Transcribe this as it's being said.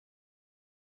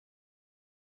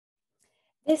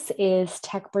This is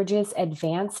TechBridge's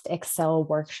Advanced Excel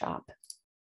Workshop.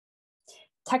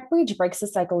 TechBridge breaks the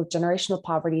cycle of generational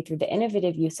poverty through the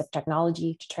innovative use of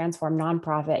technology to transform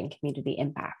nonprofit and community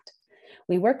impact.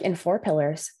 We work in 4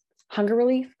 pillars: hunger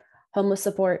relief, homeless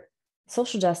support,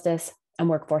 social justice, and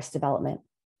workforce development.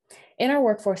 In our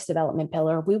workforce development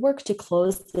pillar, we work to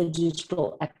close the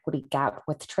digital equity gap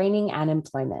with training and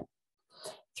employment.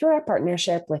 Through our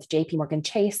partnership with JPMorgan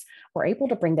Chase, we're able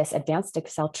to bring this advanced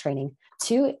Excel training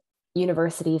to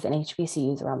universities and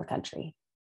HBCUs around the country.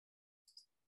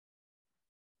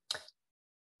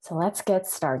 So let's get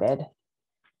started.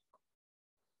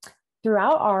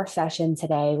 Throughout our session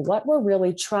today, what we're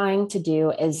really trying to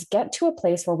do is get to a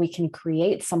place where we can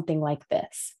create something like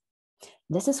this.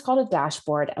 This is called a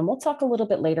dashboard, and we'll talk a little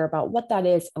bit later about what that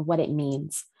is and what it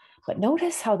means. But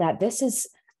notice how this is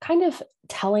kind of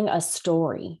telling a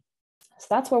story. So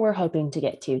that's where we're hoping to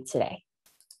get to today.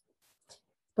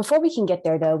 Before we can get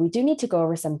there, though, we do need to go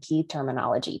over some key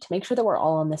terminology to make sure that we're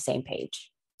all on the same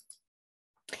page.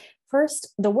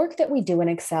 First, the work that we do in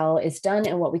Excel is done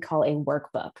in what we call a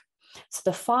workbook. So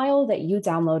the file that you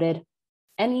downloaded,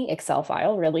 any Excel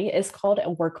file really, is called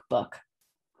a workbook.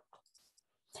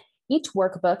 Each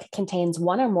workbook contains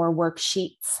one or more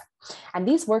worksheets, and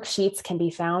these worksheets can be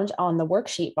found on the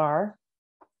worksheet bar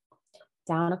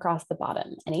down across the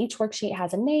bottom. And each worksheet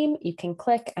has a name. You can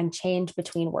click and change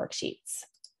between worksheets.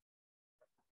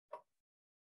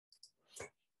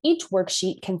 Each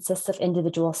worksheet consists of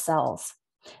individual cells.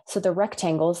 So the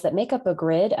rectangles that make up a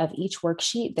grid of each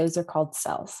worksheet, those are called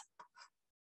cells.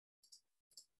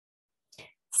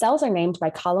 Cells are named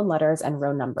by column letters and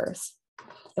row numbers.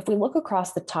 If we look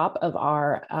across the top of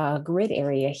our grid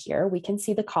area here, we can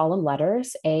see the column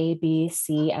letters A, B,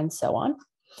 C, and so on.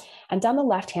 And down the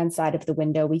left-hand side of the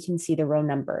window, we can see the row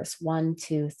numbers 1,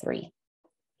 2, 3.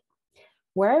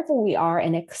 Wherever we are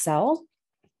in Excel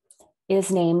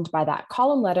is named by that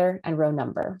column letter and row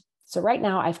number. So right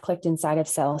now I've clicked inside of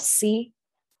cell C3.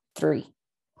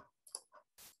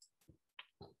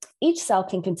 Each cell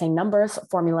can contain numbers,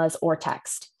 formulas, or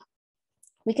text.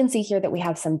 We can see here that we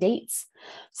have some dates,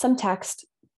 some text,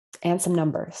 and some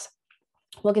numbers.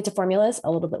 We'll get to formulas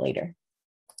a little bit later.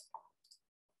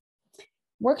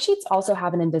 Worksheets also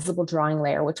have an invisible drawing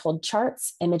layer, which hold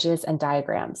charts, images, and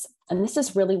diagrams. And this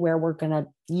is really where we're going to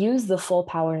use the full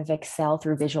power of Excel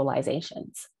through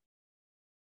visualizations.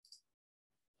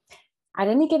 At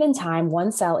any given time,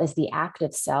 one cell is the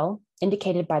active cell,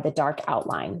 indicated by the dark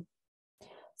outline.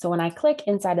 So when I click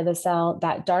inside of the cell,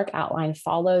 that dark outline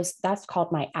follows. That's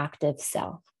called my active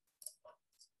cell.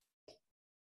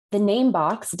 The name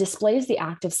box displays the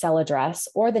active cell address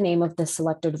or the name of the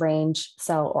selected range,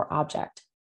 cell, or object.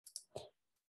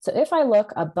 So if I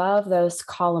look above those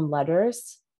column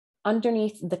letters,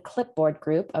 underneath the clipboard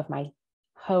group of my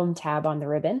home tab on the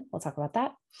ribbon, we'll talk about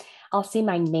that, I'll see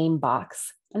my name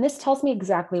box. And this tells me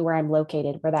exactly where I'm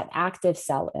located, where that active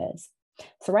cell is.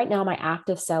 So right now my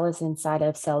active cell is inside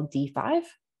of cell D5, and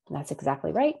that's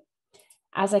exactly right.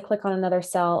 As I click on another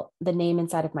cell, the name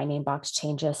inside of my name box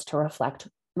changes to reflect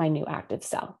my new active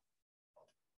cell.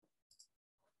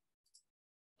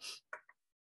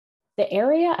 The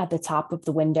area at the top of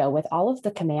the window with all of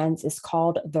the commands is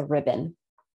called the ribbon.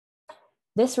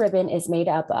 This ribbon is made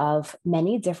up of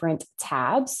many different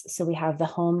tabs. So we have the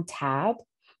Home tab,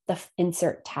 the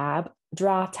Insert tab,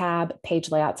 Draw tab, Page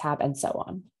Layout tab, and so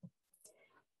on.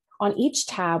 On each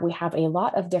tab, we have a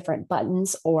lot of different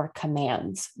buttons or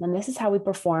commands, and this is how we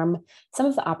perform some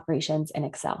of the operations in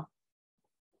Excel.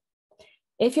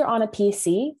 If you're on a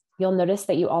PC, you'll notice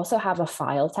that you also have a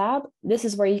File tab. This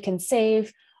is where you can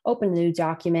save, open a new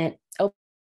document,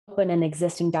 open an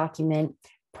existing document,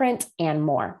 print, and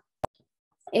more.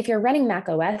 If you're running Mac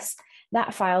OS,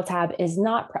 that File tab is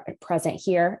not present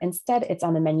here. Instead, it's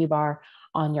on the menu bar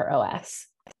on your OS.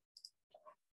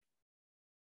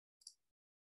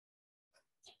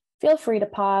 Feel free to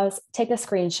pause, take a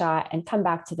screenshot, and come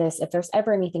back to this if there's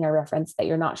ever anything I reference that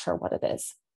you're not sure what it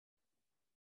is.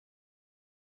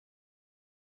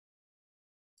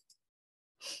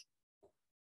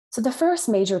 So the first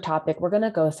major topic we're going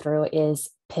to go through is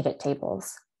pivot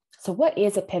tables. So what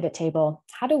is a pivot table?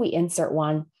 How do we insert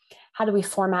one? How do we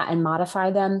format and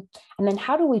modify them? And then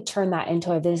how do we turn that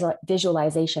into a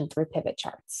visualization through pivot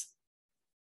charts?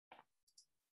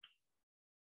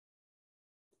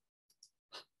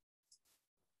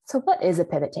 So what is a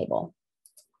pivot table?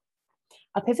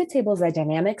 A pivot table is a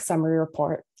dynamic summary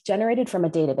report generated from a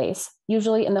database,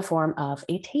 usually in the form of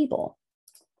a table.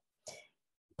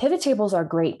 Pivot tables are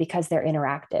great because they're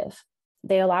interactive.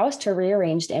 They allow us to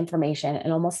rearrange the information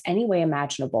in almost any way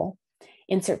imaginable.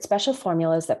 insert special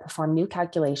formulas that perform new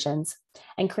calculations,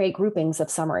 and create groupings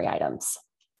of summary items.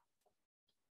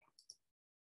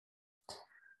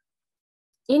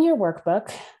 In your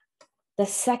workbook, the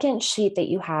second sheet that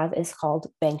you have is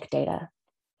called bank data.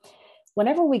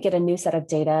 Whenever we get a new set of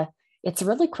data, it's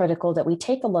really critical that we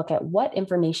take a look at what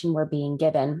information we're being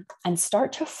given and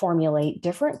start to formulate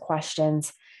different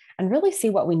questions and really see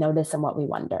what we notice and what we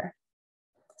wonder.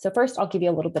 So first, I'll give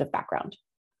you a little bit of background.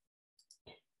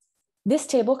 This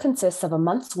table consists of a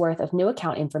month's worth of new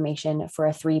account information for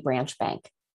a 3-branch bank.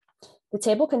 The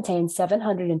table contains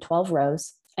 712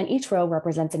 rows, and each row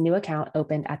represents a new account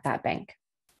opened at that bank.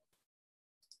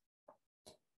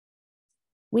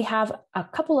 We have a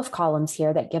couple of columns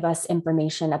here that give us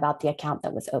information about the account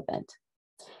that was opened.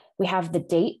 We have the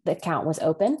date the account was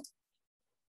opened,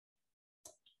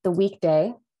 the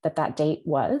weekday that date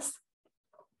was,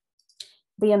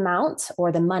 the amount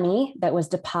or the money that was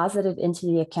deposited into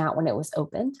the account when it was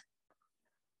opened,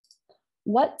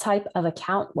 what type of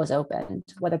account was opened,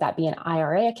 whether that be an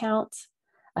IRA account,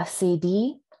 a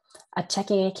CD, a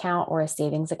checking account, or a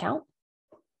savings account,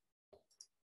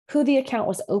 who the account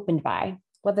was opened by,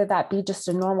 whether that be just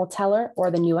a normal teller or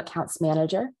the new accounts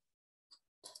manager,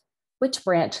 which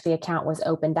branch the account was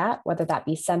opened at, whether that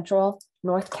be Central,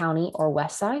 North County, or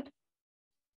West Side,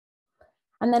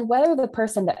 and then whether the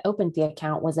person that opened the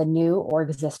account was a new or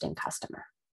existing customer.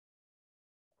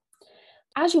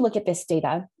 As you look at this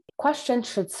data, questions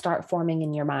should start forming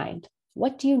in your mind.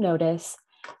 What do you notice?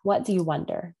 What do you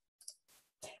wonder?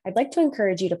 I'd like to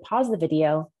encourage you to pause the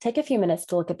video, take a few minutes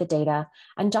to look at the data,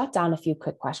 and jot down a few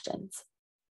quick questions.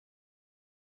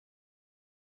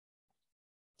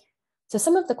 So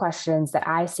some of the questions that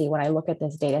I see when I look at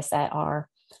this data set are,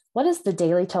 what is the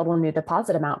daily total new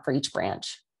deposit amount for each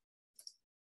branch?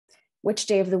 Which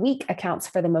day of the week accounts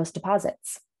for the most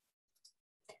deposits?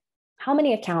 How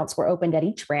many accounts were opened at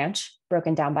each branch,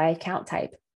 broken down by account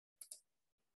type?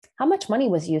 How much money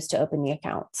was used to open the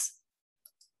accounts?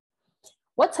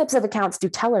 What types of accounts do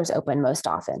tellers open most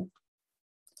often?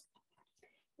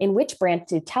 In which branch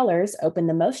do tellers open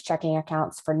the most checking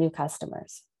accounts for new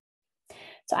customers?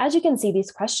 So as you can see,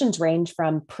 these questions range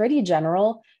from pretty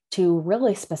general to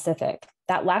really specific.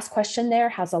 That last question there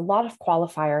has a lot of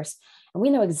qualifiers, and we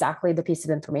know exactly the piece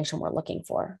of information we're looking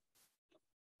for.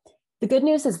 The good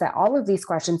news is that all of these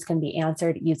questions can be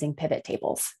answered using pivot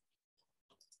tables.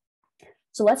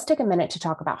 So let's take a minute to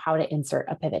talk about how to insert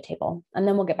a pivot table, and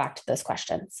then we'll get back to those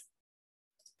questions.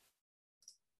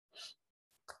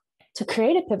 To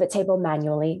create a pivot table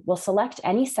manually, we'll select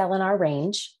any cell in our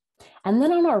range, and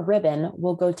then on our ribbon,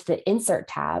 we'll go to the Insert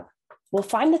tab, we'll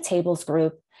find the Tables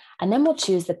group, and then we'll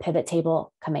choose the Pivot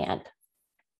Table command.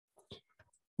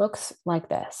 Looks like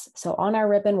this. So on our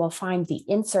ribbon, we'll find the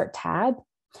Insert tab.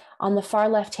 On the far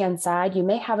left-hand side, you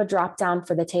may have a drop-down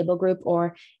for the table group,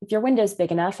 or if your window's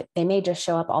big enough, they may just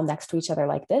show up all next to each other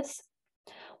like this.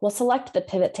 We'll select the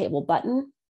Pivot Table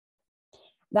button.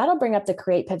 That'll bring up the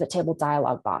Create Pivot Table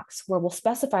dialog box, where we'll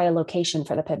specify a location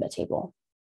for the pivot table.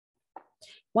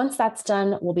 Once that's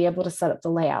done, we'll be able to set up the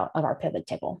layout of our pivot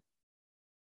table.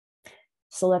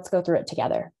 So let's go through it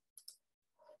together.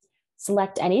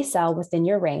 Select any cell within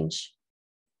your range.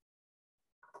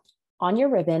 On your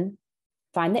ribbon,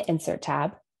 find the Insert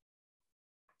tab.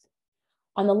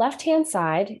 On the left-hand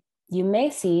side, you may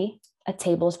see a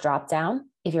Tables dropdown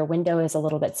if your window is a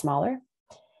little bit smaller.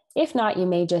 If not, you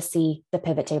may just see the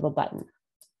Pivot Table button.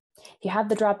 If you have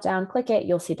the dropdown, click it,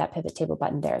 you'll see that Pivot Table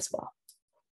button there as well.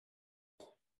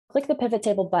 Click the Pivot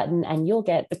Table button and you'll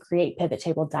get the Create Pivot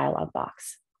Table dialog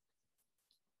box.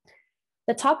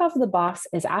 The top half of the box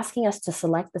is asking us to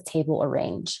select the table or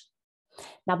range.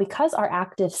 Now, because our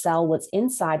active cell was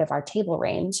inside of our table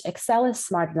range, Excel is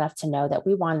smart enough to know that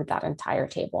we wanted that entire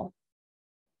table.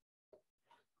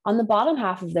 On the bottom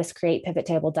half of this Create Pivot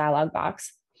Table dialog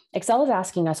box, Excel is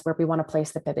asking us where we want to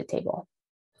place the pivot table.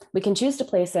 We can choose to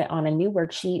place it on a new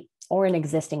worksheet or an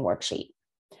existing worksheet.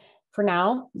 For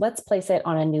now, let's place it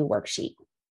on a new worksheet.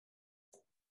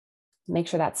 Make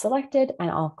sure that's selected and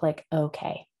I'll click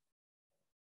OK.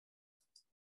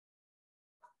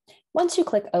 Once you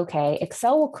click OK,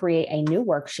 Excel will create a new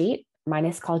worksheet. Mine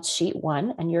is called Sheet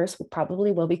 1, and yours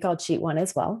probably will be called Sheet 1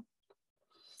 as well.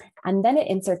 And then it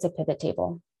inserts a pivot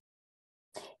table.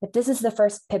 If this is the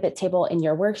first pivot table in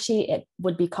your worksheet, it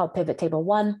would be called Pivot Table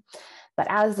 1. But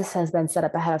as this has been set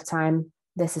up ahead of time,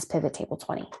 this is Pivot Table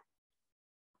 20.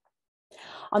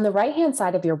 On the right-hand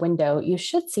side of your window, you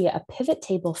should see a Pivot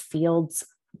Table Fields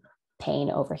pane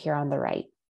over here on the right.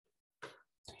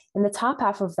 In the top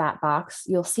half of that box,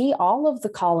 you'll see all of the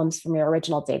columns from your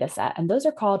original data set, and those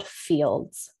are called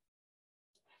fields.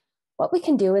 What we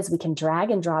can do is we can drag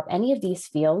and drop any of these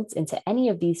fields into any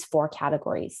of these 4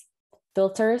 categories: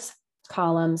 filters,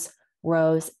 columns,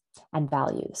 rows, and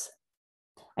values.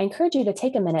 I encourage you to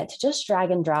take a minute to just drag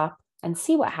and drop and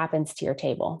see what happens to your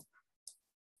table.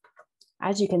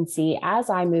 As you can see,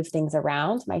 as I move things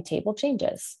around, my table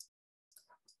changes.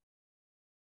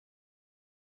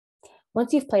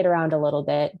 Once you've played around a little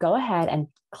bit, go ahead and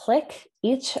click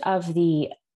each of the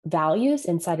values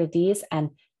inside of these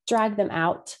and drag them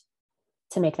out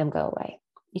to make them go away.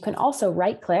 You can also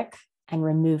right-click and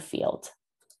remove field.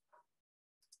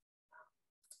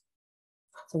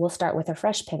 So we'll start with a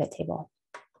fresh pivot table.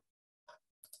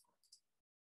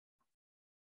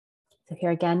 So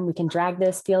here again, we can drag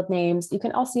those field names. You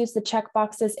can also use the check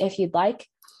boxes if you'd like.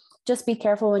 Just be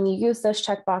careful when you use those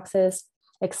check boxes.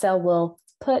 Excel will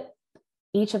put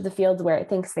each of the fields where it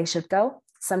thinks they should go.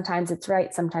 Sometimes it's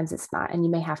right, sometimes it's not, and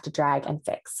you may have to drag and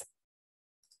fix.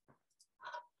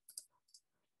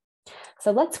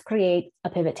 So let's create a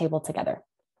pivot table together.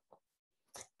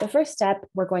 The first step,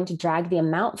 we're going to drag the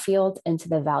amount field into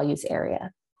the values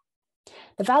area.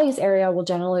 The values area will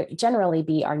generally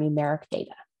be our numeric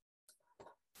data.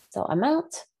 So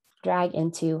amount, drag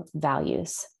into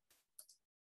values.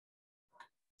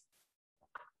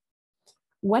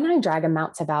 When I drag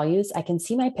amount to values, I can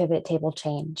see my pivot table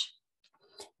change.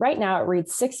 Right now it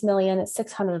reads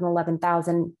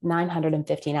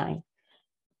 6,611,959.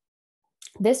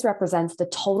 This represents the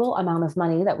total amount of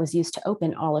money that was used to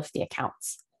open all of the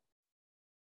accounts.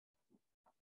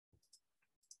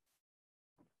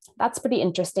 That's pretty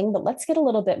interesting, but let's get a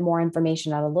little bit more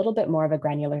information on a little bit more of a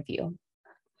granular view.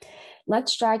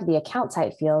 Let's drag the account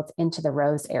type field into the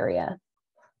rows area.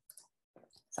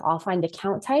 So I'll find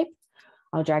account type,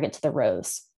 I'll drag it to the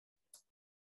rows.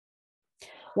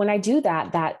 When I do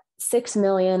that, that 6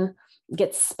 million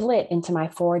gets split into my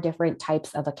 4 different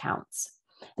types of accounts.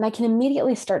 And I can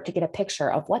immediately start to get a picture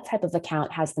of what type of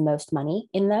account has the most money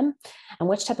in them and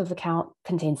which type of account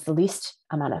contains the least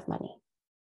amount of money.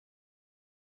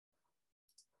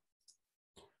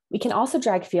 We can also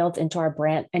drag fields into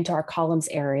our columns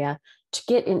area to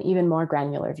get an even more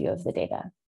granular view of the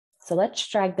data. So let's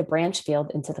drag the branch field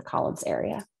into the columns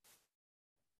area.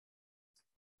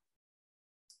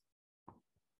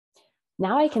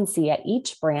 Now I can see at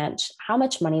each branch how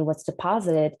much money was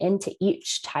deposited into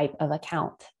each type of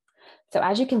account. So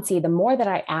as you can see, the more that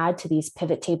I add to these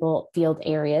pivot table field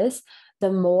areas,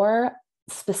 the more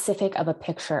specific of a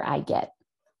picture I get.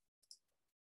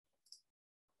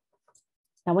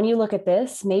 Now, when you look at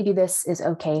this, maybe this is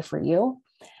okay for you,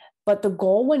 but the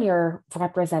goal when you're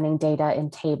representing data in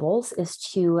tables is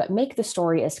to make the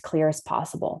story as clear as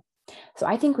possible. So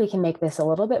I think we can make this a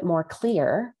little bit more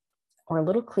clear or a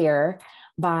little clearer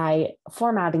by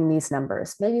formatting these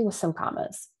numbers, maybe with some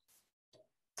commas.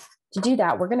 To do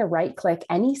that, we're going to right-click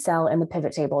any cell in the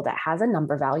pivot table that has a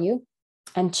number value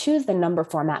and choose the number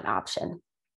format option.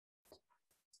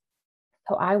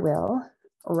 So I will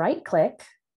right-click,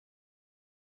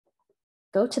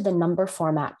 go to the number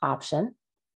format option.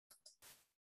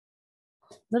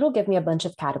 It'll give me a bunch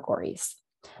of categories.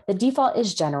 The default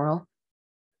is general.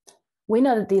 We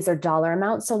know that these are dollar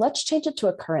amounts, so let's change it to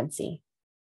a currency.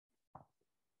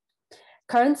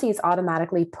 Currencies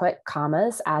automatically put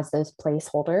commas as those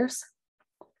placeholders.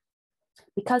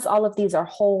 Because all of these are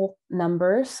whole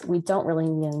numbers, we don't really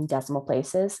need any decimal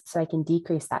places, so I can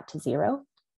decrease that to 0.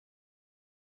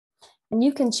 And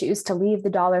you can choose to leave the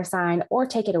dollar sign or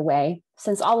take it away.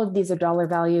 Since all of these are dollar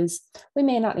values, we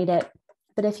may not need it,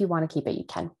 but if you want to keep it, you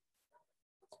can.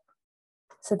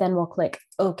 So then we'll click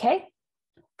OK.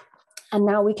 And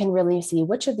now we can really see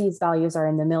which of these values are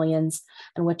in the millions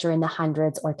and which are in the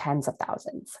hundreds or tens of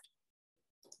thousands.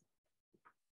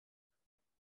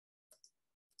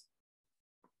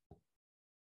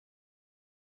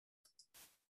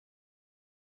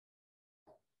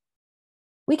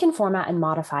 We can format and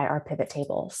modify our pivot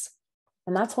tables.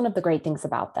 And that's one of the great things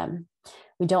about them.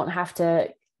 We don't have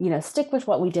to, stick with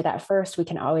what we did at first. We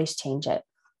can always change it.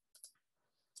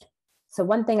 So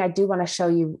one thing I do want to show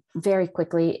you very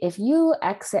quickly, if you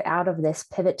exit out of this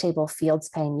pivot table fields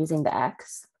pane using the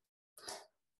X,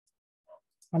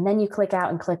 and then you click out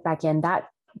and click back in, that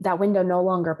window no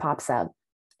longer pops up.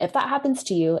 If that happens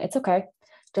to you, it's okay.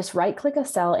 Just right-click a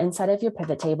cell inside of your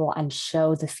pivot table and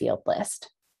show the field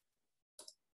list.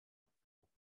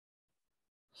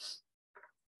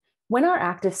 When our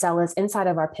active cell is inside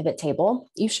of our pivot table,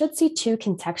 you should see 2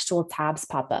 contextual tabs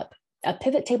pop up, a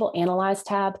pivot table analyze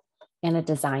tab and a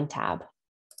design tab.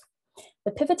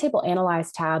 The pivot table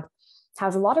analyze tab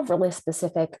has a lot of really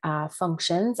specific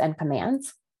functions and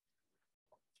commands.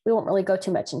 We won't really go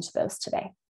too much into those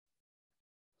today.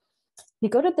 you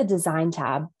go to the Design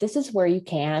tab, this is where you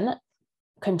can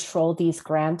control these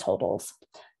grand totals.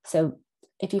 So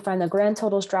if you find the grand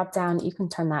totals drop down, you can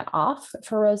turn that off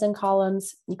for rows and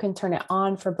columns. You can turn it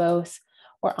on for both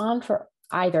or on for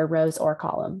either rows or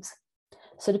columns.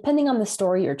 So depending on the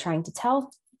story you're trying to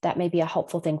tell, that may be a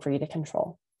helpful thing for you to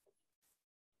control.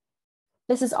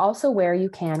 This is also where you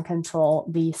can control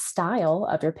the style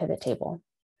of your pivot table.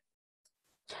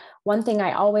 One thing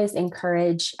I always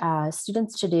encourage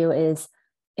students to do is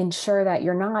ensure that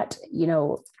you're not,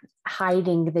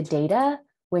 hiding the data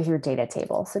with your data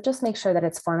table. So just make sure that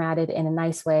it's formatted in a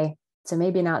nice way. So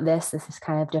maybe not this is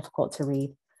kind of difficult to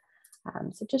read.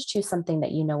 So just choose something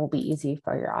that you know will be easy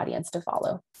for your audience to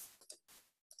follow.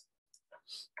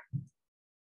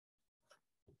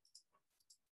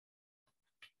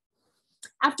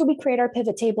 After we create our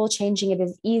pivot table, changing it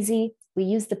is easy. We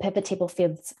use the pivot table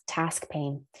fields task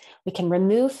pane. We can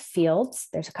remove fields.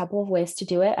 There's a couple of ways to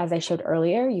do it. As I showed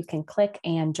earlier, you can click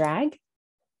and drag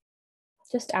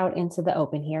just out into the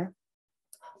open here.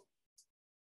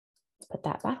 Put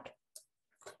that back.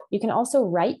 You can also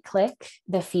right click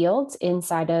the fields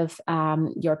inside of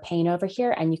your pane over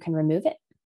here and you can remove it.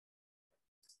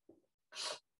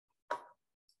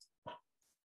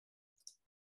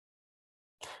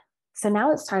 So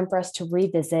now it's time for us to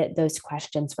revisit those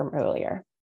questions from earlier.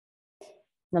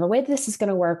 Now, the way this is going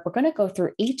to work, we're going to go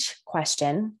through each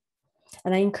question,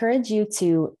 and I encourage you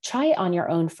to try it on your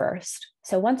own first.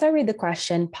 So once I read the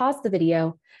question, pause the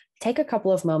video, take a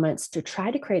couple of moments to try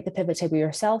to create the pivot table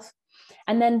yourself,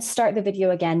 and then start the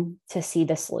video again to see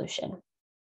the solution.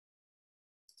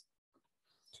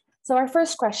 So our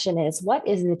first question is, what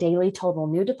is the daily total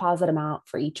new deposit amount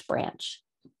for each branch?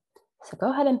 So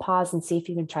go ahead and pause and see if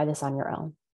you can try this on your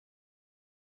own.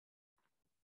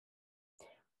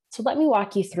 So let me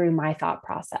walk you through my thought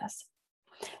process.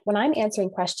 When I'm answering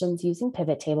questions using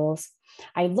pivot tables,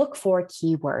 I look for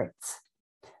keywords.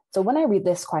 So when I read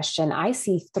this question, I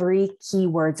see 3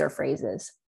 keywords or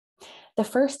phrases. The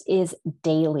first is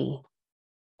daily.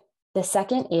 The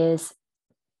second is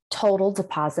total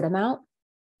deposit amount.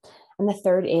 And the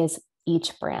third is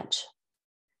each branch.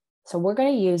 So we're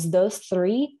going to use those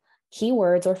 3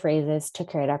 keywords or phrases to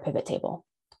create our pivot table.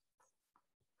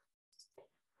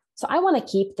 So I want to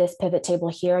keep this pivot table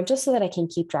here just so that I can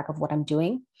keep track of what I'm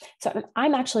doing. So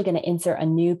I'm actually going to insert a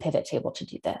new pivot table to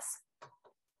do this.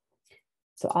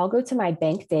 So I'll go to my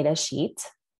bank data sheet.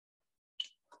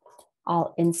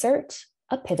 I'll insert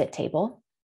a pivot table.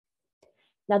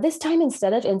 Now this time,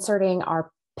 instead of inserting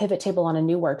our pivot table on a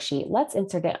new worksheet, let's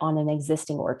insert it on an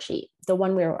existing worksheet, the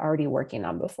one we were already working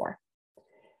on before.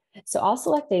 So I'll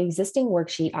select the existing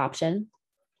worksheet option,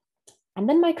 and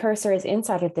then my cursor is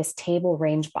inside of this table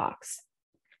range box.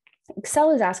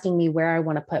 Excel is asking me where I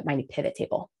want to put my pivot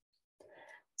table.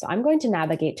 So I'm going to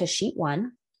navigate to sheet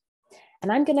 1,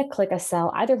 and I'm going to click a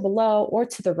cell either below or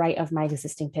to the right of my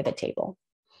existing pivot table.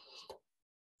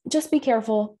 Just be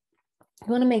careful.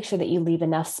 You want to make sure that you leave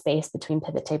enough space between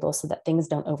pivot tables so that things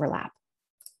don't overlap.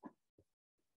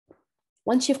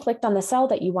 Once you've clicked on the cell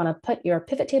that you want to put your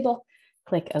pivot table,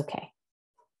 click OK.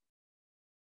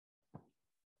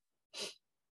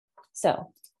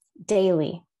 So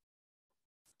daily,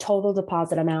 total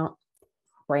deposit amount,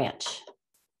 branch.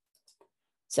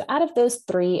 So out of those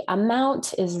 3,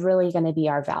 amount is really going to be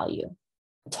our value,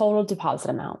 total deposit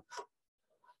amount.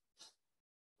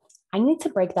 I need to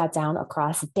break that down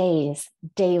across days,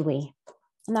 daily,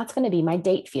 and that's going to be my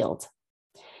date field.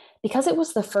 Because it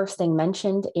was the first thing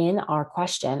mentioned in our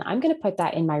question, I'm going to put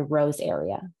that in my rows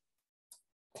area.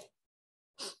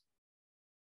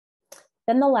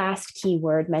 Then the last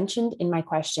keyword mentioned in my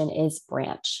question is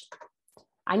branch.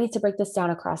 I need to break this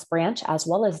down across branch as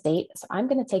well as date, so I'm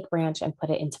going to take branch and put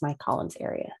it into my columns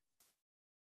area.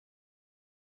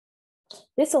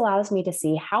 This allows me to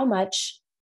see how much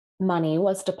money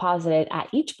was deposited at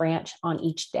each branch on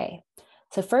each day.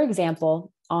 So for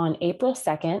example, on April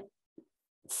 2nd,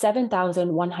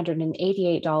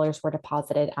 $7,188 were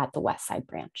deposited at the Westside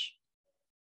branch.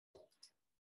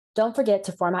 Don't forget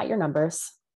to format your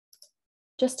numbers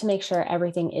just to make sure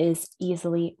everything is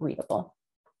easily readable.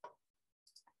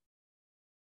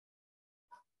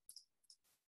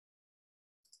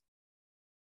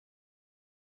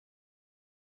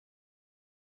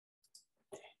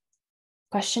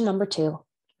 Question number 2,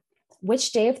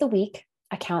 which day of the week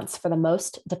accounts for the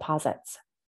most deposits?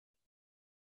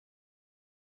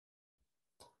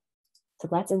 So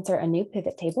let's insert a new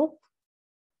pivot table.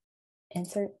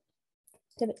 Insert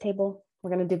pivot table. We're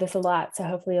going to do this a lot, so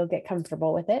hopefully you'll get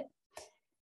comfortable with it. I'm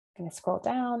going to scroll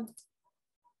down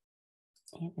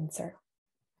and insert.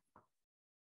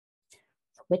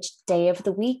 Which day of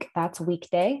the week? That's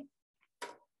weekday.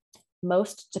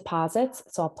 most deposits,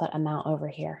 so I'll put amount over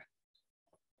here.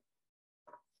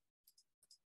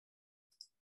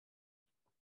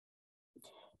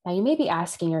 Now you may be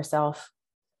asking yourself,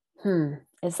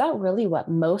 is that really what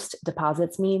most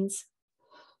deposits means?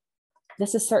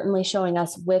 This is certainly showing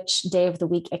us which day of the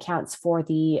week accounts for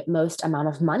the most amount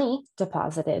of money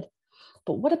deposited.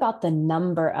 But what about the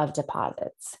number of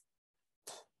deposits?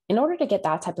 In order to get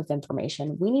that type of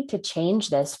information, we need to change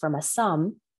this from a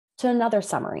sum to another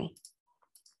summary.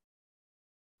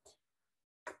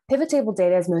 Pivot table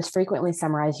data is most frequently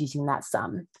summarized using that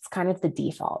sum. It's kind of the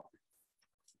default.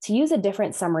 To use a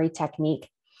different summary technique,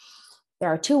 there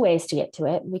are two ways to get to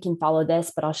it. We can follow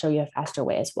this, but I'll show you a faster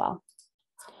way as well.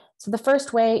 So the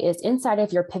first way is inside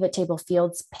of your pivot table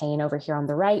fields pane over here on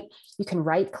the right, you can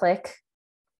right-click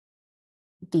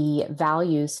the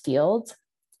values field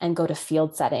and go to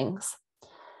field settings.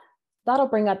 That'll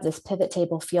bring up this pivot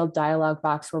table field dialog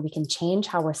box where we can change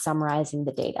how we're summarizing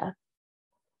the data.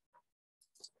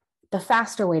 The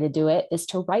faster way to do it is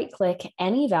to right-click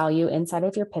any value inside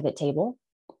of your pivot table,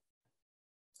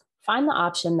 find the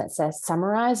option that says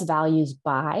Summarize Values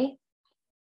By,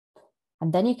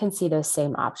 and then you can see those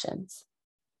same options.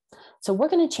 So we're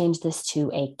going to change this to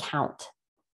a count.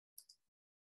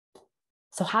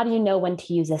 So how do you know when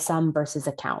to use a sum versus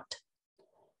a count?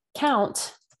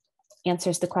 Count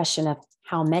answers the question of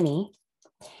how many,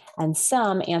 and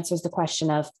sum answers the question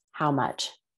of how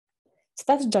much. So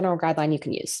that's a general guideline you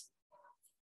can use.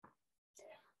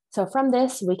 So from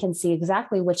this, we can see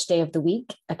exactly which day of the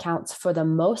week accounts for the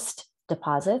most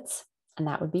deposits, and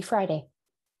that would be Friday.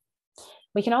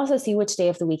 We can also see which day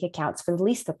of the week accounts for the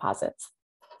least deposits.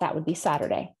 That would be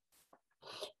Saturday.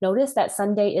 Notice that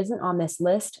Sunday isn't on this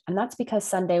list, and that's because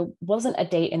Sunday wasn't a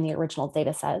date in the original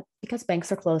data set because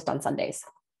banks are closed on Sundays.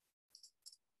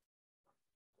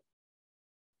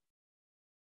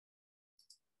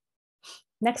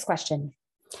 Next question.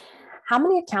 How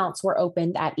many accounts were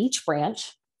opened at each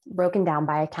branch, broken down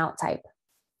by account type?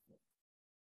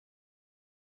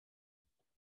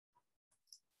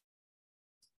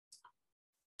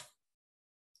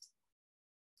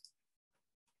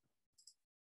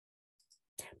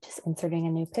 Just inserting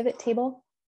a new pivot table.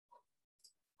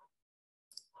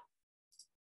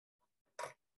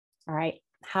 All right,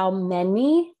 how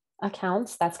many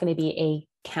accounts? That's going to be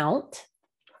a count.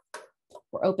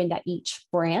 Were opened at each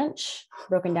branch,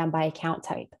 broken down by account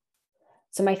type.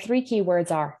 So my three keywords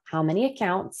are how many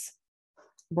accounts,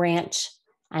 branch,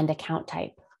 and account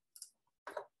type.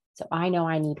 So I know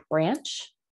I need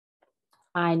branch,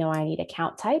 I know I need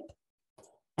account type,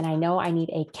 and I know I need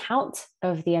a count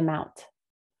of the amount.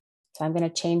 So I'm going to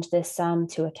change this sum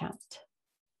to account.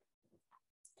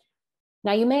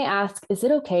 Now you may ask, is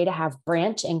it okay to have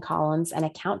branch in columns and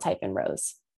account type in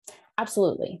rows?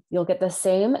 Absolutely. You'll get the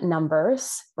same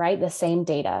numbers, right? The same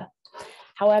data.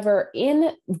 However,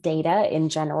 in data in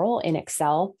general, in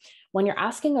Excel, when you're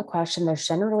asking a question, there's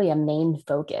generally a main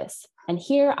focus. And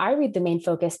here I read the main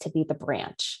focus to be the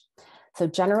branch. So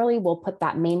generally we'll put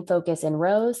that main focus in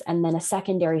rows and then a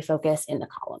secondary focus in the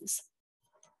columns.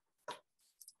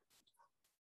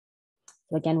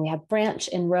 So again, we have branch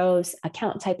in rows,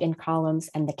 account type in columns,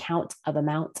 and the count of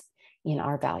amount in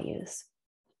our values.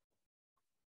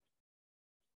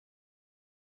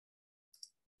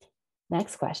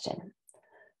 Next question.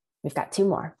 We've got two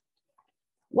more.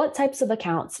 What types of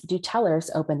accounts do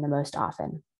tellers open the most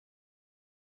often?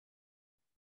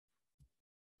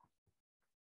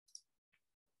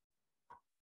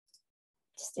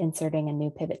 Just inserting a new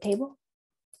pivot table.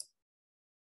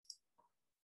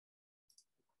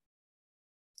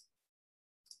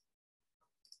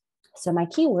 So my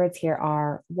keywords here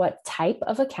are what type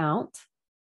of account,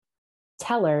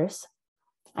 tellers,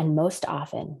 and most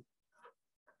often.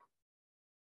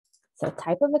 So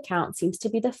type of account seems to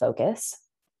be the focus.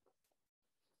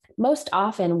 Most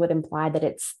often would imply that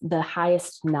it's the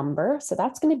highest number. So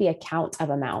that's going to be a count of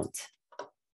amount.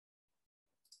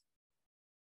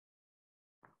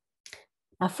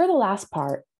 Now for the last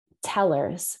part,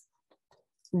 tellers,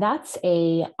 that's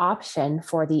an option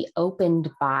for the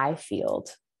opened by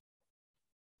field.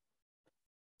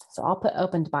 So I'll put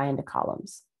opened by into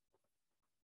columns.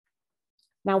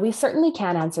 Now we certainly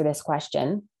can answer this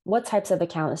question. What types of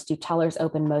accounts do tellers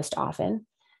open most often?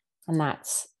 And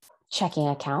that's checking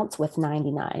accounts with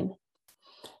 99.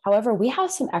 However, we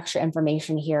have some extra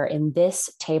information here in this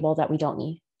table that we don't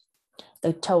need.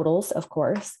 The totals, of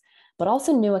course, but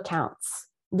also new accounts.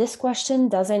 This question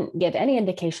doesn't give any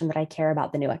indication that I care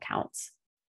about the new accounts.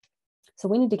 So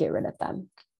we need to get rid of them.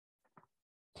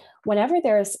 Whenever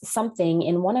there's something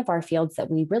in one of our fields that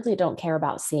we really don't care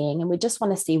about seeing and we just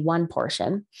want to see one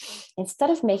portion, instead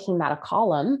of making that a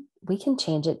column, we can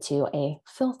change it to a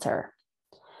filter.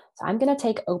 So I'm going to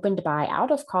take opened by out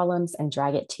of columns and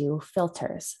drag it to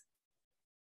filters.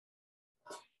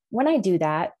 When I do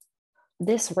that,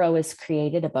 this row is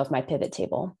created above my pivot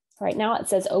table. Right now it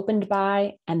says opened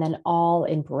by and then all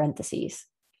in parentheses.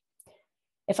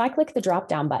 If I click the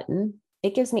drop-down button,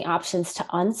 it gives me options to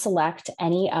unselect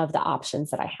any of the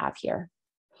options that I have here.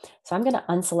 So I'm going to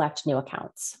unselect new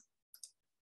accounts.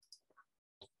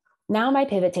 Now my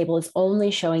pivot table is only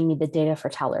showing me the data for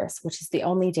tellers, which is the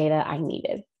only data I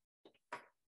needed.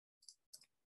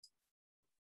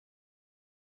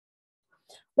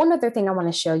 One other thing I want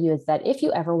to show you is that if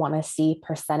you ever want to see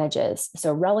percentages,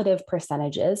 so relative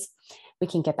percentages, we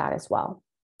can get that as well.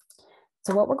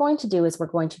 So what we're going to do is we're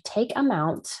going to take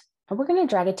amount and we're going to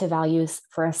drag it to values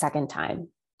for a second time.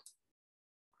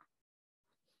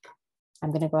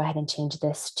 I'm going to go ahead and change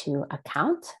this to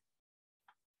account.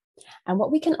 And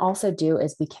what we can also do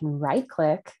is we can right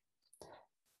click,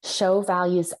 show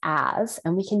values as,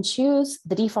 and we can choose,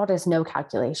 the default is no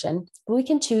calculation, but we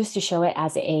can choose to show it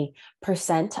as a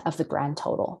percent of the grand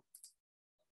total.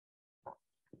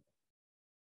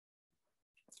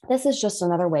 This is just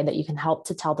another way that you can help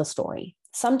to tell the story.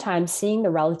 Sometimes seeing the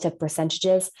relative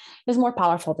percentages is more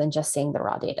powerful than just seeing the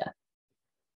raw data.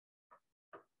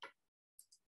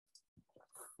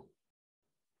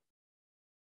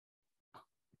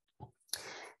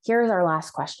 Here's our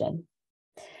last question.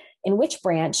 In which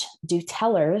branch do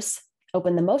tellers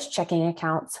open the most checking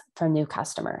accounts for new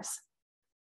customers?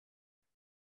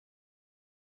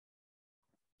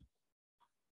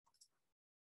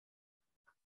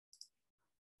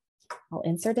 I'll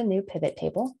insert a new pivot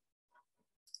table.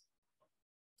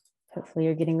 Hopefully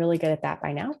you're getting really good at that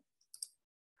by now.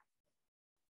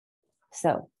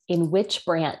 So in which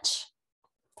branch?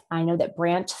 I know that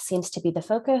branch seems to be the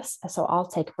focus, so I'll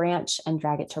take branch and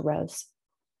drag it to rows.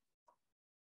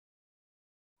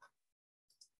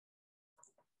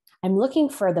 I'm looking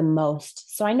for the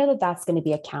most, so I know that that's going to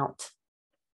be a count.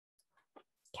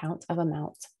 Count of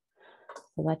amount.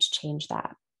 So let's change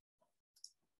that.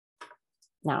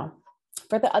 Now,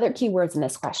 for the other keywords in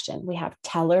this question, we have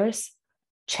tellers,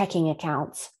 checking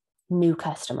accounts, new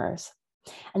customers.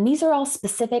 And these are all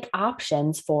specific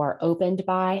options for opened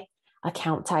by,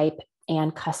 account type,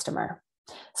 and customer.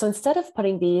 So instead of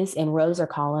putting these in rows or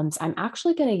columns, I'm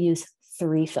actually going to use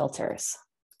 3 filters.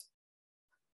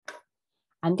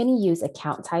 I'm going to use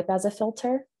account type as a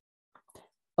filter,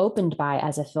 opened by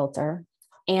as a filter,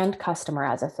 and customer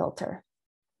as a filter.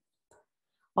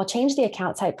 I'll change the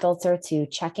account type filter to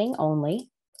checking only.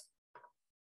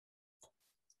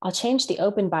 I'll change the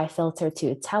opened by filter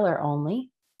to teller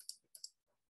only.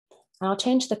 And I'll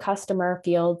change the customer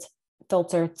field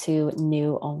filter to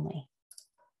new only.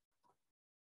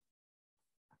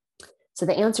 So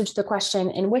the answer to the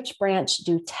question, in which branch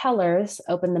do tellers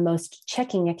open the most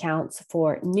checking accounts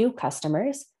for new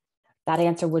customers? That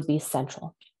answer would be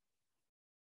central.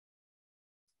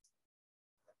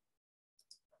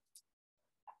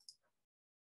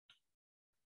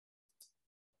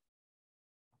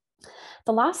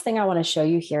 The last thing I want to show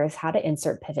you here is how to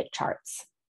insert pivot charts.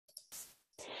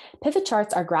 Pivot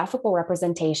charts are graphical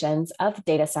representations of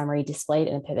data summary displayed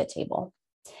in a pivot table.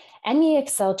 Any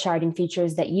Excel charting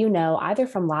features that you know either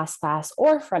from last class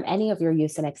or from any of your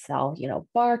use in Excel,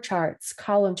 bar charts,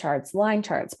 column charts, line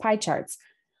charts, pie charts,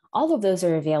 all of those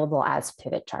are available as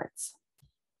pivot charts.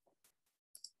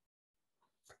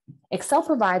 Excel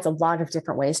provides a lot of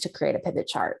different ways to create a pivot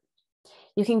chart.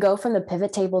 You can go from the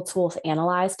Pivot Table Tools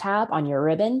Analyze tab on your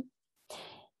ribbon.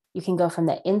 You can go from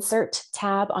the Insert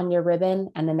tab on your ribbon,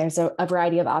 and then there's a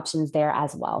variety of options there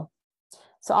as well.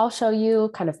 So I'll show you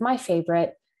kind of my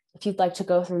favorite. If you'd like to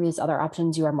go through these other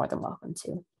options, you are more than welcome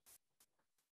to.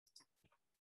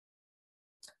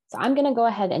 So I'm going to go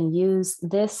ahead and use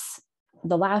the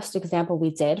last example we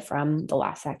did from the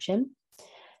last section.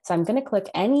 So I'm going to click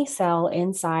any cell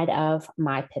inside of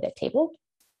my pivot table.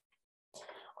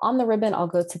 On the ribbon, I'll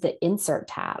go to the Insert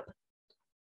tab.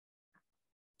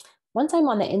 Once I'm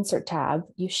on the Insert tab,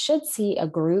 you should see a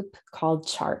group called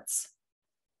Charts.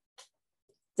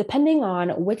 Depending on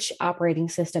which operating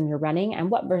system you're running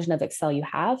and what version of Excel you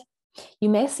have, you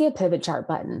may see a pivot chart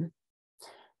button.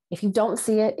 If you don't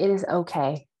see it, it is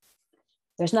okay.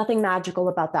 There's nothing magical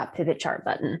about that pivot chart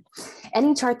button.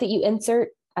 Any chart that you insert,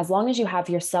 as long as you have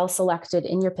your cell selected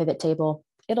in your pivot table,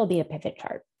 it'll be a pivot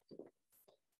chart.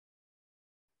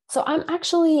 So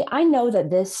I know that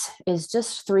this is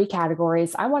just 3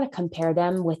 categories. I want to compare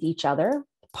them with each other,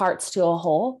 parts to a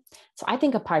whole. So I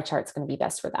think a pie chart is going to be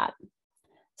best for that.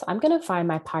 So I'm going to find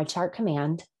my pie chart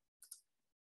command.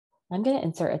 I'm going to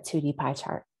insert a 2D pie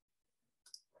chart.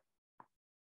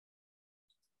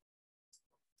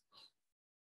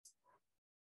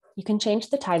 You can change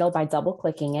the title by double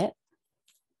clicking it.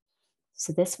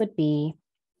 So this would be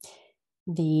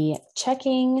the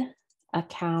checking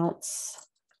accounts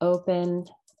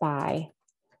opened by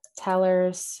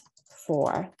tellers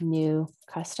for new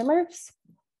customers.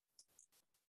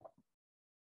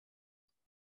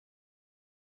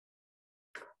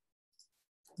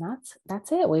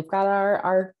 That's it. We've got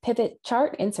our pivot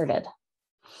chart inserted.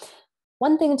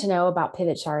 One thing to know about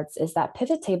pivot charts is that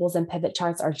pivot tables and pivot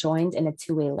charts are joined in a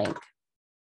two-way link.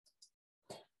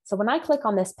 So when I click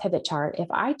on this pivot chart, if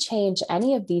I change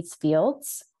any of these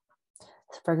fields,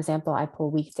 for example, I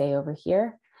pull weekday over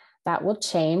here, that will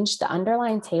change the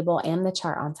underlying table and the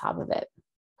chart on top of it.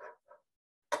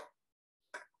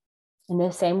 In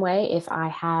the same way, if I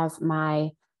have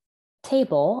my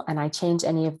table and I change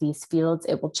any of these fields,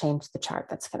 it will change the chart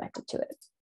that's connected to it.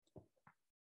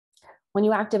 When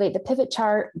you activate the pivot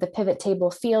chart, the pivot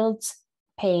table fields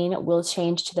pane will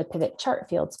change to the pivot chart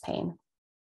fields pane.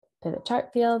 Pivot chart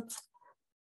fields,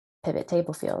 pivot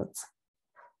table fields.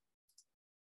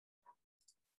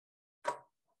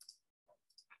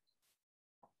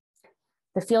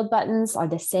 The field buttons are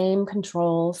the same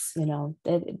controls,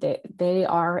 they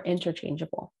are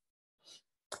interchangeable.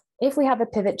 If we have a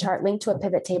pivot chart linked to a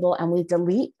pivot table and we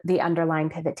delete the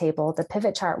underlying pivot table, the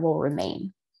pivot chart will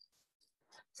remain.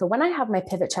 So when I have my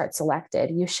pivot chart selected,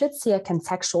 you should see a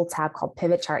contextual tab called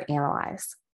Pivot Chart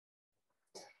Analyze.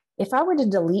 If I were to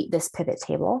delete this pivot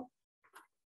table,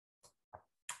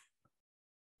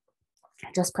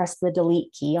 just press the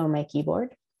delete key on my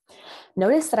keyboard.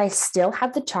 Notice that I still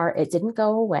have the chart, it didn't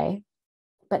go away,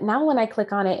 but now when I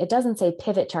click on it, it doesn't say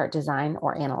Pivot Chart Design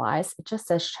or Analyze, it just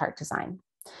says Chart Design.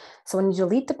 So when you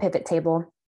delete the pivot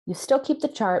table, you still keep the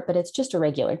chart, but it's just a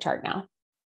regular chart now.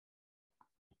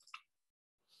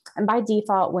 And by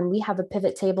default, when we have a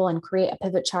pivot table and create a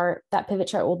pivot chart, that pivot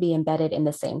chart will be embedded in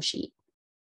the same sheet.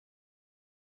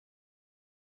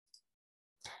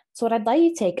 So what I'd like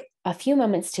you to take a few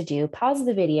moments to do, pause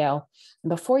the video, and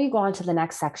before you go on to the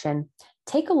next section,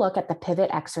 take a look at the Pivot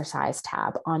Exercise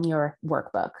tab on your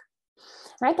workbook.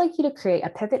 And I'd like you to create a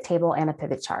pivot table and a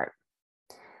pivot chart.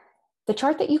 The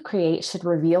chart that you create should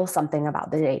reveal something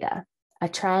about the data, a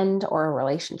trend or a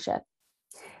relationship.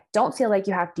 Don't feel like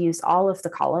you have to use all of the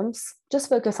columns, just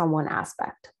focus on one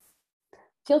aspect.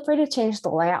 Feel free to change the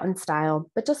layout and style,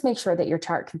 but just make sure that your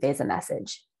chart conveys a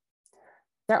message.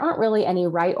 There aren't really any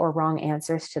right or wrong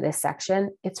answers to this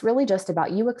section. It's really just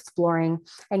about you exploring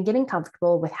and getting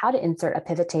comfortable with how to insert a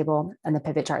pivot table and the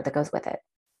pivot chart that goes with it.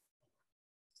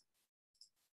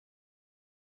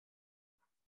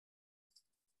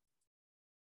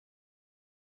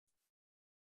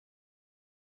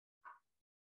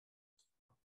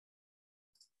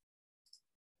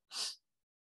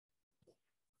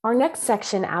 Our next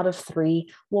section out of 3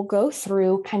 will go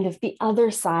through kind of the other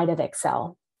side of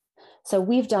Excel. So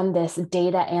we've done this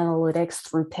data analytics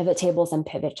through pivot tables and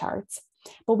pivot charts,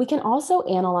 but we can also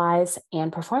analyze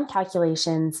and perform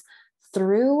calculations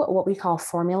through what we call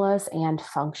formulas and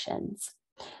functions.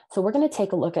 So we're going to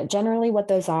take a look at generally what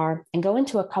those are and go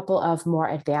into a couple of more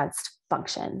advanced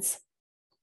functions.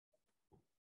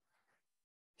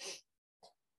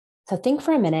 So think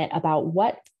for a minute about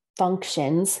what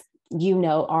functions you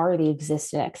know already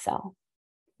exist in Excel.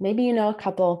 Maybe you know a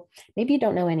couple, maybe you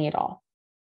don't know any at all.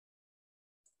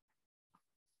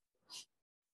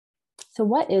 So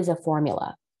what is a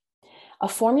formula? A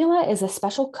formula is a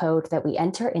special code that we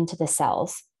enter into the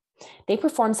cells. They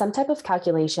perform some type of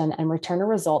calculation and return a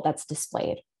result that's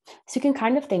displayed. So you can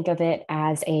kind of think of it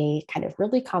as a kind of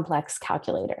really complex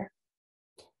calculator.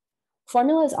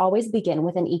 Formulas always begin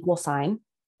with an equal sign,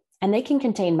 and they can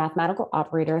contain mathematical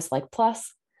operators like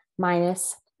plus,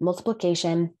 minus,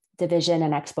 multiplication, division,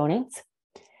 and exponents.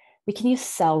 We can use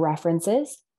cell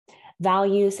references,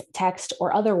 values, text,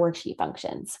 or other worksheet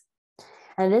functions.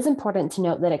 And it is important to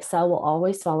note that Excel will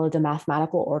always follow the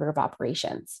mathematical order of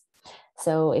operations.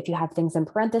 So if you have things in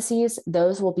parentheses,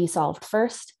 those will be solved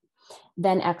first,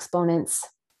 then exponents,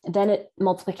 then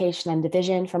multiplication and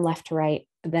division from left to right,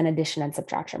 then addition and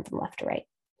subtraction from left to right.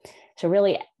 So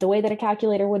really, the way that a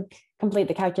calculator would complete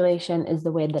the calculation is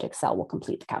the way that Excel will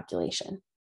complete the calculation.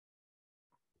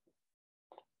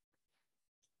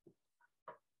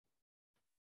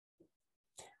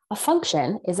 A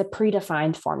function is a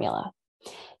predefined formula.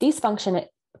 These functions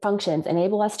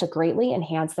enable us to greatly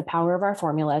enhance the power of our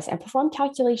formulas and perform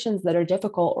calculations that are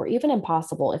difficult or even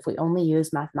impossible if we only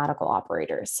use mathematical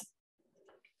operators.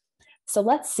 So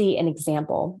let's see an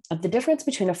example of the difference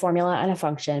between a formula and a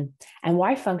function and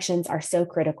why functions are so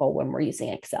critical when we're using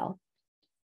Excel.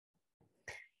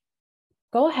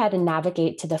 Go ahead and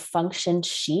navigate to the function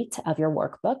sheet of your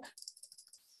workbook.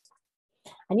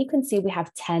 And you can see we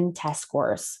have 10 test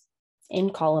scores in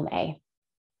column A.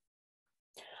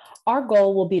 Our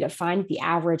goal will be to find the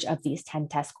average of these 10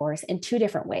 test scores in two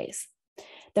different ways.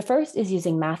 The first is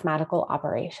using mathematical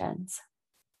operations.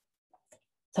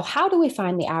 So how do we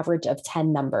find the average of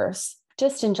 10 numbers,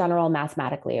 just in general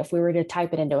mathematically, if we were to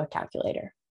type it into a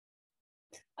calculator?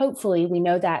 Hopefully, we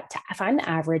know that to find the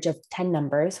average of 10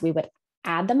 numbers, we would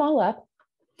add them all up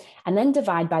and then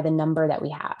divide by the number that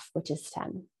we have, which is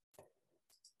 10.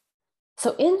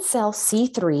 So in cell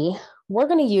C3, we're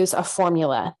going to use a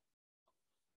formula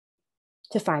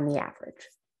to find the average.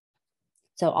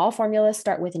 So all formulas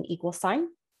start with an equal sign.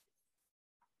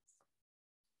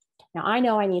 Now I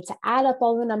know I need to add up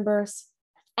all the numbers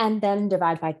and then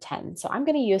divide by 10. So I'm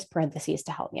going to use parentheses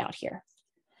to help me out here.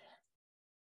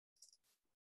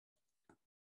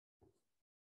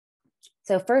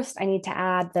 So first I need to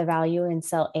add the value in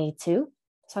cell A2.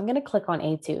 So I'm going to click on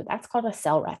A2. That's called a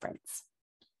cell reference.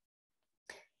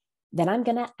 Then I'm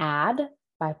going to add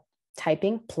by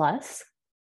typing plus,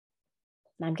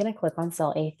 and I'm going to click on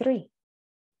cell A3.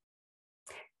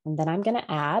 And then I'm going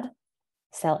to add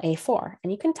cell A4,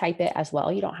 and you can type it as well.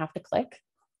 You don't have to click.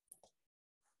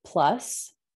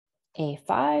 Plus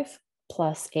A5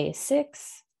 plus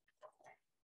A6.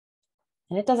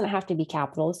 And it doesn't have to be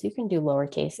capitals. You can do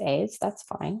lowercase a's, that's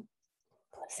fine.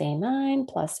 Plus A9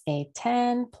 plus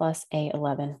A10 plus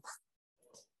A11.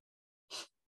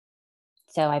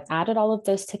 So I've added all of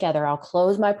those together. I'll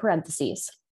close my parentheses.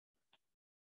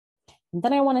 And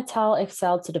then I want to tell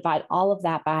Excel to divide all of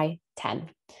that by 10.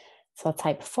 So I'll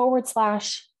type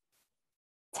 /10.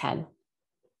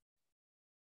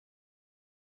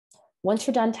 Once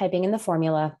you're done typing in the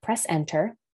formula, press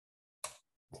enter,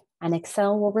 and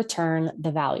Excel will return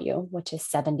the value, which is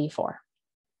 74.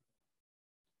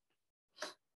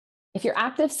 If your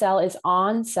active cell is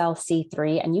on cell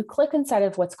C3 and you click inside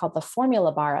of what's called the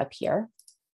formula bar up here,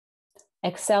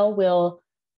 Excel will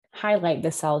highlight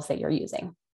the cells that you're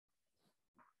using.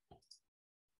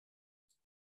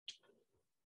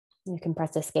 You can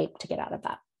press escape to get out of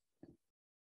that.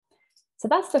 So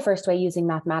that's the first way, using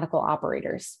mathematical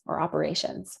operators or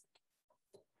operations.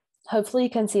 Hopefully you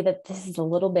can see that this is a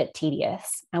little bit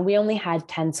tedious and we only had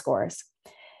 10 scores.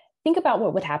 Think about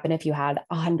what would happen if you had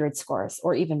 100 scores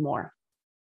or even more.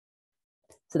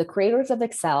 So the creators of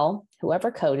Excel, whoever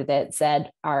coded it,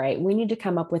 said, all right, we need to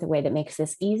come up with a way that makes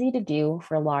this easy to do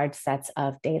for large sets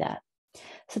of data.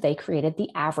 So they created the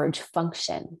average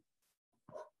function.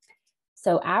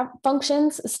 So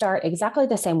functions start exactly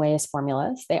the same way as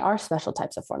formulas. They are special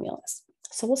types of formulas.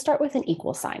 So we'll start with an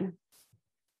equal sign.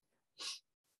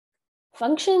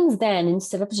 Functions then,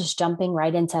 instead of just jumping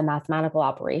right into mathematical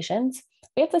operations,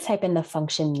 we have to type in the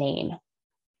function name.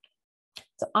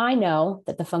 So I know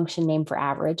that the function name for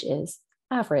average is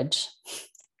average.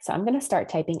 So I'm going to start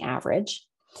typing average.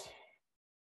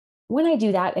 When I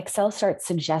do that, Excel starts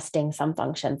suggesting some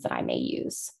functions that I may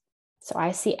use. So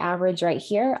I see average right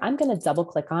here. I'm going to double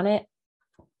click on it.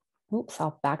 Oops,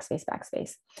 I'll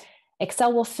backspace.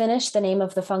 Excel will finish the name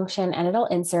of the function and it'll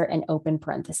insert an open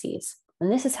parentheses.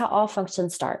 And this is how all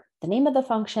functions start. The name of the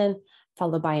function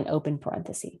followed by an open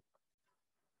parenthesis.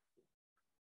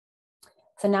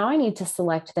 So now I need to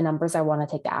select the numbers I want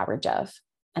to take the average of.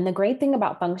 And the great thing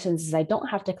about functions is I don't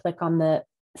have to click on the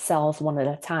cells one at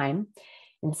a time.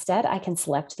 Instead, I can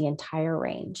select the entire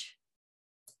range.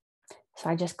 So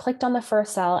I just clicked on the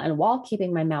first cell, and while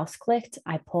keeping my mouse clicked,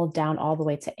 I pulled down all the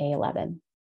way to A11.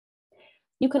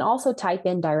 You can also type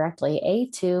in directly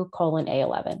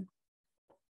A2:A11.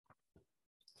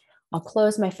 I'll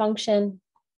close my function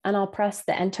and I'll press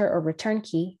the enter or return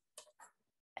key.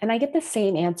 And I get the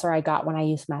same answer I got when I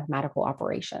used mathematical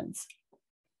operations.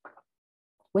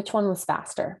 Which one was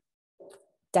faster?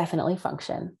 Definitely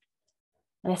function.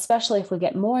 And especially if we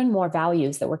get more and more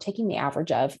values that we're taking the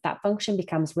average of, that function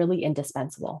becomes really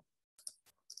indispensable.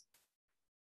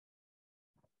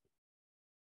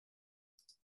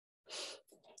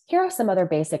 Here are some other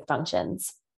basic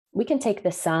functions. We can take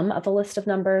the sum of a list of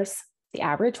numbers, the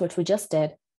average, which we just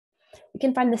did. We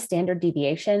can find the standard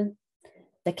deviation,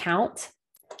 the count,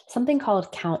 something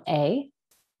called count A.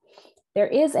 There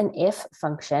is an if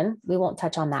function. We won't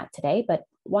touch on that today, but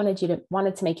wanted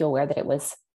to make you aware that it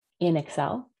was in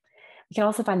Excel. We can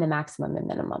also find the maximum and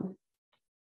minimum.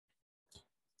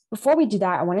 Before we do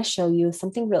that, I want to show you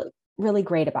something really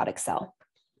great about Excel.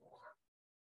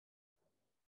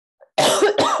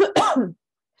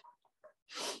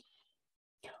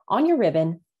 On your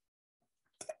ribbon,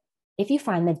 if you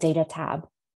find the data tab,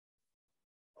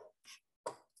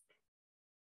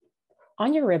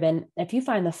 on your ribbon, if you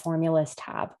find the formulas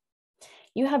tab,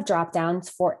 you have drop-downs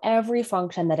for every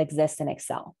function that exists in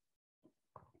Excel.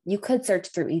 You could search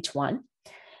through each one,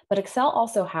 but Excel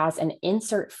also has an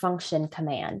insert function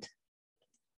command.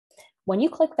 When you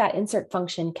click that insert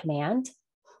function command,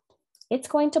 it's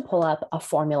going to pull up a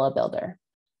formula builder.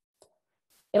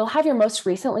 It'll have your most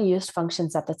recently used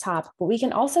functions at the top, but we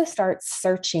can also start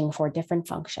searching for different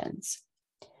functions.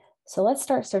 So let's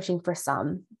start searching for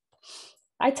sum.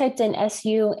 I typed in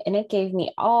SU and it gave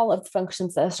me all of the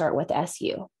functions that start with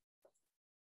SU.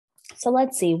 So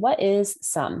let's see, what is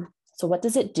sum? So what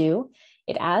does it do?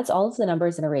 It adds all of the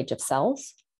numbers in a range of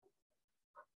cells.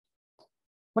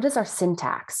 What is our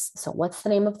syntax? So what's the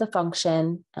name of the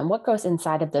function and what goes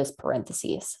inside of those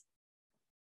parentheses?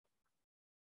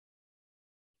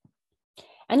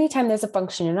 Anytime there's a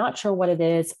function you're not sure what it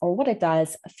is or what it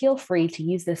does, feel free to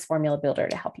use this formula builder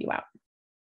to help you out.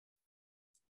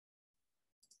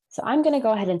 So I'm going to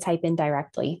go ahead and type in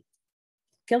directly.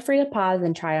 Feel free to pause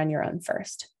and try on your own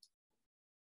first.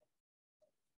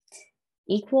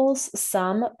 Equals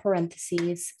sum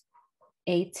parentheses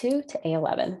A2 to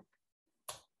A11.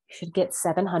 You should get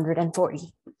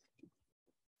 740.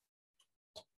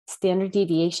 Standard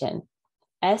deviation,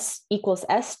 S equals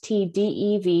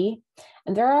STDEV.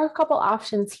 And there are a couple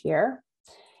options here.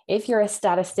 If you're a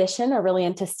statistician or really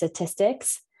into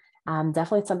statistics,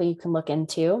 definitely something you can look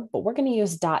into, but we're going to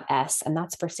use .s, and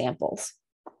that's for samples.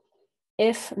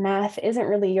 If math isn't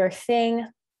really your thing,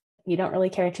 you don't really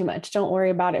care too much, don't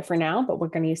worry about it for now, but we're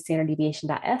going to use standard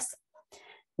deviation.s.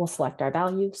 We'll select our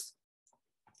values,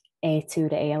 A2 to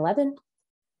A11.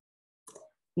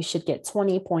 You should get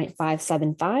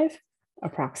 20.575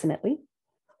 approximately.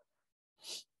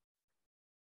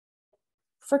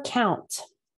 For count,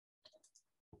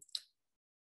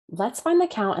 let's find the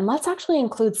count and let's actually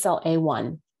include cell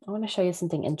A1. I want to show you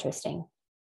something interesting.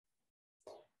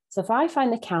 So if I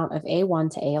find the count of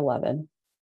A1 to A11,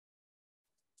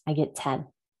 I get 10.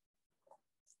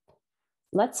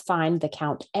 Let's find the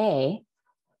count A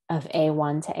of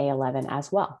A1 to A11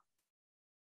 as well.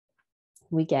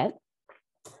 We get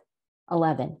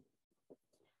 11.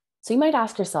 So you might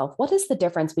ask yourself, what is the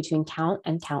difference between count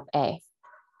and count A?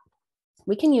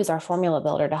 We can use our formula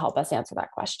builder to help us answer that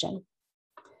question.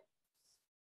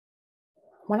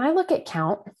 When I look at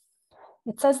count,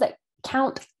 it says that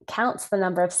count counts the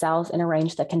number of cells in a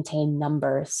range that contain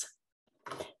numbers.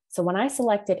 So when I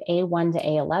selected A1 to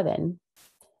A11,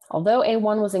 although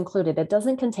A1 was included, it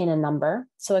doesn't contain a number.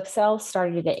 So Excel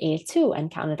started at A2 and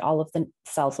counted all of the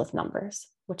cells with numbers,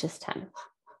 which is 10.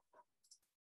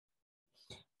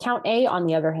 Count A, on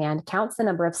the other hand, counts the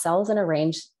number of cells in a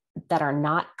range that are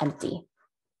not empty.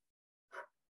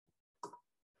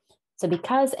 So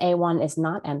because A1 is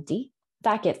not empty,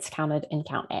 that gets counted in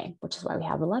count A, which is why we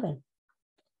have 11.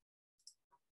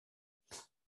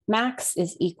 Max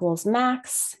is equals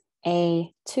max,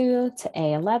 A2 to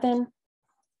A11.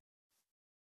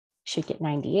 Should get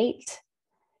 98.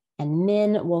 And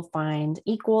min will find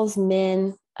equals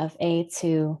min of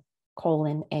A2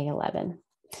 colon A11.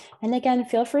 And again,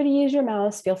 feel free to use your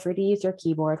mouse, feel free to use your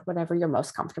keyboard, whatever you're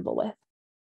most comfortable with.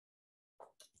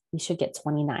 You should get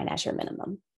 29 as your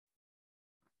minimum.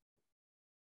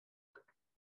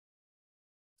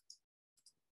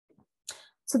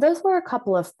 So those were a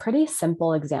couple of pretty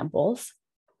simple examples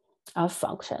of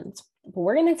functions. But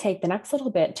we're going to take the next little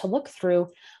bit to look through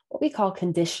what we call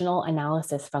conditional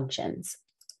analysis functions.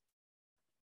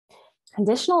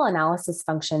 Conditional analysis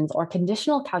functions or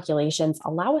conditional calculations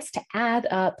allow us to add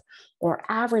up or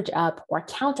average up or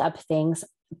count up things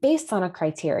based on a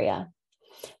criteria.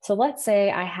 So let's say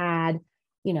I had,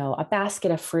 a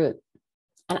basket of fruit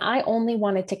and I only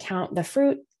wanted to count the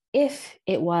fruit if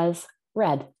it was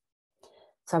red.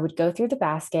 So I would go through the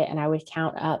basket and I would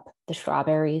count up the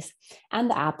strawberries and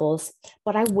the apples,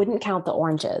 but I wouldn't count the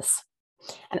oranges.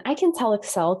 And I can tell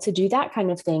Excel to do that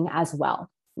kind of thing as well.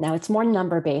 Now it's more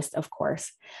number-based, of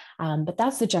course, but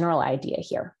that's the general idea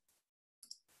here.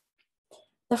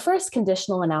 The first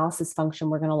conditional analysis function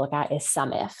we're going to look at is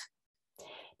SUMIF.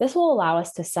 This will allow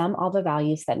us to sum all the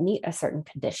values that meet a certain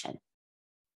condition.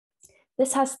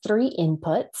 This has 3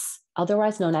 inputs,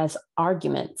 otherwise known as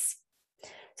arguments.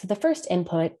 So the first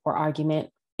input or argument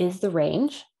is the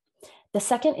range, the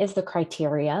second is the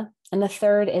criteria, and the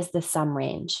third is the sum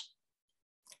range.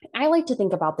 I like to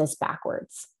think about this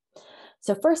backwards.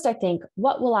 So first I think,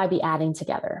 what will I be adding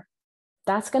together?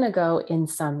 That's going to go in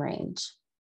sum range.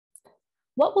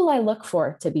 What will I look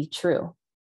for to be true?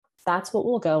 That's what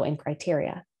will go in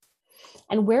criteria.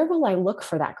 And where will I look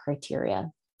for that criteria?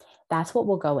 That's what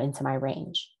will go into my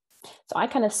range. So I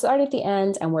kind of start at the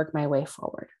end and work my way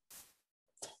forward.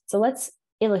 So let's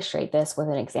illustrate this with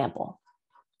an example.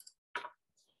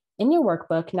 In your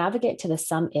workbook, navigate to the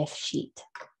SUMIF sheet.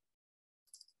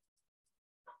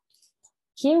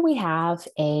 Here we have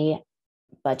a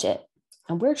budget,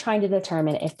 and we're trying to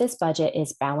determine if this budget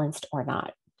is balanced or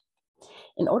not.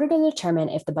 In order to determine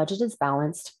if the budget is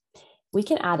balanced, we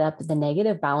can add up the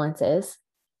negative balances,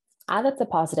 add up the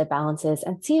positive balances,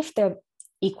 and see if they're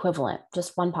equivalent,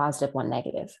 just one positive, one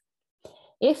negative.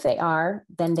 If they are,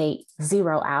 then they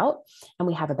zero out and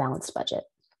we have a balanced budget.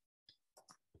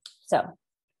 So I'm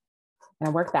going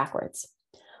to work backwards.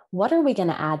 What are we going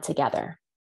to add together?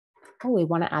 Oh, we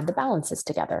want to add the balances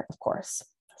together, of course.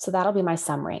 So that'll be my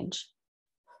sum range.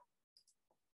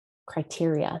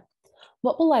 Criteria.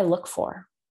 What will I look for?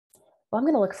 Well, I'm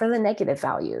going to look for the negative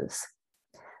values.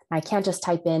 I can't just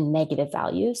type in negative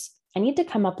values. I need to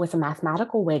come up with a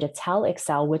mathematical way to tell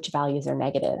Excel which values are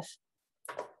negative.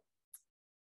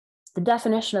 The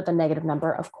definition of a negative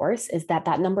number, of course, is that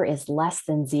that number is less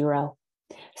than 0.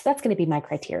 So that's going to be my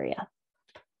criteria.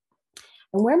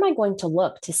 And where am I going to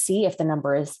look to see if the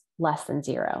number is less than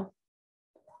 0?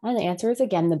 And the answer is,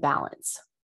 again, the balance.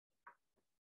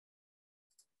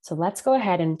 So let's go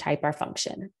ahead and type our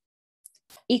function.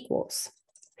 Equals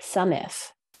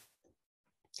SUMIF.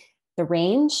 The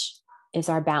range is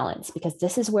our balance because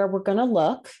this is where we're going to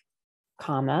look,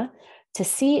 comma, to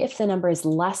see if the number is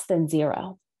less than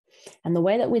 0. And the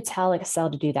way that we tell Excel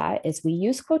to do that is we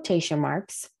use quotation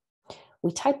marks.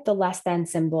 We type the less than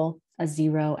symbol, a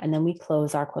 0, and then we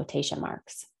close our quotation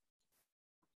marks.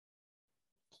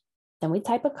 Then we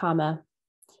type a comma.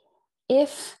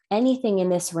 If anything in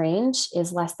this range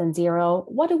is less than 0,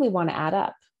 what do we want to add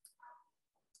up?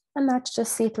 And that's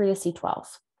just C3 to C12.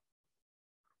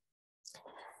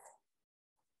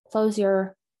 Close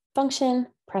your function,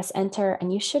 press enter,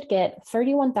 and you should get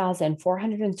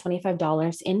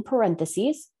 $31,425 in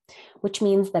parentheses, which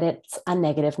means that it's a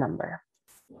negative number.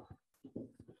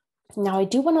 Now, I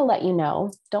do want to let you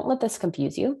know, don't let this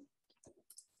confuse you,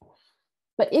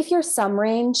 but if your sum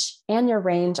range and your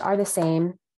range are the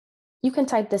same, you can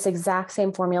type this exact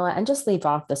same formula and just leave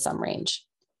off the sum range.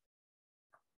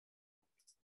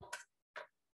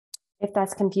 If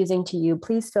that's confusing to you,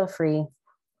 please feel free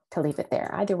to leave it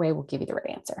there. Either way will give you the right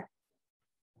answer.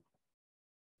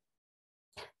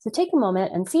 So take a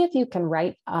moment and see if you can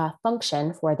write a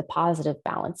function for the positive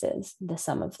balances, the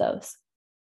sum of those.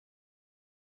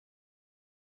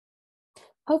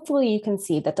 Hopefully you can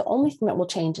see that the only thing that will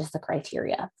change is the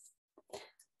criteria.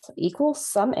 So equals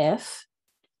SUMIF.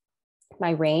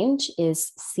 My range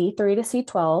is C3 to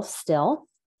C12 still.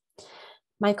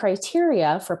 My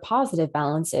criteria for positive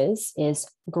balances is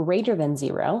greater than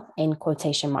 0 in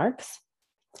quotation marks,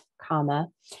 comma,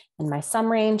 and my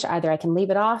sum range, either I can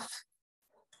leave it off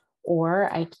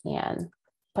or I can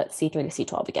put C3 to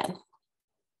C12 again.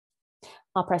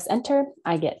 I'll press enter.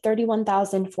 I get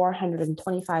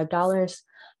 $31,425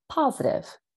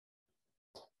 positive.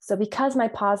 So because my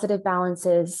positive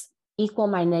balances equal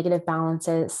my negative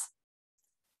balances,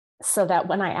 so that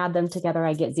when I add them together,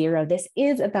 I get 0, this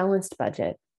is a balanced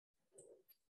budget.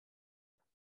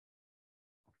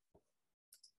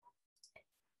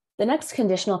 The next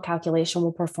conditional calculation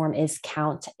we'll perform is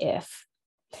COUNTIF.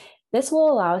 This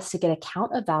will allow us to get a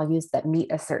count of values that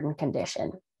meet a certain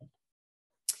condition.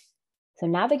 So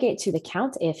navigate to the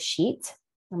COUNTIF sheet,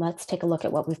 and let's take a look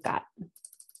at what we've got.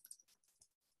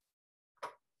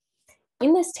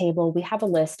 In this table, we have a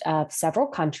list of several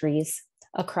countries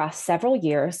across several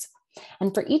years,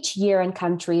 and for each year and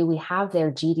country, we have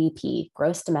their GDP,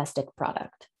 gross domestic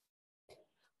product.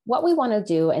 What we want to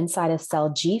do inside of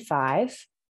cell G5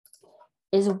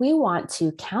 is we want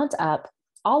to count up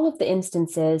all of the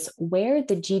instances where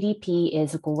the GDP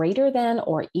is greater than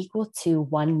or equal to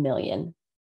 1 million.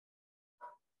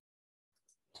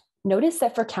 Notice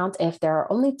that for COUNTIF, there are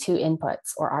only 2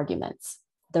 inputs or arguments,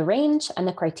 the range and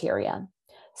the criteria.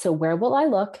 So where will I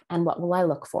look and what will I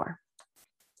look for?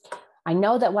 I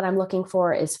know that what I'm looking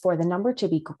for is for the number to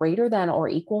be greater than or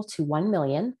equal to 1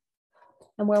 million.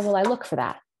 And where will I look for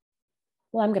that?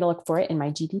 Well, I'm going to look for it in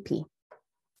my GDP.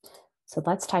 So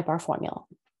let's type our formula.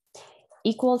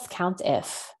 Equals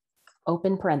COUNTIF,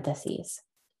 open parentheses.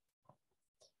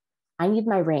 I need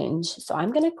my range, so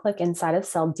I'm going to click inside of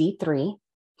cell D3,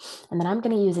 and then I'm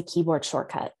going to use a keyboard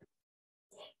shortcut.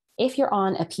 If you're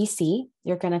on a PC,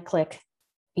 you're going to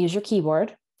use your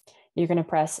keyboard. You're going to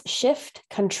press Shift,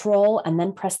 Control, and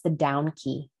then press the down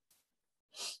key.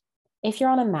 If you're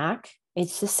on a Mac,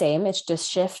 it's the same. It's just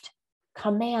Shift,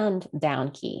 Command,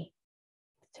 down key.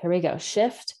 So here we go,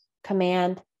 Shift,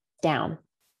 Command, down.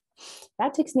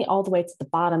 That takes me all the way to the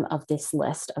bottom of this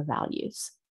list of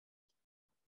values.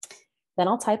 Then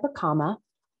I'll type a comma.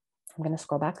 I'm going to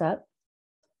scroll back up.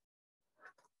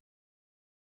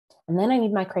 And then I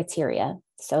need my criteria.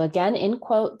 So again, in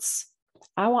quotes,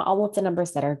 I want all of the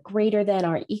numbers that are greater than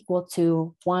or equal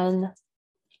to 1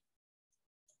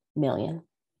 million.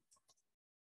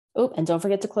 Oh, and don't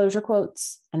forget to close your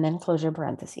quotes and then close your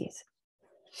parentheses.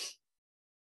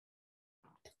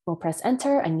 We'll press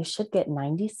enter and you should get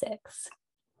 96.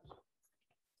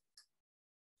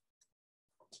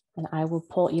 And I will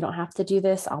pull, you don't have to do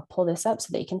this, I'll pull this up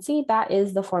so that you can see that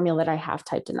is the formula that I have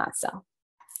typed in that cell.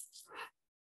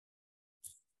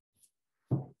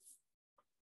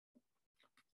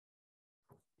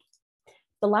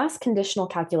 The last conditional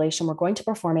calculation we're going to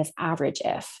perform is average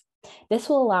if. This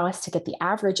will allow us to get the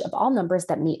average of all numbers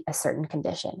that meet a certain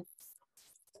condition.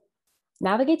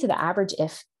 Navigate to the average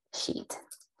if sheet.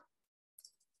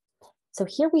 So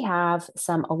here we have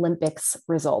some Olympics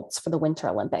results for the Winter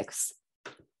Olympics.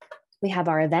 We have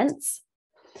our events,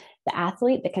 the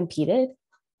athlete that competed,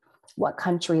 what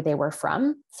country they were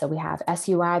from. So we have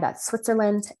SUI, that's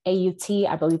Switzerland, AUT,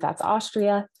 I believe that's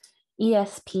Austria,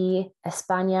 ESP,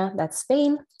 España, that's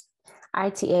Spain,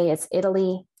 ITA is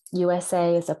Italy,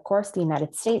 USA is of course the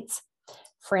United States,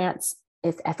 France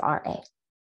is FRA.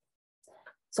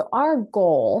 So our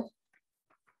goal,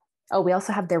 oh, we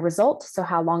also have their result, so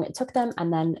how long it took them,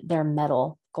 and then their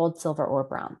medal, gold, silver, or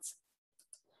bronze.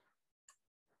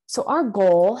 So our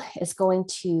goal is going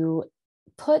to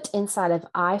put inside of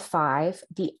I5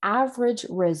 the average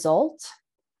result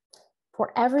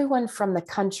for everyone from the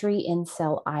country in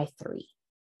cell I3.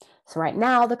 So right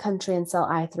now, the country in cell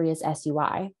I3 is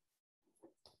SUI,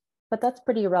 but that's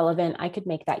pretty irrelevant. I could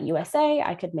make that USA,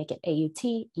 I could make it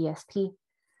AUT, ESP,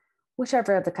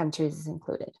 whichever of the countries is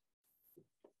included.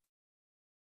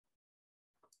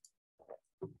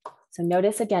 So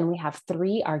notice again, we have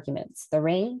 3 arguments, the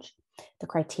range, the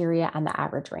criteria, and the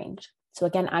average range. So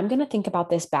again, I'm going to think about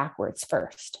this backwards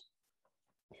first.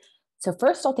 So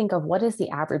first I'll think of what is the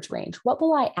average range? What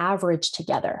will I average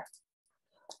together?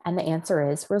 And the answer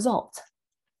is result.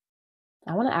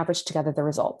 I want to average together the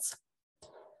results.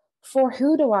 For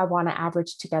who do I want to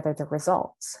average together the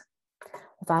results?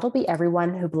 Well, that'll be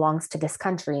everyone who belongs to this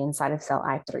country inside of cell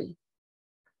I3.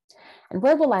 And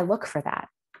where will I look for that?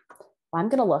 Well, I'm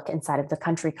going to look inside of the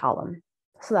country column.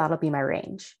 So that'll be my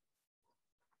range.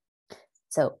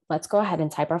 So let's go ahead and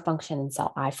type our function in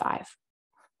cell I5.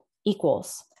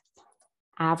 Equals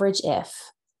average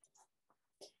if.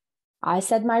 I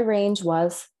said my range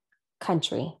was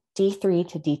country, D3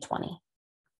 to D20.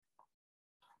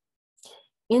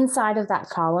 Inside of that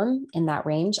column, in that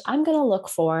range, I'm going to look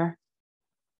for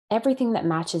everything that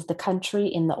matches the country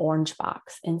in the orange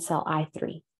box in cell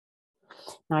I3.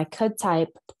 Now I could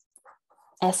type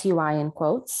SUI in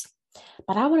quotes,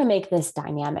 but I want to make this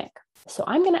dynamic. So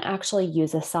I'm going to actually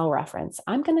use a cell reference.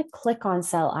 I'm going to click on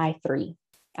cell I3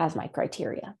 as my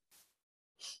criteria,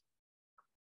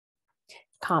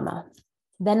 comma,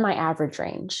 then my average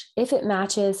range. If it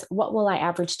matches, what will I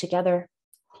average together?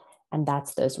 And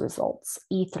that's those results,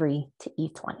 E3 to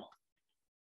E20.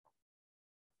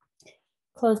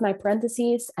 Close my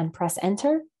parentheses and press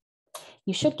enter.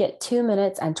 You should get 2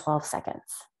 minutes and 12 seconds.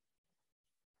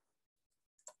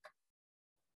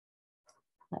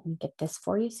 Let me get this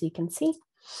for you so you can see.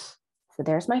 So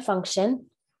there's my function.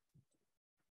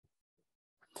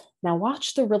 Now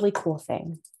watch the really cool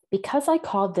thing. Because I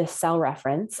called this cell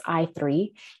reference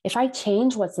I3, if I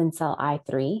change what's in cell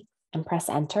I3 and press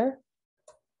enter,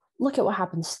 look at what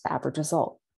happens to the average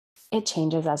result. It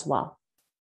changes as well.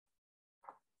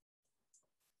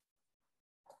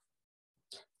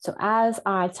 So as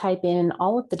I type in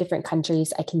all of the different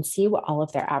countries, I can see what all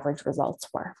of their average results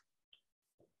were.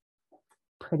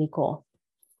 Pretty cool.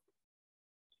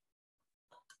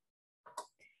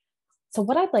 So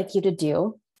what I'd like you to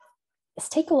do is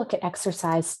take a look at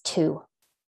exercise 2.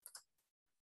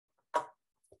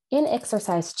 In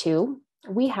exercise 2,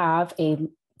 we have a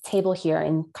table here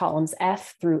in columns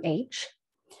F through H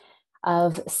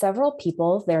of several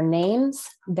people, their names,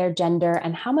 their gender,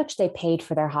 and how much they paid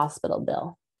for their hospital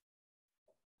bill.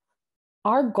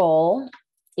 Our goal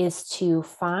is to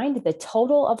find the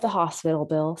total of the hospital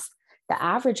bills, the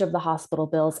average of the hospital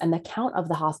bills, and the count of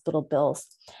the hospital bills,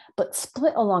 but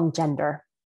split along gender.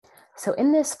 So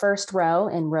in this first row,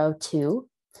 in row 2,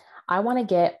 I want to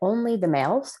get only the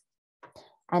males.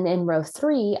 And in row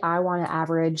 3, I want to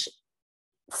average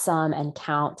sum and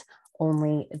count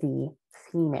only the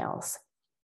females.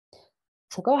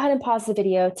 So go ahead and pause the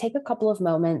video, take a couple of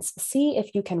moments, see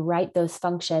if you can write those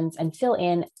functions and fill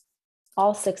in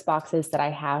all 6 boxes that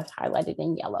I have highlighted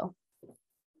in yellow.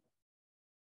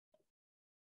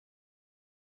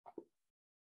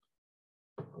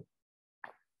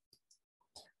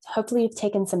 Hopefully you've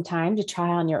taken some time to try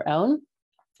on your own.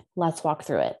 Let's walk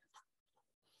through it.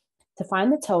 To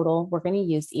find the total, we're going to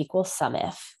use equals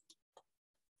SUMIF.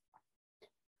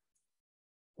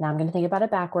 Now I'm going to think about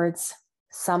it backwards.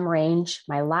 Sum range,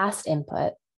 my last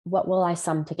input. What will I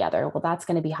sum together? Well, that's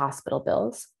going to be hospital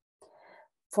bills.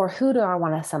 For who do I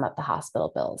want to sum up the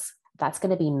hospital bills? That's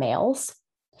going to be males.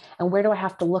 And where do I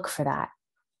have to look for that?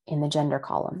 In the gender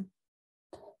column.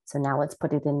 So now let's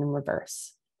put it in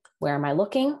reverse. Where am I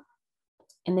looking?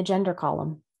 In the gender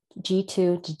column,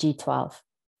 G2 to G12,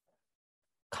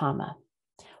 comma.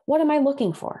 What am I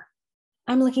looking for?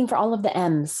 I'm looking for all of the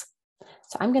M's.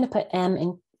 So I'm going to put M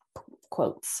in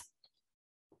quotes,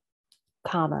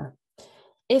 comma.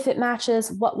 If it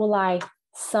matches, what will I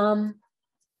sum?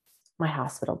 My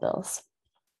hospital bills,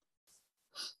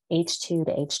 H2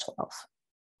 to H12.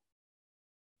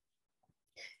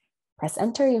 Press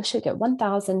enter, you should get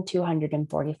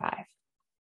 1,245.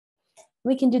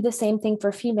 We can do the same thing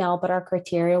for female, but our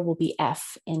criteria will be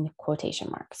F in quotation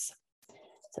marks.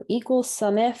 So equals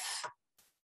SUMIF,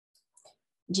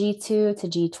 G2 to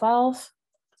G12,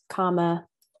 comma,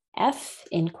 F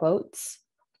in quotes,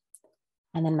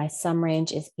 and then my sum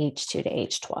range is H2 to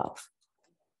H12.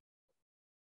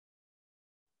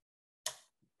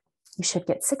 You should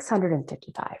get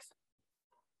 655.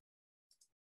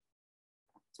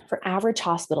 For average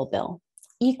hospital bill,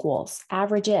 equals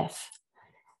average if.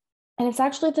 And it's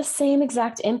actually the same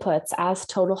exact inputs as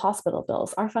total hospital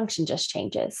bills. Our function just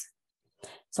changes.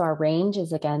 So our range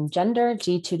is again gender,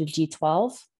 G2 to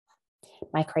G12.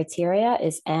 My criteria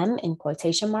is M in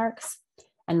quotation marks,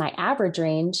 and my average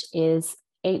range is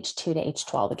H2 to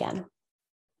H12 again.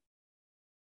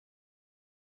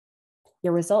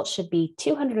 Your result should be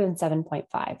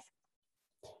 207.5.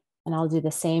 And I'll do the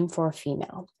same for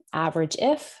female. Average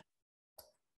if,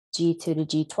 G2 to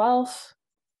G12,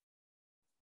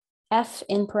 F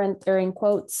in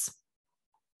quotes,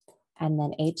 and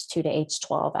then H2 to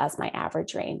H12 as my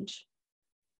average range.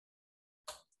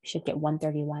 You should get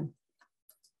 131.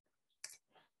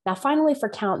 Now, finally, for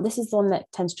count, this is the one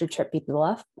that tends to trip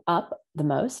people up the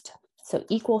most. So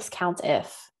equals count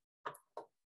if.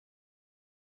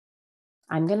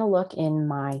 I'm going to look in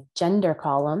my gender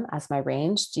column as my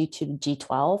range, G2 to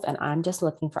G12, and I'm just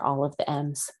looking for all of the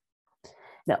M's.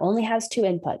 And it only has 2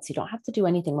 inputs. You don't have to do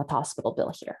anything with hospital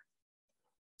bill here.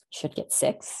 Should get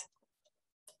 6.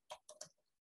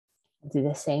 I'll do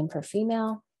the same for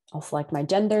female. I'll select my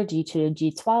gender, G2 to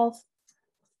G12,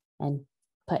 and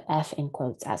put F in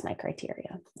quotes as my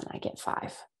criteria, and I get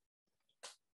 5.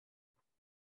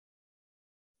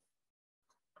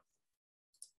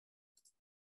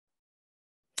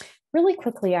 Really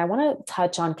quickly, I want to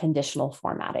touch on conditional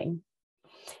formatting.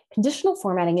 Conditional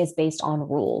formatting is based on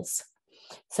rules.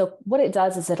 So what it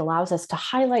does is it allows us to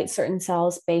highlight certain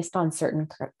cells based on certain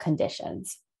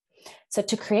conditions. So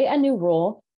to create a new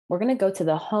rule, we're going to go to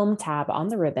the Home tab on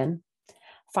the ribbon,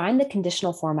 find the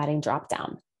conditional formatting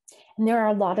dropdown. And there are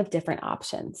a lot of different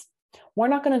options. We're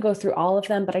not going to go through all of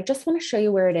them, but I just want to show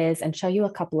you where it is and show you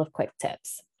a couple of quick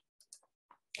tips.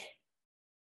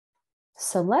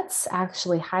 So let's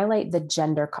actually highlight the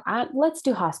gender. Let's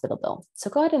do hospital bill. So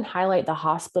go ahead and highlight the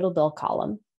hospital bill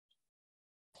column.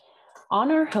 On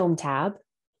our Home tab,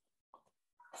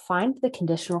 find the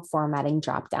conditional formatting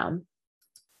dropdown.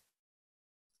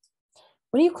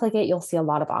 When you click it, you'll see a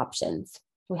lot of options.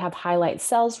 We have highlight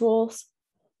cells rules,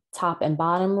 top and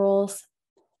bottom rules,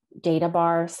 data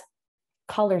bars,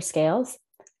 color scales,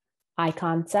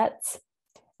 icon sets,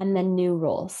 and then new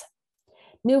rules.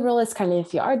 New rule is kind of,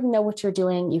 if you already know what you're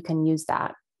doing, you can use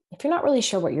that. If you're not really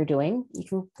sure what you're doing, you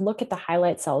can look at the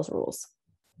highlight cells rules.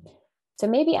 So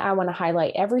maybe I want to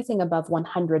highlight everything above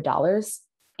 $100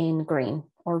 in green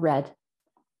or red.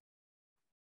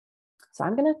 So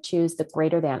I'm going to choose the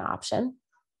greater than option.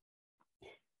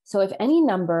 So if any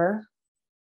number,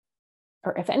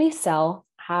 or if any cell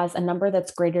has a number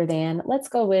that's greater than, let's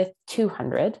go with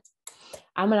 200,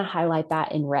 I'm going to highlight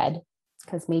that in red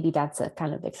because maybe that's a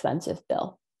kind of expensive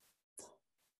bill.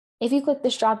 If you click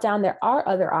this drop down, there are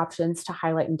other options to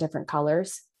highlight in different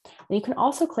colors. And you can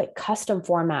also click custom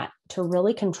format to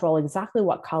really control exactly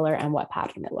what color and what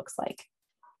pattern it looks like.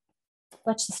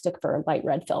 Let's just stick for a light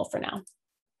red fill for now.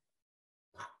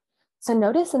 So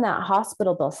notice in that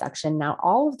hospital bill section, now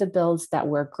all of the bills that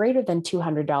were greater than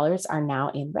 $200 are now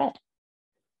in red.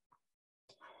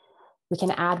 We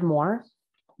can add more.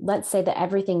 Let's say that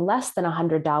everything less than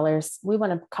 $100, we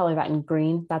want to color that in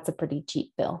green. That's a pretty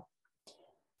cheap bill.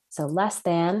 So less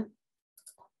than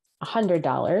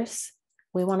 $100,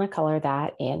 we want to color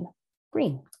that in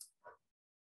green.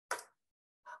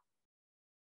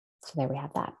 So there we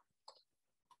have that.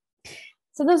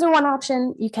 So those are one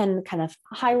option. You can kind of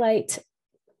highlight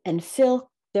and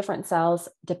fill different cells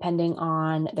depending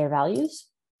on their values.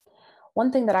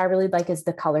 One thing that I really like is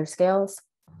the color scales.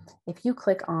 If you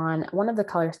click on one of the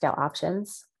color scale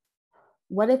options,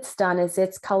 what it's done is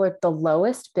it's colored the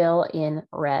lowest bill in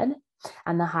red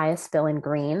and the highest bill in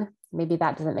green. Maybe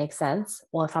that doesn't make sense.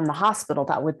 Well, if I'm the hospital,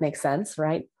 that would make sense,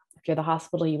 right? If you're the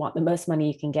hospital, you want the most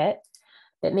money you can get.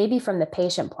 But maybe from the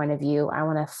patient point of view, I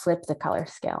want to flip the color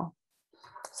scale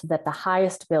so that the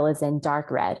highest bill is in dark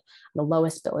red, and the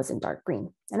lowest bill is in dark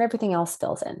green, and everything else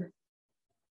fills in.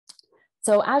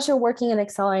 So as you're working in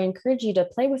Excel, I encourage you to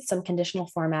play with some conditional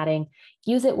formatting,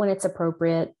 use it when it's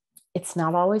appropriate. It's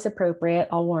not always appropriate,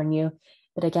 I'll warn you,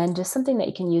 but again, just something that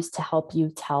you can use to help you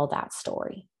tell that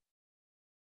story.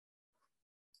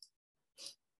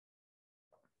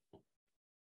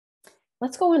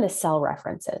 Let's go into cell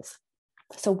references.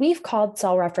 So we've called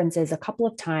cell references a couple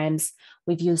of times.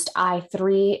 We've used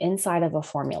I3 inside of a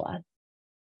formula.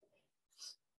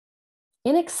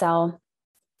 In Excel,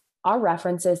 our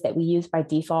references that we use by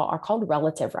default are called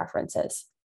relative references.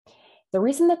 The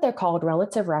reason that they're called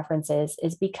relative references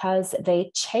is because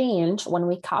they change when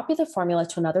we copy the formula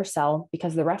to another cell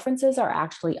because the references are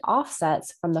actually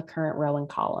offsets from the current row and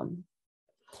column.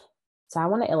 So I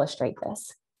want to illustrate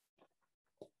this.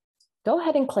 Go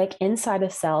ahead and click inside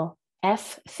of cell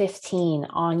F15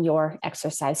 on your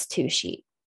exercise 2 sheet.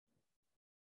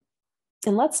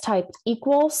 And let's type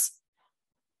equals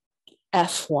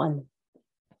F1.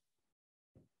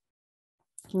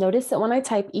 Notice that when I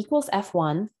type equals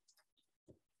F1,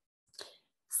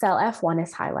 cell F1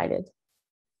 is highlighted.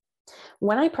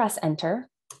 When I press enter,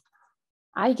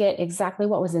 I get exactly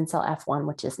what was in cell F1,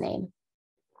 which is name.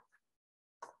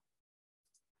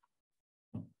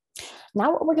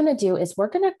 Now what we're going to do is we're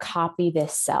going to copy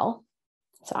this cell.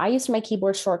 So I used my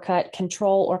keyboard shortcut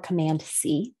Control or Command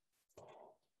C,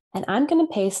 and I'm going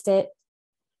to paste it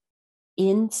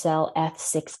in cell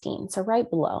F16, so right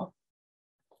below.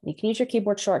 You can use your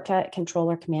keyboard shortcut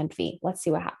Control or Command V. Let's see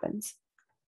what happens.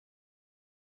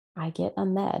 I get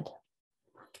Ahmed.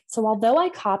 So although I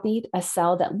copied a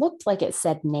cell that looked like it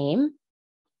said name,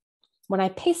 when I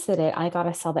pasted it, I got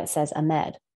a cell that says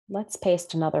Ahmed. Let's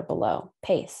paste another below.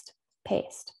 Paste,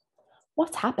 paste.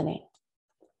 What's happening?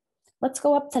 Let's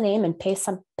go up to name and paste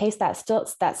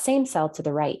that same cell to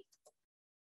the right.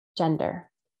 Gender,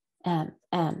 M,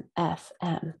 F,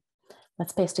 M.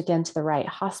 Let's paste again to the right,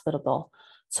 hospitable.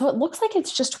 So it looks like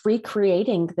it's just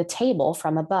recreating the table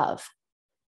from above.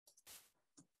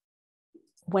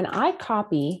 When I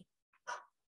copy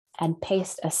and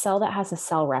paste a cell that has a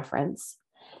cell reference,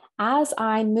 as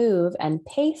I move and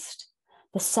paste,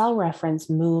 the cell reference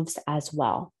moves as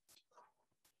well.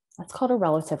 That's called a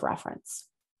relative reference.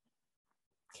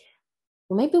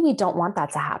 Well, maybe we don't want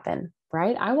that to happen,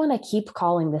 right? I want to keep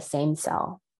calling the same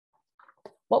cell.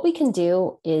 What we can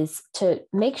do is to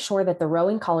make sure that the row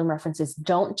and column references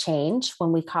don't change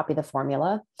when we copy the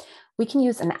formula, we can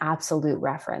use an absolute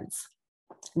reference.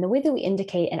 And the way that we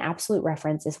indicate an absolute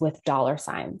reference is with dollar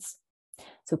signs.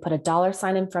 So we put a dollar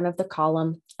sign in front of the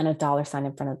column and a dollar sign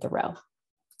in front of the row.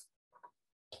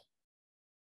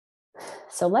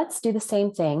 So let's do the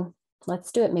same thing.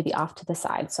 Let's do it maybe off to the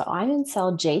side. So I'm in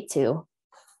cell J2.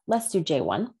 Let's do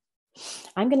J1.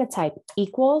 I'm going to type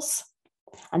equals,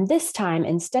 and this time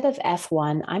instead of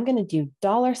F1, I'm going to do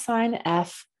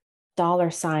 $F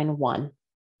 $1.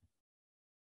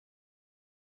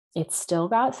 It's still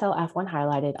got cell F1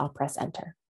 highlighted. I'll press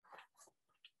enter.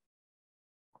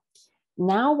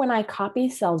 Now when I copy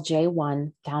cell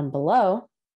J1 down below,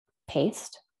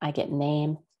 paste, I get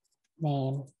name,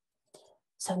 name.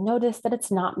 So notice that it's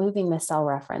not moving the cell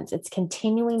reference. It's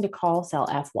continuing to call cell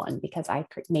F1 because I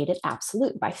made it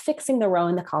absolute by fixing the row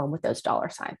and the column with those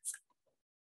dollar signs.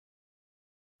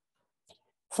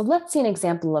 So let's see an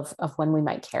example of when we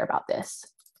might care about this.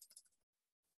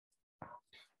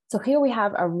 So here we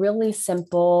have a really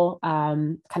simple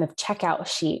kind of checkout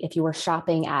sheet if you were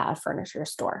shopping at a furniture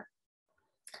store.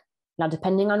 Now,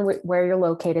 depending on where you're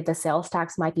located, the sales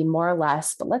tax might be more or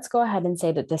less, but let's go ahead and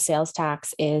say that the sales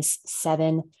tax is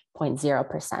 7.0%.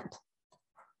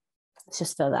 Let's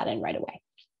just fill that in right away.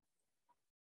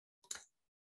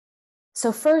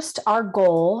 So first, our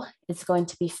goal is going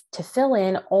to be to fill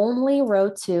in only row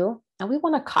 2, and we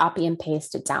want to copy and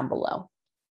paste it down below.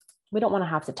 We don't want to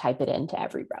have to type it into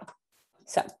every row.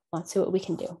 So let's see what we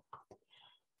can do.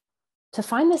 To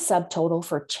find the subtotal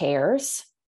for chairs,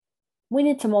 we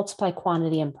need to multiply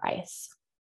quantity and price.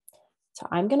 So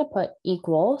I'm going to put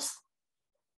equals.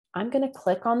 I'm going to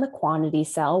click on the quantity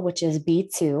cell, which is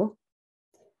B2.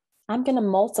 I'm going to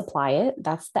multiply it.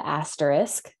 That's the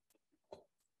asterisk.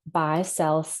 by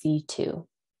cell C2,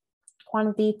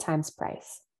 quantity times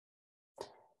price.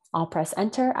 I'll press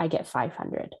enter, I get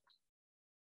 500.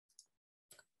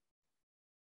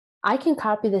 I can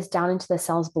copy this down into the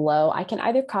cells below. I can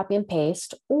either copy and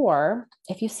paste, or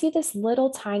if you see this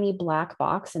little tiny black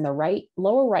box in the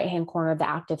lower right-hand corner of the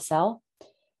active cell,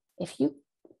 if you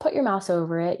put your mouse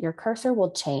over it, your cursor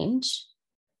will change.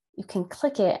 You can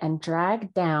click it and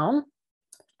drag down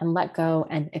and let go,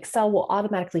 and Excel will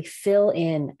automatically fill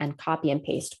in and copy and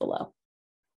paste below.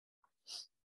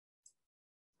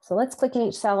 So let's click in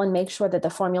each cell and make sure that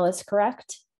the formula is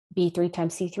correct. B3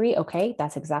 times C3, okay,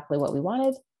 that's exactly what we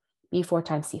wanted. B4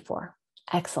 times C4,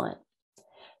 excellent.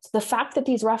 So the fact that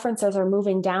these references are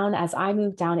moving down as I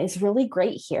move down is really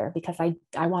great here because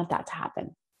I want that to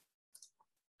happen.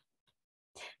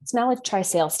 So now let's try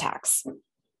sales tax.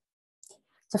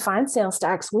 To find sales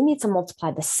tax, we need to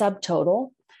multiply the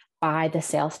subtotal by the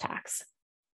sales tax.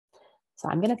 So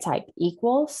I'm going to type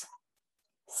equals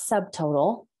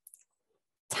subtotal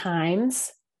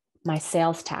times my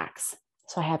sales tax.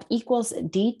 So I have equals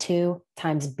D2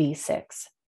 times B6.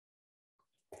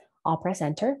 I'll press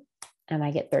enter and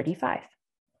I get 35.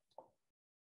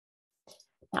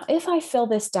 Now, if I fill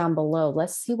this down below,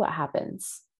 let's see what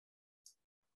happens.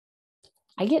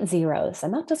 I get zeros,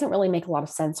 and that doesn't really make a lot of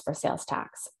sense for sales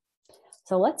tax.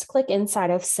 So let's click inside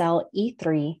of cell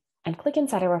E3 and click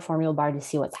inside of our formula bar to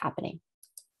see what's happening.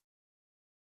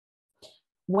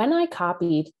 When I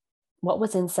copied what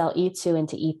was in cell E2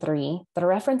 into E3, the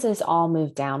references all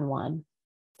moved down one.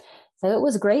 So it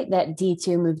was great that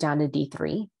D2 moved down to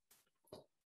D3,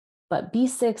 but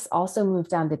B6 also moved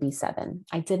down to B7.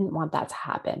 I didn't want that to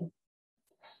happen.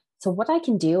 So what I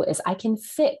can do is I can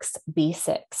fix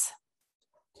B6.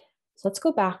 So let's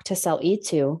go back to cell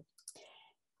E2.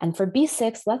 And for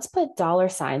B6, let's put dollar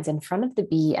signs in front of the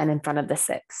B and in front of the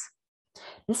 6.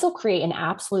 This will create an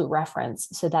absolute reference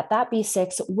so that that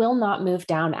B6 will not move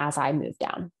down as I move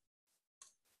down.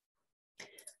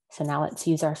 So now let's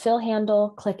use our fill handle,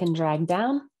 click and drag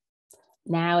down.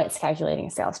 Now it's calculating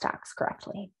sales tax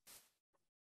correctly.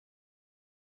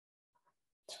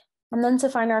 And then to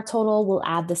find our total, we'll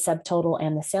add the subtotal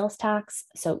and the sales tax.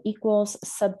 So equals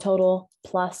subtotal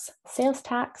plus sales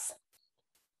tax.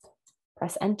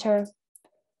 Press enter,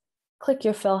 click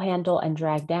your fill handle and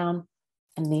drag down,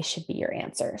 and these should be your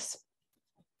answers.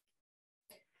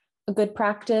 A good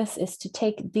practice is to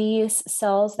take these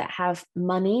cells that have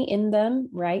money in them,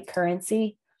 right,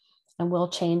 currency, and we'll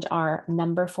change our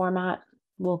number format.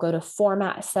 We'll go to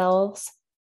format cells,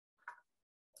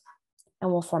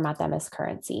 and we'll format them as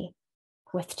currency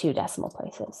with 2 decimal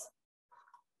places.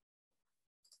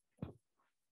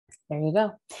 There you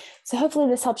go. So hopefully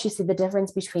this helps you see the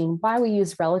difference between why we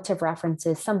use relative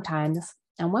references sometimes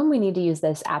and when we need to use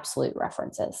those absolute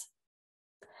references.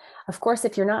 Of course,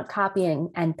 if you're not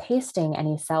copying and pasting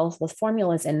any cells with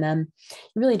formulas in them,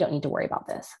 you really don't need to worry about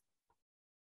this.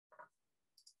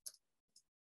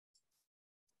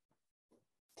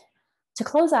 To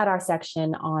close out our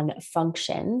section on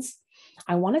functions,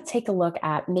 I want to take a look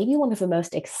at maybe one of the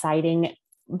most exciting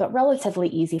but relatively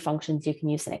easy functions you can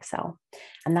use in Excel,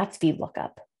 and that's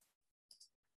VLOOKUP.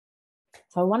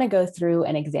 So I want to go through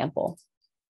an example.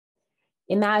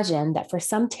 Imagine that for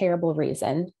some terrible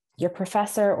reason, your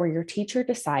professor or your teacher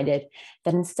decided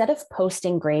that instead of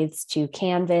posting grades to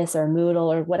Canvas or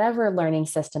Moodle or whatever learning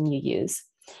system you use,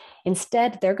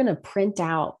 instead they're going to print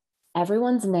out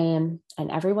everyone's name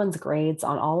and everyone's grades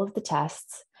on all of the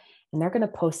tests, and they're going to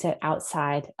post it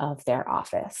outside of their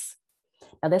office.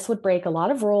 Now, this would break a lot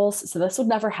of rules, so this would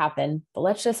never happen, but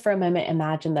let's just for a moment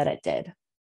imagine that it did.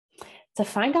 To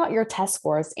find out your test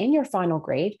scores and your final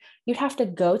grade, you'd have to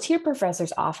go to your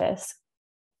professor's office.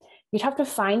 You'd have to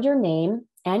find your name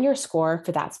and your score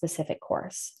for that specific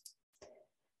course.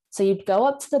 So you'd go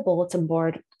up to the bulletin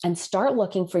board and start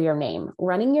looking for your name,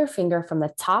 running your finger from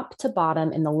the top to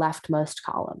bottom in the leftmost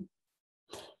column.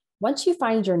 Once you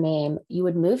find your name, you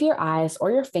would move your eyes or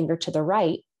your finger to the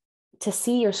right to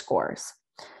see your scores.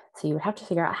 So you would have to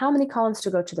figure out how many columns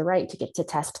to go to the right to get to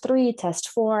test 3, test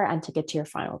 4, and to get to your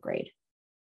final grade.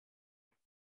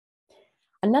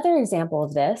 Another example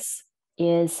of this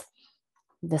is,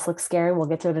 this looks scary, we'll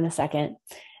get to it in a second.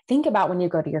 Think about when you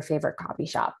go to your favorite coffee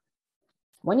shop.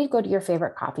 When you go to your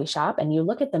favorite coffee shop and you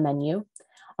look at the menu,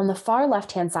 on the far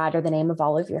left-hand side are the name of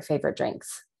all of your favorite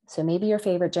drinks. So maybe your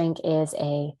favorite drink is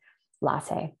a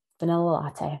latte, vanilla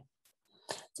latte.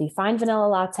 So you find vanilla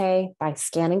latte by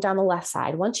scanning down the left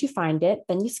side. Once you find it,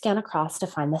 then you scan across to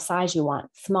find the size you want,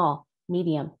 small,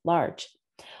 medium, large.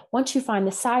 Once you find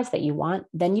the size that you want,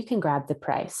 then you can grab the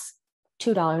price,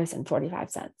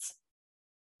 $2.45.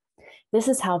 This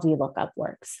is how VLOOKUP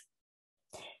works.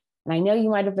 And I know you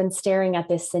might have been staring at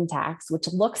this syntax, which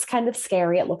looks kind of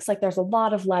scary. It looks like there's a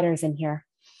lot of letters in here,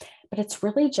 but it's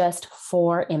really just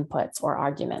 4 inputs or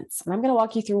arguments. And I'm going to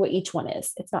walk you through what each one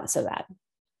is. It's not so bad.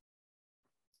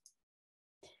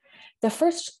 The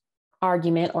first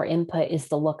argument or input is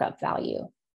the lookup value.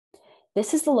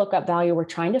 This is the lookup value we're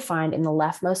trying to find in the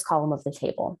leftmost column of the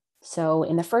table. So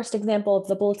in the first example of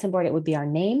the bulletin board, it would be our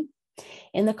name.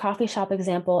 In the coffee shop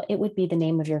example, it would be the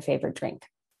name of your favorite drink.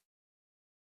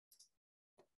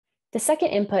 The second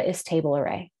input is table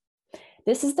array.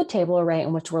 This is the table array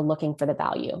in which we're looking for the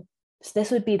value. So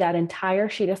this would be that entire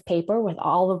sheet of paper with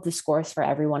all of the scores for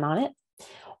everyone on it,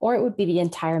 or it would be the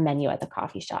entire menu at the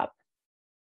coffee shop.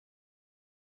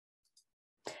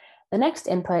 The next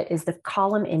input is the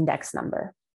column index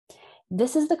number.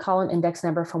 This is the column index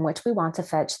number from which we want to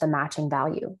fetch the matching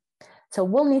value. So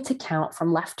we'll need to count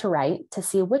from left to right to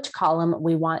see which column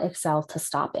we want Excel to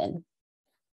stop in.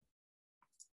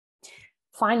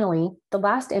 Finally, the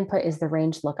last input is the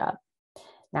range lookup.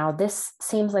 Now, this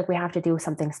seems like we have to do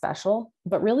something special,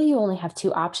 but really you only have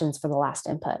 2 options for the last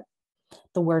input,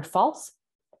 the word false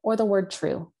or the word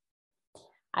true.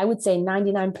 I would say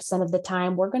 99% of the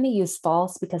time we're going to use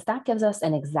false because that gives us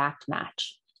an exact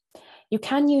match. You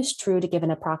can use true to give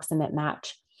an approximate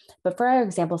match, but for our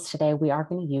examples today, we are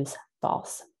going to use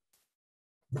false.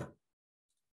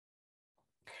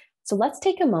 So let's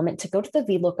take a moment to go to the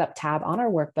VLOOKUP tab on our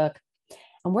workbook,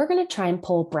 and we're going to try and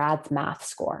pull Brad's math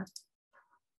score.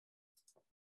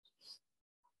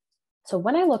 So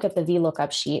when I look at the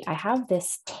VLOOKUP sheet, I have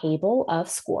this table of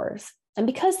scores. And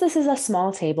because this is a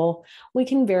small table, we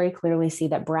can very clearly see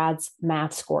that Brad's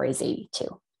math score is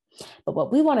 82. But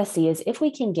what we want to see is if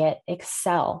we can get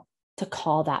Excel to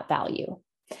call that value.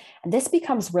 And this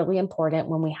becomes really important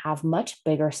when we have much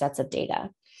bigger sets of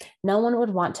data. No one would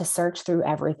want to search through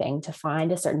everything to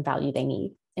find a certain value they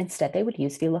need. Instead, they would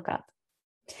use VLOOKUP.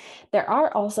 There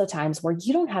are also times where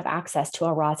you don't have access to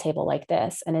a raw table like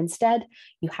this, and instead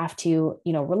you have to,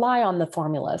 rely on the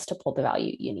formulas to pull the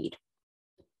value you need.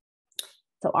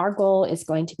 So our goal is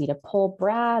going to be to pull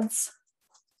Brad's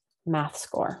math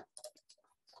score.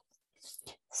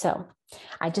 So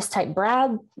I just type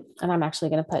Brad, and I'm actually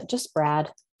going to put just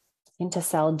Brad into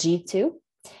cell G2. And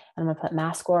I'm going to put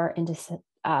math score into cell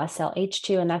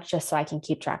H2, and that's just so I can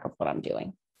keep track of what I'm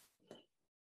doing.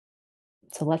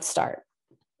 So let's start.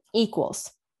 Equals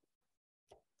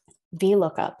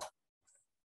VLOOKUP,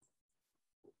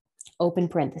 open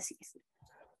parentheses.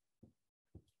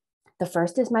 The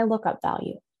first is my lookup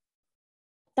value.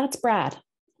 That's Brad,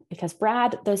 because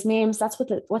Brad, those names, that's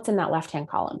what's in that left-hand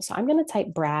column. So I'm going to type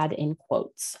Brad in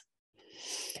quotes.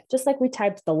 Just like we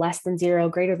typed the less than 0,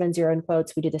 greater than 0 in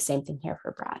quotes, we do the same thing here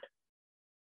for Brad.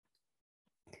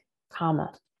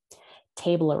 Comma,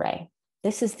 table array.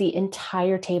 This is the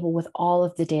entire table with all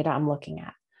of the data I'm looking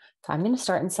at. So I'm going to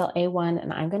start in cell A1,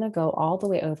 and I'm going to go all the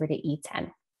way over to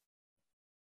E10.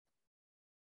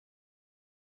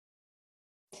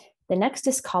 The next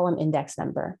is column index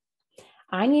number.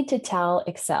 I need to tell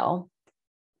Excel,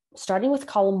 starting with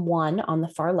column 1 on the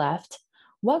far left,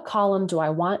 what column do I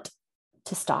want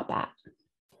to stop at?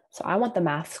 So I want the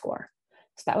math score.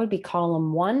 So that would be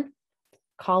column 1,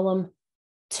 column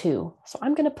 2. So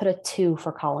I'm going to put a 2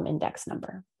 for column index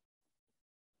number.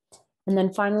 And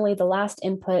then finally, the last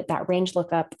input, that range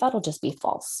lookup, that'll just be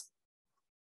false,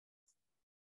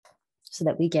 so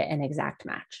that we get an exact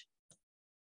match.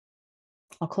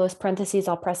 I'll close parentheses,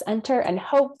 I'll press enter and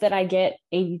hope that I get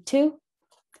 82.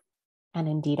 And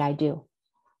indeed I do.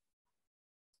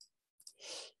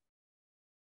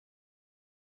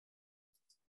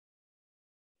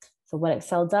 So what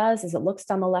Excel does is it looks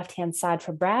down the left-hand side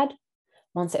for Brad.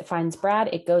 Once it finds Brad,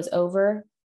 it goes over,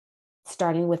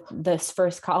 starting with this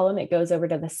first column, it goes over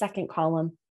to the second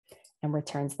column and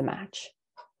returns the match.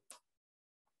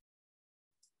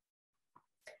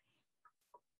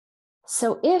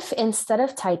 So if instead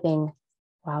of typing,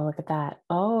 wow, look at that.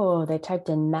 Oh, they typed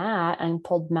in Matt and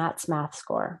pulled Matt's math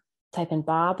score. Type in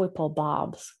Bob, we pull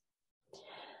Bob's.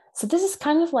 So this is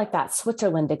kind of like that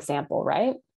Switzerland example,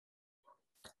 right?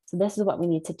 So this is what we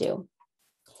need to do.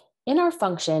 In our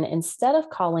function, instead of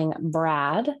calling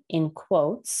Brad in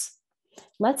quotes,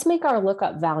 let's make our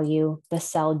lookup value the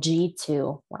cell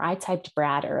G2, where I typed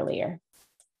Brad earlier.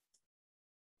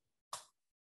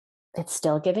 It's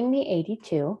still giving me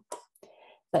 82.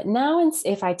 But now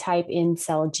if I type in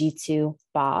cell G2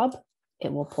 Bob,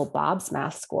 it will pull Bob's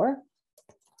math score,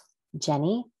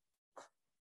 Jenny,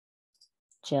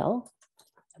 Jill,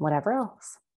 and whatever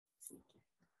else.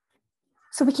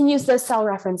 So we can use those cell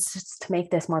references to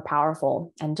make this more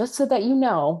powerful. And just so that you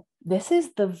know, this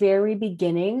is the very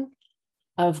beginning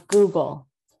of Google.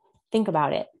 Think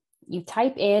about it. You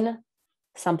type in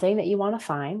something that you want to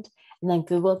find, and then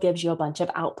Google gives you a bunch of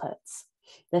outputs.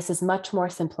 This is much more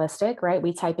simplistic, right?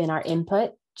 We type in our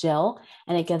input, Jill,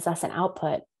 and it gives us an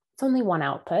output. It's only one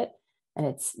output, and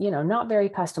it's, not very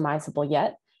customizable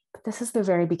yet, but this is the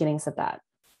very beginnings of that.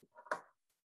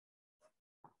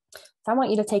 So I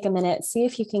want you to take a minute, see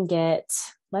if you can get,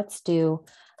 let's do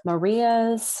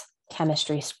Maria's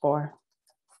chemistry score.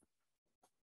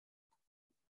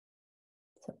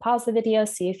 So pause the video,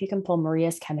 see if you can pull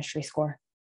Maria's chemistry score.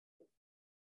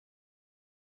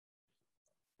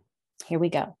 Here we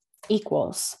go.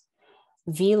 Equals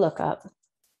VLOOKUP.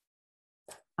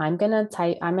 I'm going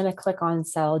to click on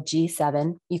cell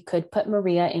G7. You could put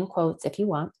Maria in quotes if you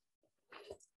want,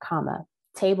 comma,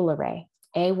 table array,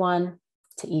 A1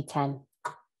 to E10,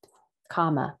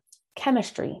 comma,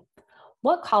 chemistry.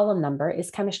 What column number is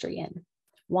chemistry in?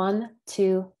 1,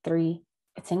 2, 3.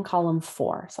 It's in column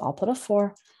 4. So I'll put a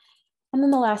 4. And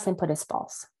then the last input is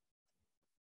false.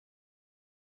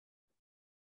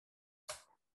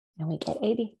 And we get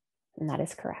 80, and that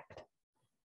is correct.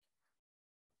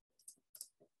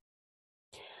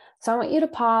 So I want you to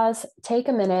pause, take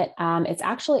a minute. It's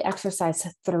actually exercise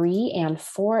 3 and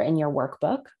 4 in your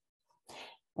workbook.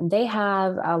 And they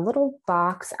have a little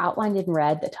box outlined in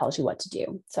red that tells you what to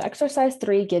do. So exercise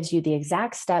 3 gives you the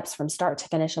exact steps from start to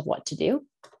finish of what to do.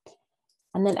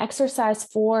 And then exercise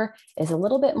 4 is a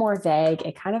little bit more vague.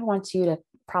 It kind of wants you to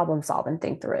problem solve and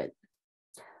think through it.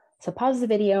 So pause the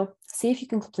video, see if you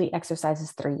can complete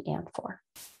exercises 3 and 4.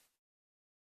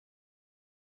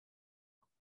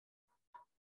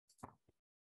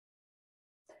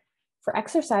 For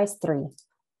exercise 3,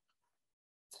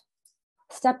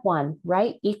 step 1,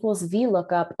 write equals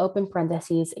VLOOKUP, open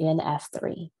parentheses in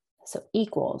F3. So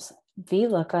equals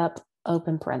VLOOKUP,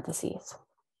 open parentheses.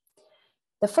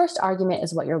 The first argument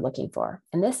is what you're looking for.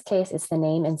 In this case, it's the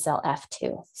name in cell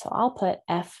F2. So I'll put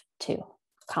F2,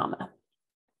 comma.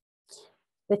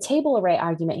 The table array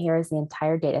argument here is the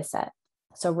entire data set.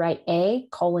 So write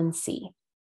A:(C).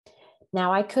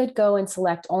 Now I could go and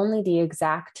select only the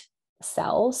exact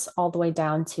cells all the way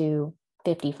down to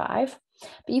 55,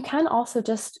 but you can also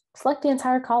just select the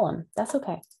entire column. That's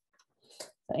okay.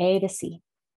 So A to C.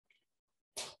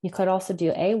 You could also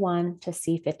do A1 to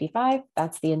C55.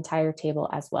 That's the entire table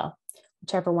as well,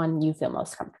 whichever one you feel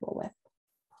most comfortable with.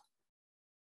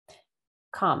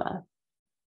 Comma.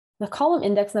 The column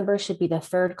index number should be the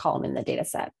third column in the data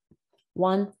set.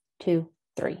 1, 2,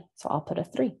 3. So I'll put a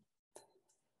 3.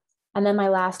 And then my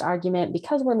last argument,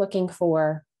 because we're looking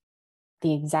for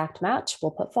the exact match,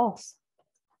 we'll put false.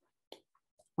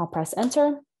 I'll press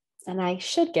enter, and I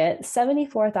should get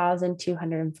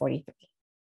 74,243.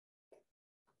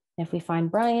 If we find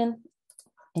Brian,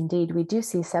 indeed, we do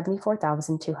see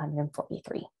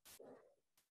 74,243.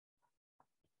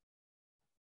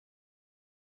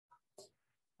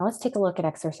 Now let's take a look at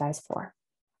exercise 4.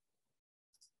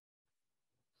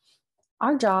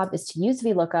 Our job is to use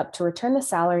VLOOKUP to return the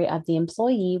salary of the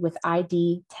employee with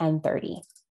ID 1030.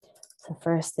 So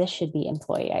first, this should be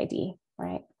employee ID,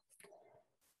 right?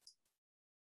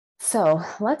 So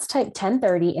let's type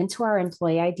 1030 into our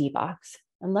employee ID box,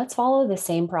 and let's follow the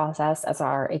same process as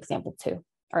our example 2,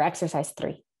 or exercise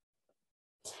 3.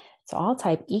 So I'll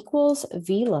type equals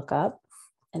VLOOKUP,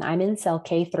 and I'm in cell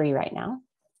K3 right now.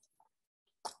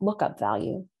 Lookup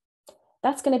value.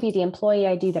 That's going to be the employee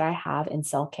ID that I have in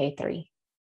cell K3,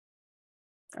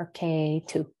 or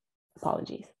K2,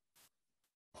 apologies.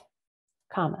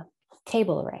 Comma,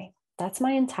 table array. That's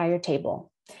my entire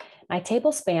table. My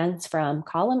table spans from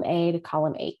column A to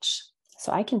column H.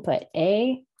 So I can put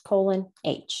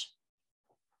A:(H),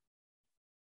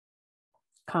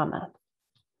 comma,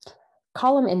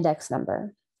 column index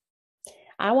number.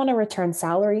 I want to return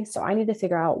salary, so I need to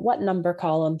figure out what number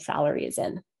column salary is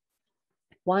in.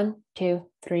 1, 2,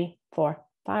 3, 4,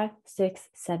 5, 6,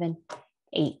 7,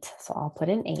 8. So I'll put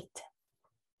in 8.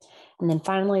 And then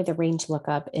finally, the range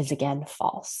lookup is again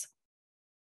false.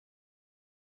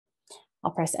 I'll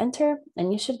press enter,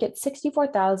 and you should get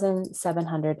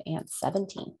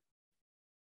 64,717.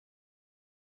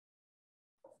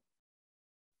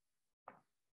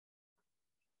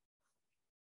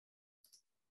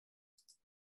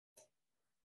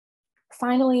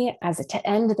 Finally, to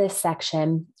end this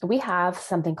section, we have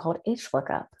something called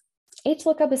HLOOKUP.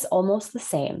 HLOOKUP is almost the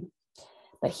same,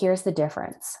 but here's the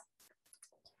difference.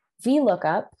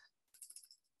 VLOOKUP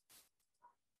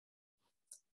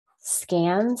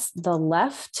scans the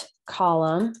left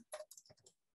column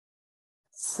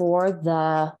for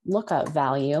the lookup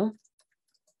value,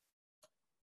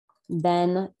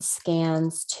 then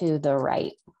scans to the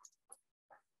right.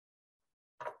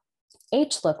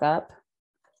 HLOOKUP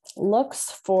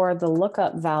looks for the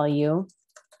lookup value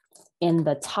in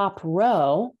the top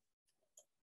row,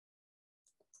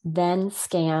 then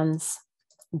scans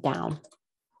down.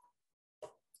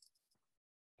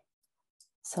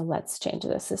 So let's change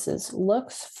this. This is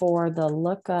looks for the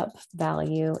lookup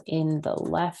value in the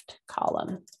left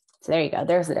column. So there you go,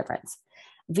 there's the difference.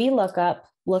 VLOOKUP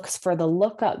looks for the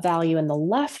lookup value in the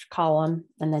left column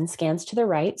and then scans to the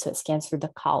right. So it scans through the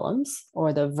columns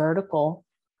or the vertical.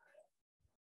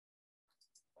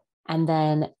 And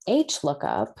then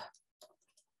HLOOKUP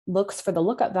looks for the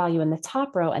lookup value in the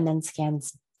top row and then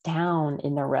scans down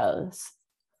in the rows.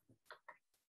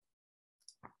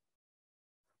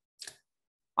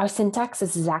 Our syntax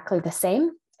is exactly the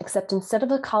same, except instead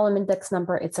of a column index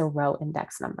number, it's a row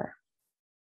index number.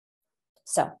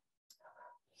 So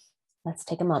let's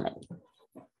take a moment.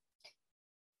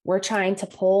 We're trying to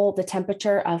pull the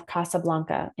temperature of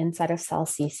Casablanca inside of cell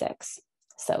C6.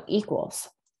 So equals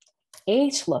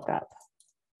HLOOKUP.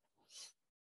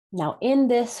 Now in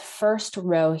this first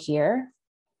row here,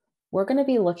 we're going to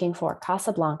be looking for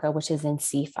Casablanca, which is in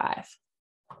C5.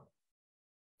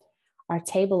 Our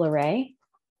table array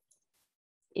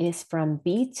is from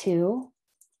B2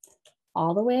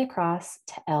 all the way across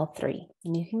to L3.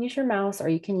 And you can use your mouse or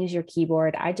you can use your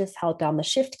keyboard. I just held down the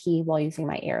shift key while using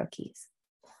my arrow keys.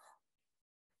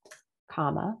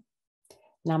 Comma.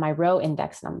 Now my row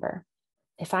index number.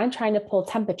 If I'm trying to pull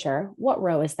temperature, what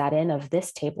row is that in of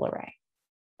this table array?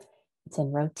 It's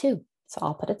in row 2, so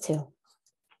I'll put a 2.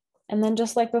 And then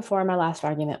just like before, my last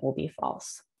argument will be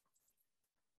false.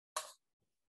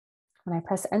 When I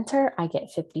press enter, I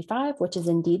get 55, which is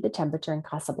indeed the temperature in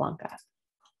Casablanca.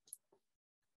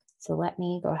 So let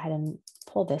me go ahead and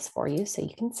pull this for you so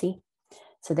you can see.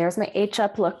 So there's my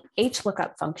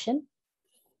HLOOKUP function.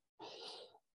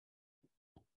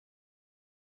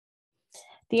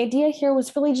 The idea here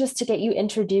was really just to get you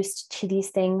introduced to these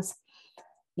things.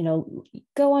 You know,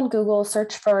 go on Google,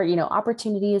 search for,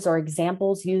 opportunities or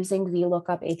examples using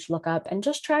VLOOKUP, HLOOKUP, and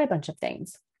just try a bunch of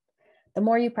things. The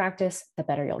more you practice, the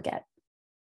better you'll get.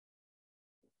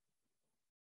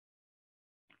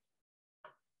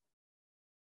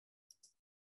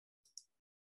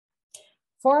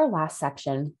 For our last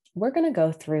section, we're going to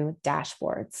go through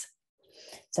dashboards.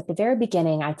 So at the very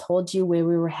beginning, I told you where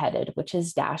we were headed, which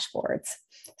is dashboards.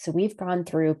 So we've gone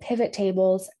through pivot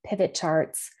tables, pivot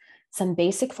charts, some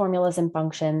basic formulas and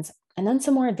functions, and then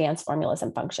some more advanced formulas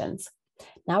and functions.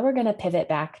 Now we're going to pivot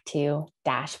back to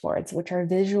dashboards, which are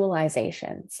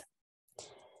visualizations.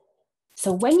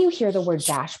 So when you hear the word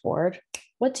dashboard,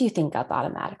 what do you think of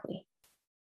automatically?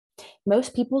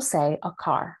 Most people say a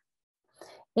car.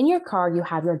 In your car, you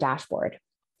have your dashboard,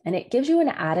 and it gives you an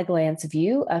at-a-glance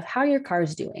view of how your car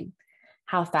is doing,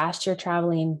 how fast you're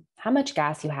traveling, how much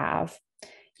gas you have,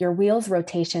 your wheels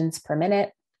rotations per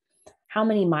minute, how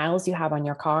many miles you have on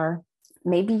your car.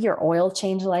 Maybe your oil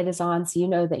change light is on, so you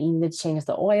know that you need to change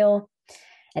the oil,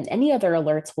 and any other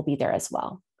alerts will be there as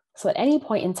well. So at any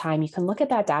point in time, you can look at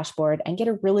that dashboard and get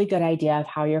a really good idea of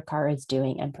how your car is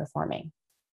doing and performing.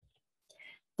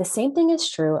 The same thing is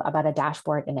true about a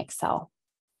dashboard in Excel.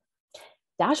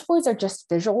 Dashboards are just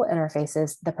visual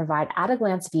interfaces that provide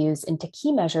at-a-glance views into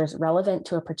key measures relevant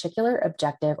to a particular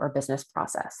objective or business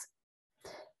process.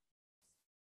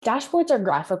 Dashboards are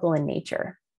graphical in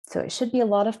nature, so it should be a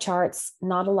lot of charts,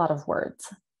 not a lot of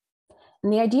words.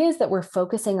 And the idea is that we're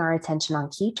focusing our attention on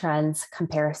key trends,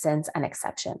 comparisons, and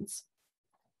exceptions.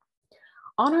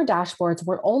 On our dashboards,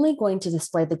 we're only going to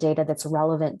display the data that's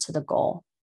relevant to the goal.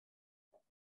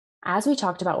 As we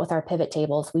talked about with our pivot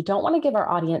tables, we don't want to give our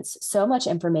audience so much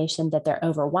information that they're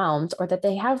overwhelmed or that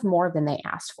they have more than they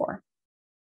asked for.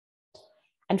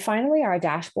 And finally, our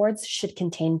dashboards should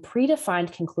contain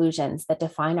predefined conclusions that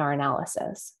define our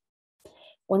analysis.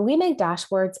 When we make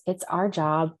dashboards, it's our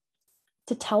job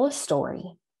to tell a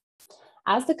story.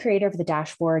 As the creator of the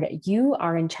dashboard, you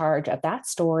are in charge of that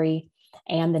story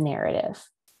and the narrative.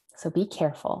 So be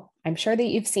careful. I'm sure that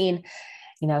you've seen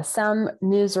some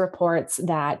news reports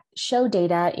that show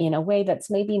data in a way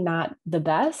that's maybe not the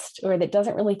best or that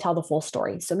doesn't really tell the full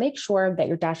story. So make sure that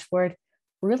your dashboard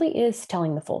really is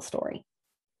telling the full story.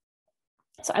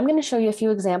 So I'm going to show you a few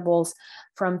examples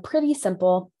from pretty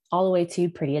simple all the way to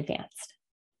pretty advanced.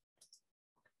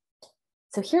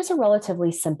 So here's a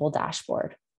relatively simple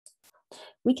dashboard.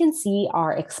 We can see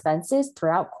our expenses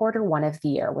throughout Q1 of the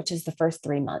year, which is the first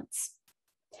 3 months.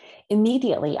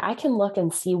 Immediately, I can look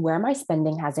and see where my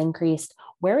spending has increased,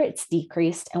 where it's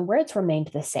decreased, and where it's remained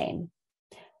the same.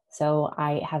 So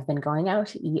I have been going out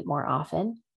to eat more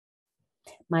often.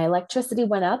 My electricity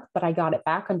went up, but I got it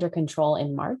back under control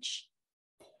in March.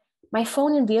 My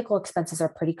phone and vehicle expenses are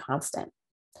pretty constant.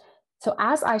 So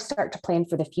as I start to plan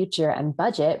for the future and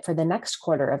budget for the next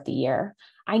quarter of the year,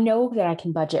 I know that I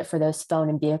can budget for those phone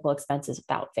and vehicle expenses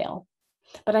without fail.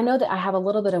 But I know that I have a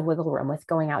little bit of wiggle room with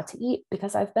going out to eat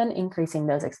because I've been increasing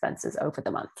those expenses over the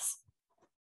months.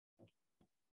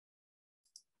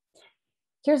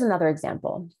 Here's another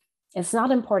example. It's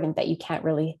not important that you can't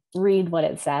really read what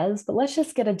it says, but let's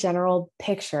just get a general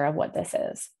picture of what this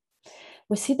is.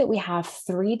 We see that we have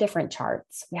 3 different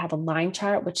charts. We have a line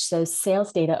chart, which shows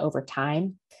sales data over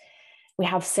time. We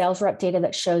have sales rep data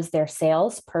that shows their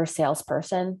sales per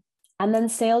salesperson, and then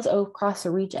sales across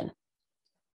a region.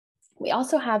 We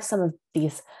also have some of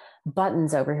these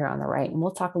buttons over here on the right, and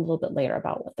we'll talk a little bit later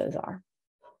about what those are.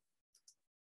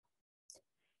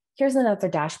 Here's another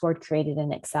dashboard created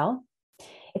in Excel.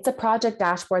 It's a project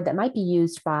dashboard that might be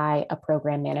used by a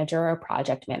program manager or a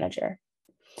project manager.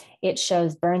 It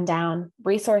shows burn down,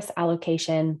 resource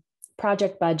allocation,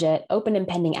 project budget, open and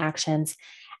pending actions,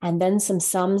 and then some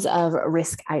sums of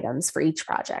risk items for each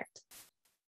project.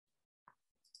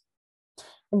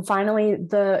 And finally,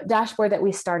 the dashboard that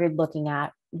we started looking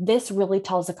at, this really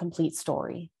tells a complete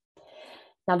story.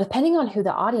 Now, depending on who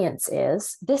the audience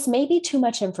is, this may be too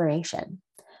much information,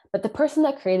 but the person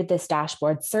that created this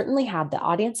dashboard certainly had the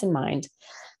audience in mind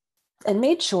and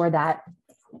made sure that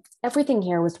everything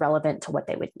here was relevant to what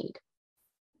they would need.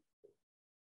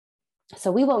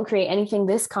 So we won't create anything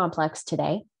this complex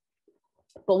today,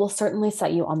 but we'll certainly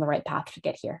set you on the right path to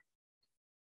get here.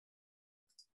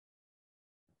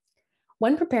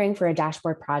 When preparing for a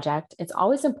dashboard project, it's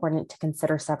always important to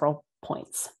consider several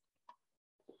points.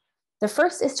 The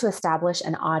first is to establish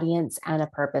an audience and a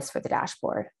purpose for the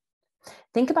dashboard.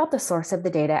 Think about the source of the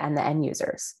data and the end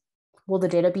users. Will the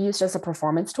data be used as a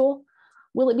performance tool?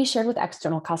 Will it be shared with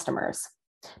external customers?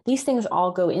 These things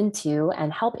all go into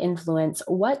and help influence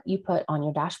what you put on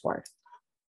your dashboard.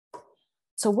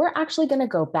 So we're actually going to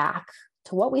go back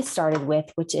to what we started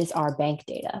with, which is our bank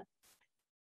data.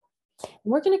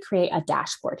 We're going to create a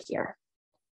dashboard here.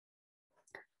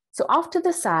 So off to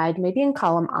the side, maybe in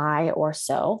column I or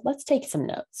so, let's take some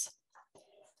notes.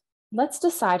 Let's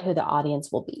decide who the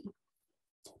audience will be.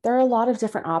 There are a lot of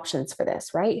different options for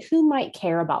this, right? Who might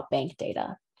care about bank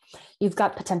data? You've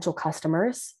got potential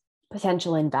customers,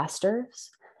 potential investors.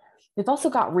 We've also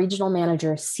got regional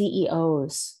managers,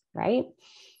 CEOs, right?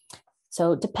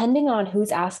 So depending on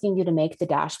who's asking you to make the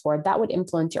dashboard, that would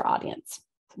influence your audience.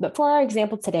 But for our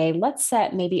example today, let's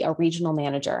set maybe a regional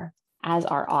manager as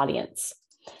our audience.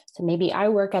 So maybe I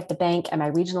work at the bank and my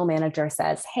regional manager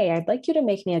says, hey, I'd like you to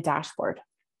make me a dashboard.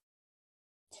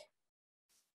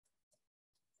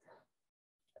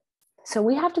 So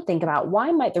we have to think about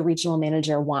why might the regional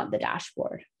manager want the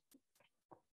dashboard?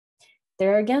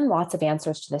 There are, again, lots of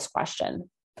answers to this question.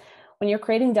 When you're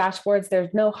creating dashboards,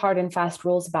 there's no hard and fast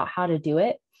rules about how to do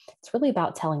it. It's really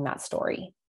about telling that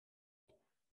story.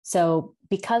 So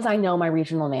because I know my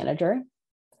regional manager,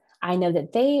 I know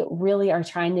that they really are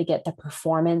trying to get the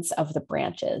performance of the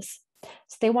branches.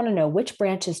 So they want to know which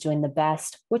branch is doing the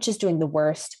best, which is doing the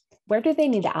worst, where do they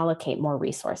need to allocate more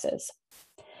resources?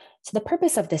 So the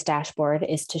purpose of this dashboard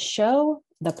is to show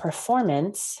the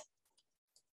performance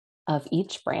of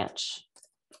each branch.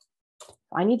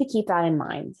 I need to keep that in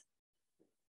mind.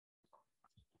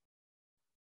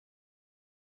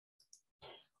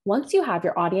 Once you have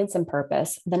your audience and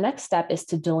purpose, the next step is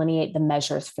to delineate the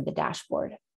measures for the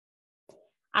dashboard.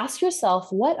 Ask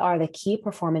yourself, what are the key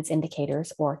performance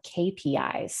indicators or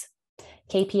KPIs?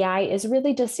 KPI is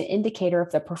really just an indicator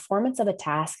of the performance of a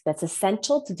task that's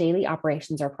essential to daily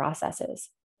operations or processes.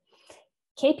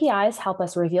 KPIs help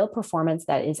us reveal performance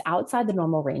that is outside the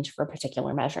normal range for a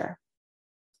particular measure.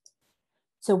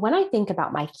 So when I think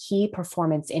about my key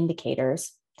performance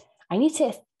indicators, I need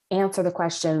to answer the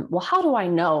question, well, how do I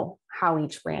know how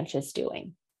each branch is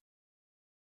doing?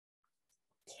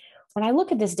 When I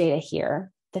look at this data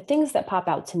here, the things that pop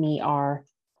out to me are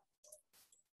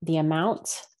the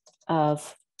amount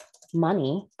of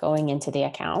money going into the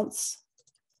accounts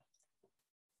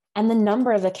and the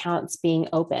number of accounts being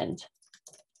opened,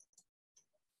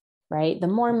 right? The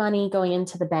more money going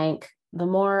into the bank, the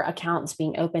more accounts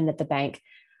being opened at the bank,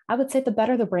 I would say the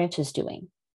better the branch is doing.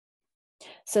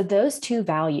 So those two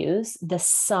values, the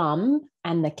sum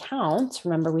and the count,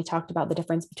 remember we talked about the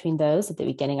difference between those at the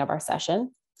beginning of our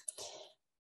session.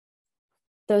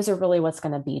 Those are really what's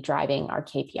going to be driving our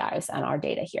KPIs and our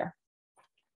data here.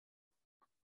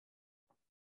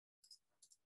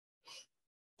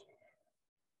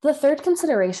 The third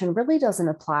consideration really doesn't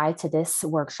apply to this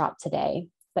workshop today,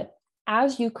 but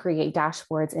as you create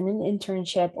dashboards in an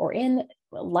internship or in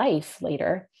life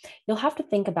later, you'll have to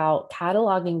think about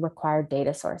cataloging required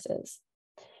data sources.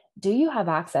 Do you have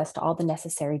access to all the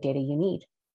necessary data you need?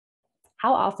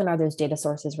 How often are those data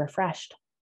sources refreshed?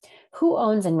 Who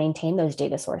owns and maintains those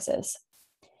data sources?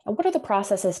 And what are the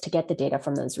processes to get the data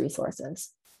from those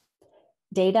resources?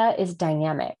 Data is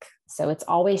dynamic, so it's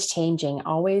always changing,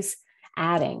 always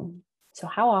adding. So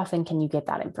how often can you get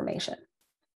that information?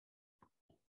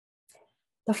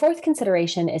 The fourth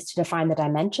consideration is to define the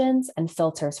dimensions and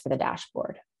filters for the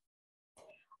dashboard.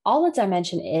 All a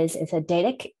dimension is a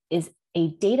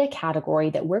data category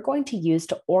that we're going to use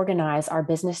to organize our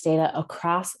business data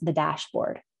across the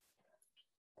dashboard.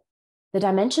 The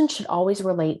dimension should always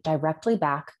relate directly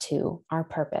back to our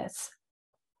purpose.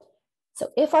 So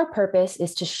if our purpose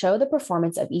is to show the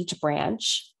performance of each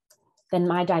branch, then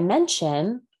my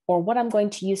dimension, or what I'm going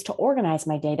to use to organize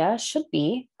my data, should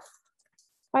be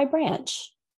by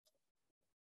branch.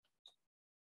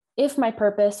 If my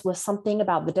purpose was something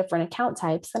about the different account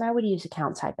types, then I would use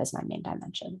account type as my main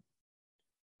dimension.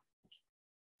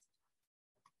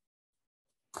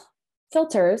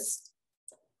 Filters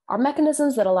are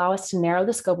mechanisms that allow us to narrow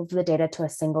the scope of the data to a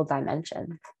single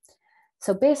dimension.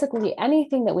 So basically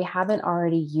anything that we haven't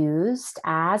already used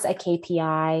as a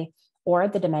KPI or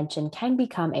the dimension can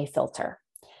become a filter.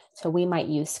 So we might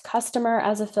use customer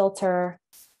as a filter.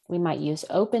 We might use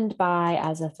opened by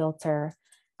as a filter,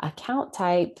 account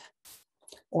type,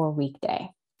 or weekday.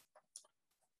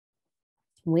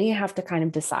 We have to kind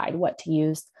of decide what to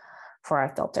use for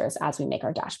our filters as we make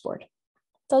our dashboard.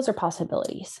 Those are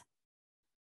possibilities.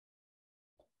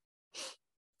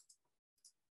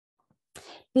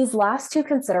 These last two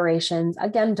considerations,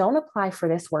 again, don't apply for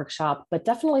this workshop, but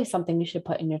definitely something you should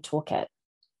put in your toolkit.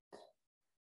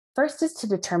 First is to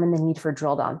determine the need for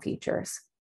drill down features.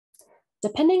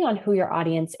 Depending on who your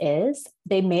audience is,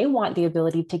 they may want the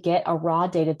ability to get a raw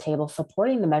data table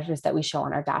supporting the measures that we show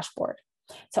on our dashboard.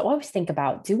 So always think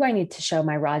about, do I need to show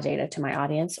my raw data to my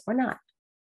audience or not?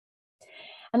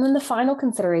 And then the final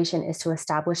consideration is to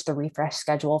establish the refresh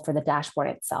schedule for the dashboard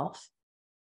itself.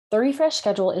 The refresh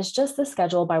schedule is just the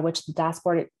schedule by which the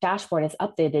dashboard is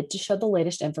updated to show the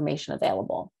latest information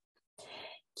available.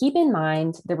 Keep in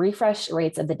mind the refresh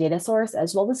rates of the data source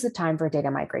as well as the time for data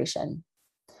migration.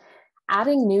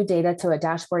 Adding new data to a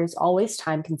dashboard is always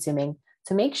time consuming,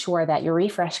 so make sure that your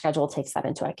refresh schedule takes that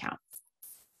into account.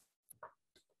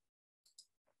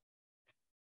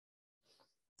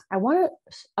 I want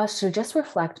us to just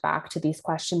reflect back to these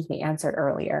questions we answered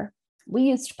earlier. We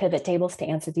used pivot tables to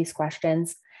answer these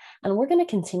questions, and we're going to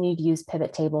continue to use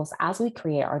pivot tables as we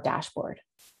create our dashboard.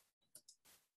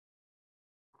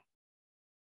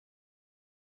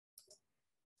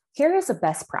 Here is a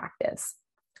best practice.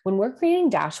 When we're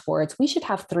creating dashboards, we should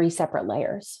have 3 separate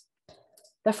layers.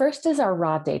 The first is our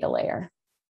raw data layer.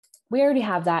 We already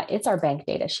have that. It's our bank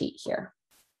data sheet here.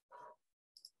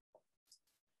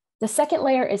 The second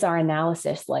layer is our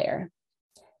analysis layer.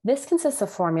 This consists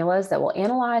of formulas that will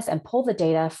analyze and pull the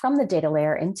data from the data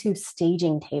layer into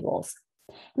staging tables.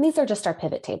 And these are just our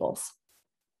pivot tables.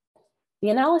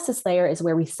 The analysis layer is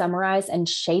where we summarize and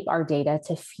shape our data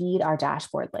to feed our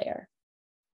dashboard layer.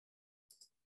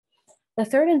 The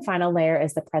third and final layer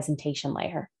is the presentation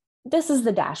layer. This is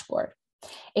the dashboard.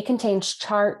 It contains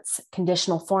charts,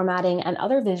 conditional formatting, and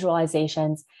other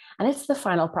visualizations, and it's the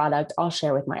final product I'll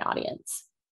share with my audience.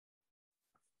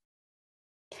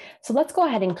 So let's go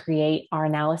ahead and create our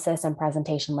analysis and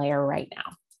presentation layer right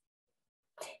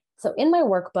now. So in my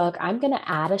workbook, I'm going to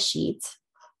add a sheet,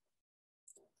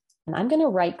 and I'm going to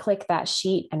right-click that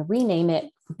sheet and rename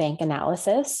it Bank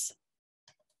Analysis.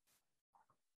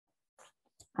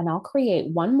 And I'll create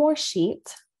one more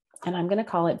sheet, and I'm going to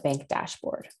call it Bank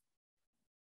Dashboard.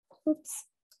 Oops.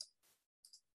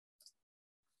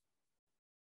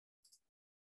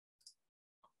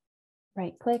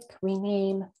 Right-click,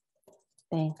 rename,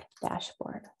 Bank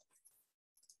Dashboard.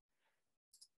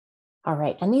 All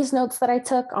right, and these notes that I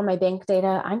took on my bank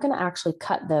data, I'm going to actually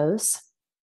cut those,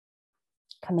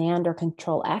 Command or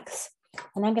Control X,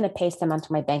 and I'm going to paste them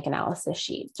onto my bank analysis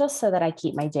sheet, just so that I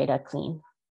keep my data clean.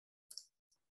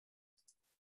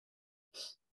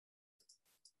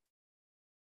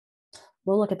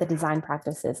 We'll look at the design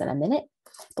practices in a minute,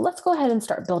 but let's go ahead and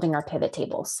start building our pivot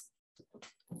tables.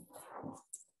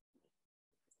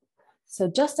 So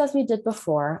just as we did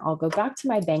before, I'll go back to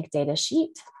my bank data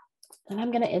sheet, and I'm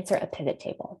going to insert a pivot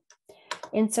table.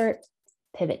 Insert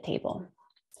pivot table.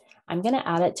 I'm going to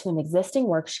add it to an existing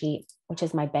worksheet, which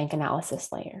is my bank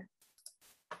analysis layer.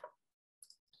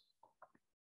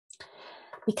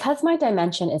 Because my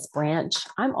dimension is branch,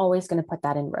 I'm always going to put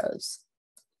that in rows.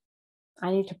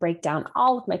 I need to break down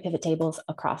all of my pivot tables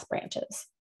across branches.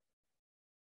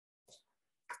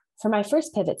 For my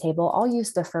first pivot table, I'll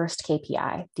use the first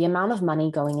KPI, the amount of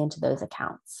money going into those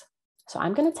accounts. So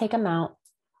I'm going to take amount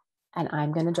and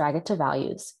I'm going to drag it to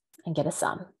values and get a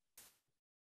sum.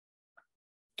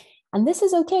 And this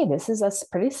is okay. This is a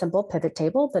pretty simple pivot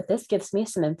table, but this gives me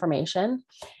some information and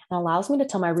allows me to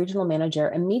tell my regional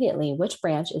manager immediately which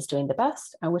branch is doing the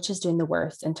best and which is doing the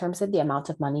worst in terms of the amount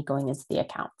of money going into the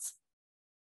accounts.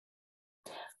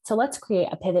 So let's create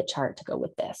a pivot chart to go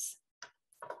with this.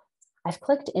 I've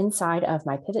clicked inside of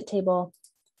my pivot table.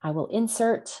 I will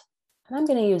insert, and I'm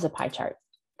going to use a pie chart.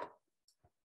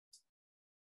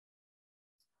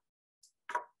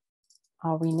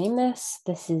 I'll rename this.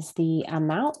 This is the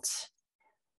amount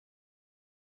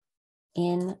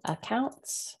in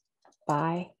accounts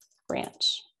by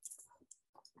branch.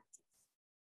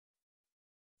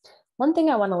 One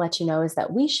thing I want to let you know is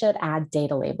that we should add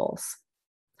data labels.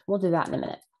 We'll do that in a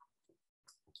minute.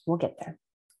 We'll get there.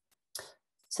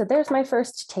 So there's my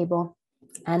first table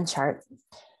and chart.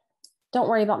 Don't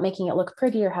worry about making it look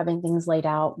pretty or having things laid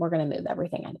out. We're going to move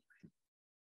everything anyway.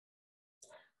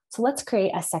 So let's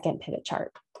create a second pivot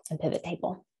chart and pivot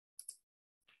table.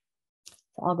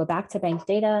 So I'll go back to bank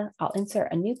data. I'll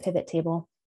insert a new pivot table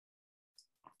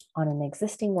on an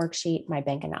existing worksheet, my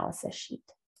bank analysis sheet.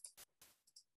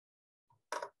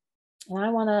 And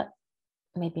I want to,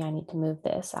 maybe I need to move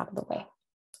this out of the way.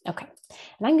 Okay,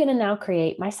 and I'm going to now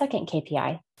create my second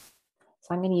KPI. So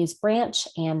I'm going to use branch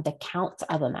and the count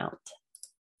of amount.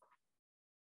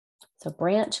 So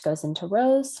branch goes into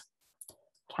rows,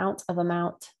 count of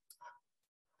amount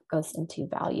goes into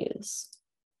values.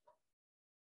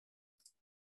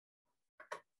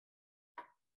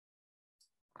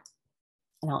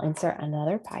 And I'll insert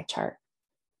another pie chart.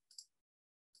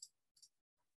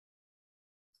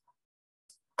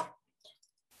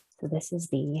 So this is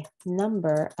the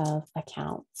number of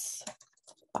accounts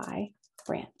by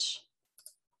branch.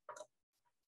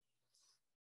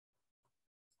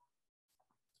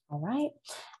 All right,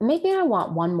 maybe I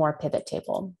want one more pivot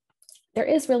table. There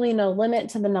is really no limit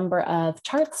to the number of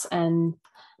charts and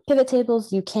pivot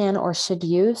tables you can or should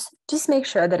use. Just make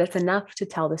sure that it's enough to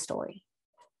tell the story.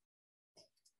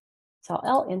 So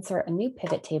I'll insert a new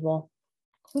pivot table.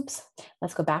 Oops,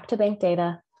 let's go back to bank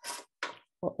data.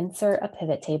 We'll insert a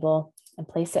pivot table and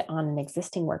place it on an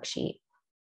existing worksheet,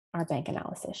 our bank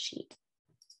analysis sheet.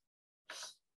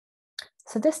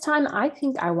 So this time I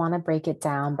think I want to break it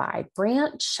down by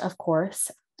branch, of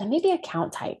course, and maybe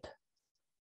account type.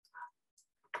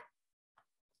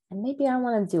 And maybe I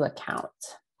want to do account.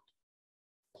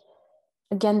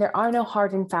 Again, there are no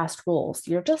hard and fast rules.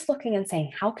 You're just looking and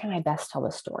saying, how can I best tell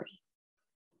the story?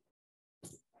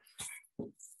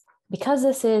 Because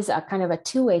this is a kind of a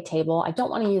two-way table, I don't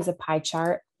want to use a pie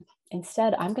chart.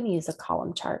 Instead, I'm going to use a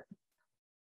column chart.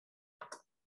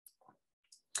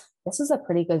 This is a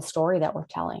pretty good story that we're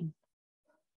telling,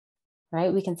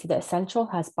 right? We can see that Central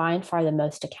has by and far the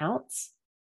most accounts,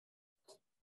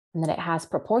 and that it has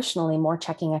proportionally more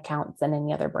checking accounts than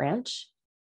any other branch.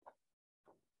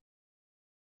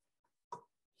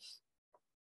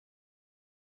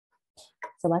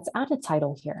 So let's add a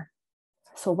title here.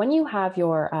 So when you have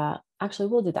your, actually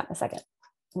we'll do that in a second.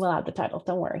 We'll add the title,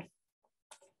 don't worry.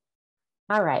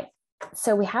 All right,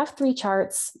 so we have 3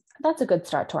 charts. That's a good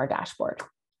start to our dashboard.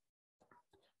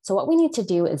 So what we need to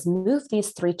do is move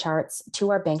these 3 charts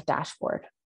to our bank dashboard.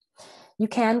 You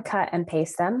can cut and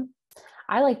paste them.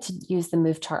 I like to use the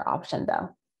move chart option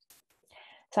though.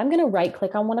 So I'm going to right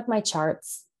click on one of my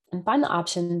charts and find the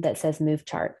option that says move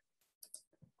chart.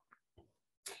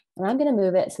 And I'm going to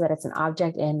move it so that it's an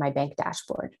object in my bank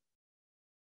dashboard.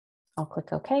 I'll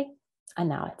click OK, and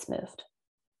now it's moved.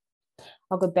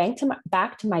 I'll go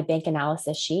back to my bank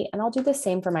analysis sheet, and I'll do the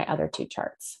same for my other 2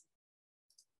 charts.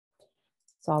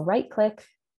 So I'll right click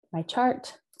my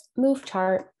chart, move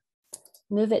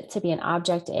it to be an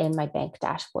object in my bank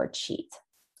dashboard sheet.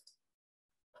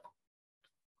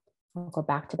 I'll go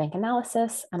back to bank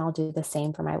analysis, and I'll do the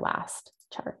same for my last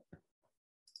chart.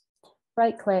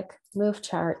 Right click, move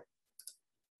chart,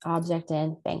 object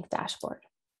in bank dashboard.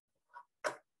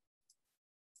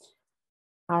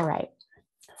 All right,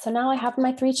 so now I have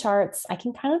my 3 charts. I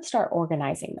can kind of start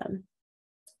organizing them.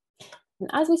 And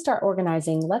as we start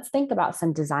organizing, let's think about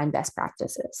some design best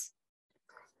practices.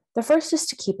 The first is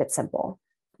to keep it simple.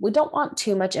 We don't want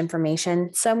too much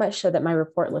information, so much so that my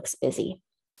report looks busy.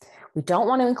 We don't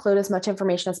want to include as much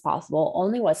information as possible,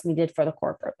 only what's needed for the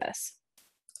core purpose.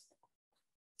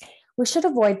 We should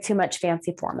avoid too much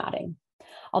fancy formatting.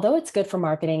 Although it's good for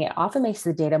marketing, it often makes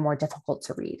the data more difficult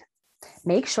to read.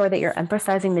 Make sure that you're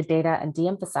emphasizing the data and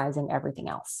de-emphasizing everything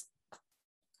else.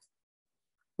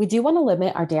 We do want to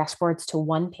limit our dashboards to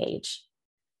 1 page.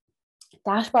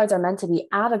 Dashboards are meant to be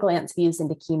at-a-glance views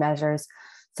into key measures,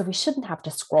 so we shouldn't have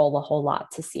to scroll a whole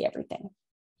lot to see everything.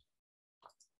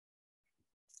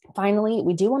 Finally,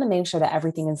 we do want to make sure that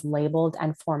everything is labeled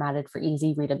and formatted for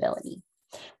easy readability.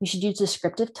 We should use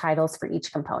descriptive titles for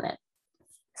each component.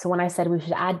 So when I said we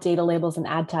should add data labels and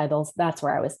add titles, that's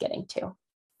where I was getting to.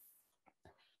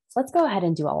 So let's go ahead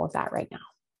and do all of that right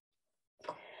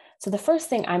now. So the first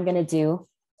thing I'm going to do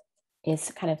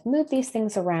is kind of move these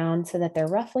things around so that they're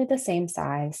roughly the same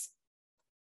size.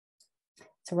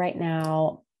 So right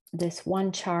now, this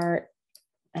one chart,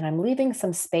 and I'm leaving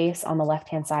some space on the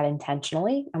left-hand side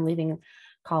intentionally. I'm leaving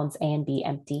columns A and B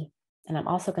empty, and I'm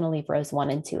also going to leave rows 1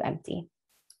 and 2 empty.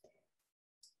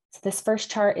 So this first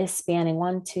chart is spanning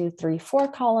 1, 2, 3, 4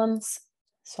 columns.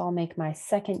 So I'll make my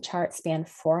second chart span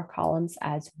 4 columns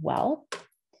as well.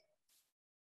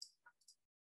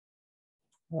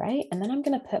 All right, and then I'm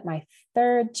going to put my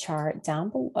third chart down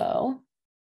below.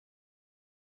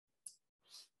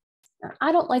 Now,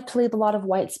 I don't like to leave a lot of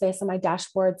white space on my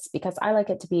dashboards because I like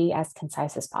it to be as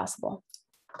concise as possible.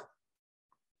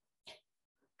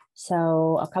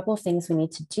 So a couple of things we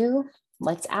need to do.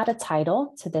 Let's add a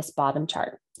title to this bottom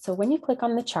chart. So when you click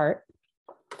on the chart,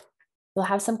 you'll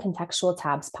have some contextual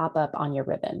tabs pop up on your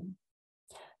ribbon.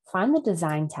 Find the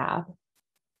Design tab.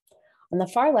 On the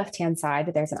far left-hand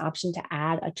side, there's an option to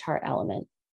add a chart element.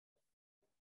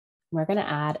 We're going to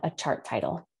add a chart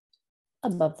title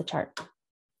above the chart.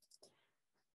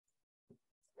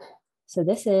 So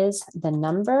this is the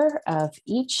number of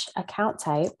each account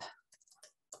type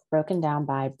broken down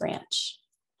by branch.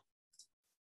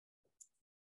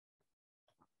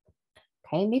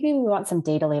 Okay, maybe we want some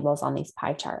data labels on these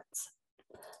pie charts.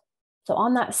 So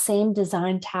on that same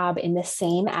Design tab in the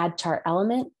same Add Chart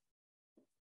Element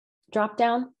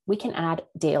dropdown, we can add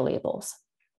data labels.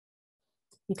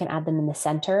 You can add them in the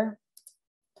center.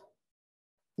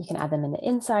 You can add them in the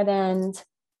inside end.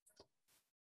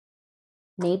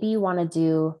 Maybe you want to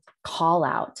do call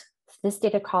out. This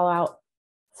data call out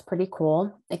is pretty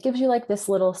cool. It gives you like this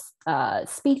little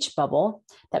speech bubble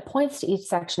that points to each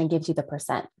section and gives you the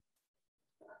 %.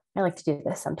 I like to do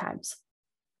this sometimes.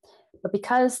 But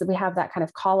because we have that kind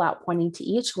of call out pointing to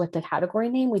each with the category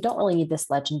name, we don't really need this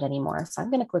legend anymore. So I'm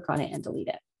going to click on it and delete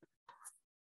it.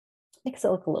 Makes it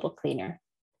look a little cleaner.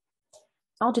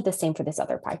 I'll do the same for this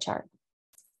other pie chart.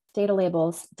 Data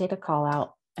labels, data call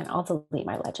out, and I'll delete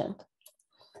my legend.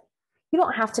 You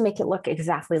don't have to make it look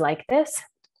exactly like this.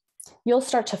 You'll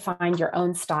start to find your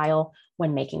own style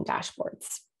when making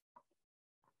dashboards.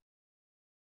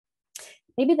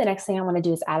 Maybe the next thing I want to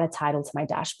do is add a title to my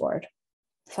dashboard.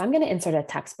 So I'm going to insert a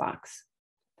text box.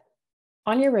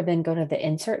 On your ribbon, go to the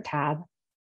Insert tab.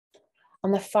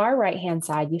 On the far right-hand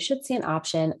side, you should see an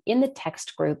option in the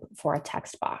text group for a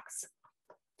text box.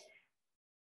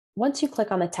 Once you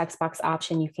click on the text box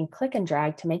option, you can click and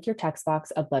drag to make your text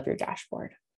box above your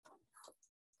dashboard.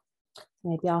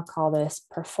 Maybe I'll call this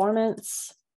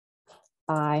Performance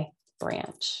by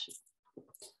Branch.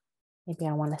 Maybe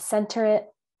I want to center it,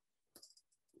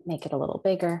 make it a little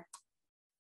bigger.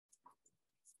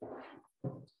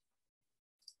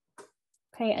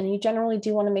 Okay, and you generally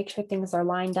do want to make sure things are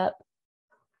lined up.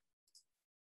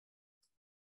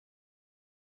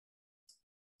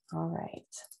 All right.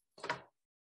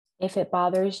 If it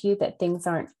bothers you that things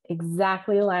aren't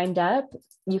exactly lined up,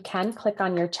 you can click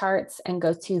on your charts and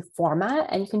go to Format,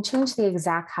 and you can change the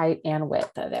exact height and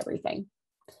width of everything.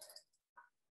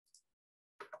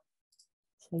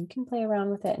 So you can play around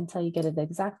with it until you get it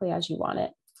exactly as you want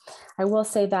it. I will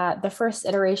say that the first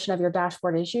iteration of your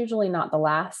dashboard is usually not the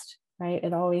last, right?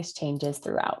 It always changes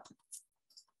throughout.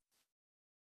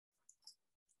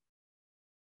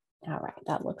 All right,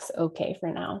 that looks okay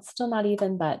for now. It's still not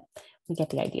even, but we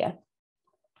get the idea.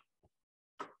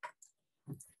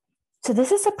 So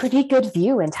this is a pretty good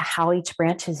view into how each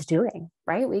branch is doing,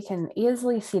 right? We can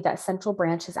easily see that central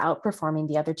branch is outperforming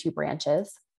the other 2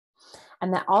 branches,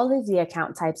 and that all of the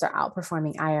account types are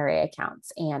outperforming IRA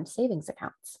accounts and savings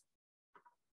accounts.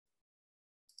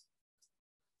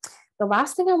 The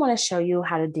last thing I want to show you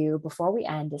how to do before we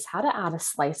end is how to add a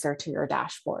slicer to your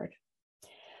dashboard.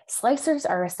 Slicers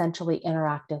are essentially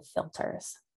interactive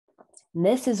filters. And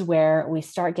this is where we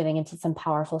start getting into some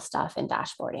powerful stuff in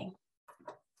dashboarding.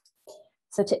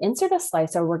 So to insert a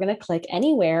slicer, we're going to click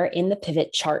anywhere in the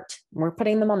pivot chart. We're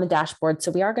putting them on the dashboard, so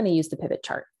we are going to use the pivot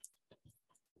chart.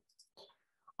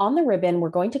 On the ribbon, we're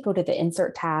going to go to the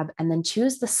Insert tab and then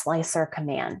choose the Slicer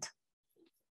command.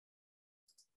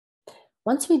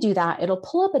 Once we do that, it'll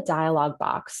pull up a dialog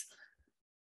box.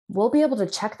 We'll be able to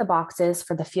check the boxes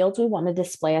for the fields we want to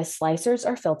display as slicers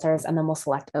or filters, and then we'll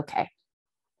select OK.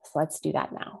 So let's do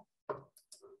that now.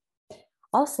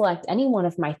 I'll select any one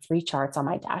of my 3 charts on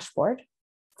my dashboard.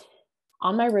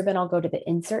 On my ribbon, I'll go to the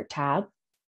Insert tab,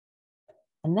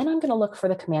 and then I'm going to look for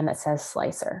the command that says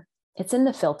Slicer. It's in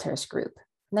the Filters group,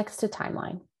 next to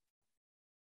Timeline.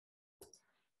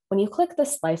 When you click the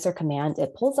Slicer command,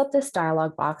 it pulls up this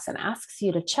dialog box and asks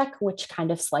you to check which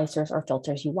kind of slicers or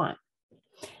filters you want.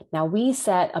 Now, we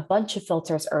set a bunch of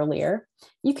filters earlier.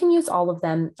 You can use all of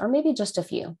them, or maybe just a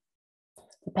few,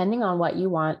 depending on what you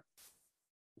want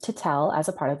to tell as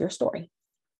a part of your story.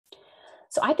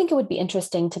 So I think it would be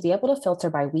interesting to be able to filter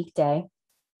by weekday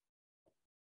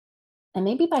and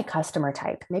maybe by customer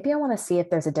type. Maybe I want to see if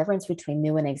there's a difference between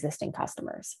new and existing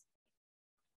customers.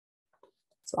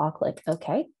 So I'll click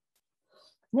OK.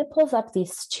 And it pulls up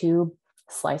these 2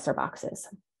 slicer boxes.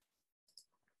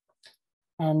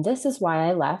 And this is why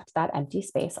I left that empty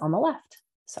space on the left.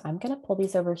 So I'm going to pull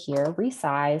these over here,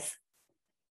 resize.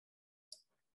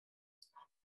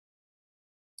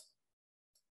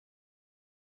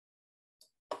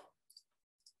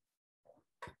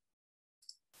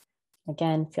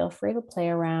 Again, feel free to play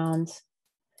around.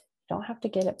 You don't have to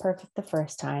get it perfect the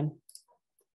first time.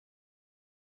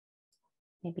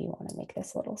 Maybe you want to make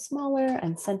this a little smaller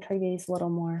and center these a little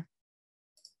more.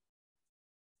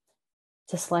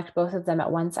 To select both of them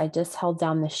at once, I just held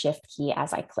down the Shift key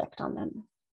as I clicked on them.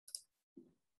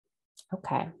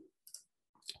 Okay,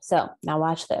 so now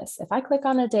watch this. If I click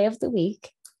on a day of the week,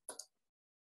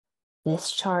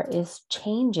 this chart is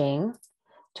changing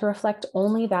to reflect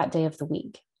only that day of the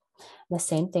week. The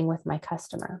same thing with my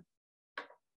customer.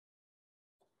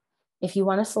 If you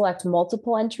want to select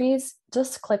multiple entries,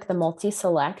 just click the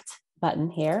multi-select button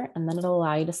here, and then it'll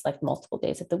allow you to select multiple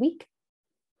days of the week.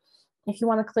 If you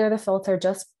want to clear the filter,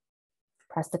 just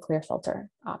press the clear filter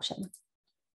option.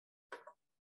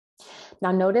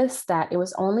 Now notice that it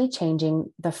was only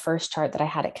changing the first chart that I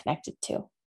had it connected to.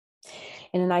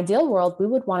 In an ideal world, we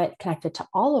would want it connected to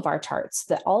all of our charts,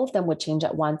 so that all of them would change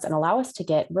at once and allow us to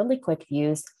get really quick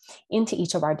views into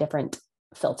each of our different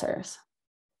filters.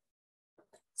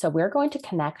 So we're going to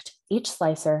connect each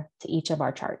slicer to each of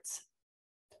our charts.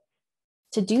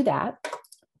 To do that,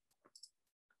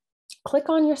 click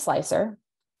on your slicer,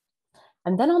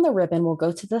 and then on the ribbon, we'll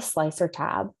go to the Slicer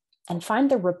tab and find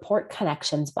the Report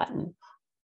Connections button.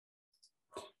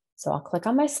 So I'll click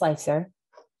on my slicer.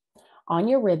 On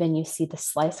your ribbon, you see the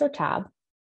Slicer tab.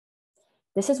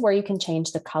 This is where you can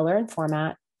change the color and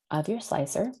format of your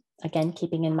slicer. Again,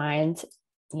 keeping in mind,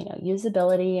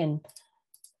 usability and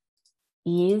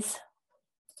ease.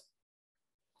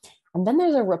 And then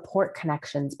there's a Report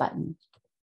Connections button.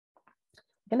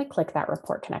 I'm going to click that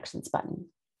Report Connections button.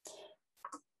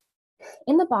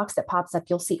 In the box that pops up,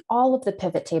 you'll see all of the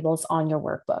pivot tables on your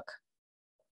workbook.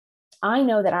 I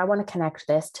know that I want to connect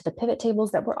this to the pivot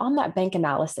tables that were on that bank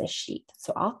analysis sheet.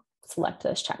 So I'll select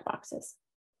those checkboxes.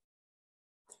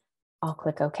 I'll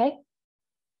click OK. And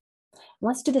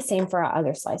let's do the same for our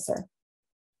other slicer.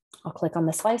 I'll click on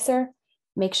the slicer,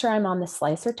 make sure I'm on the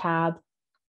Slicer tab.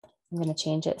 I'm going to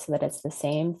change it so that it's the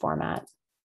same format.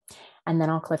 And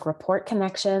then I'll click Report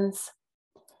Connections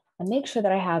and make sure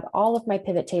that I have all of my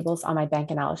pivot tables on my bank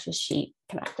analysis sheet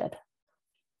connected.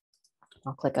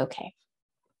 I'll click OK.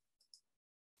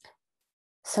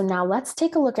 So now let's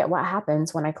take a look at what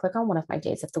happens when I click on one of my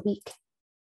days of the week.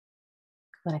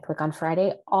 When I click on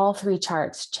Friday, all 3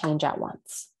 charts change at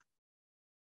once.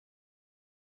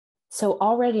 So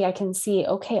already I can see,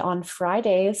 okay, on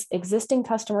Fridays, existing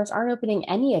customers aren't opening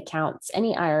any accounts,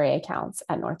 any IRA accounts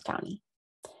at North County.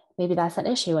 Maybe that's an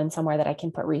issue and somewhere that I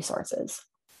can put resources.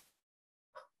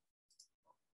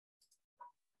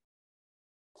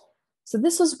 So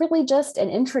this was really just an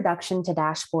introduction to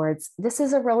dashboards. This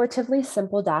is a relatively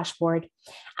simple dashboard.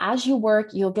 As you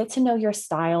work, you'll get to know your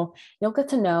style. You'll get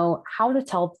to know how to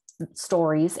tell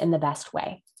stories in the best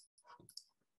way.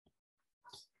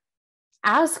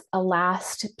 As a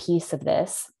last piece of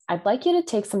this, I'd like you to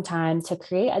take some time to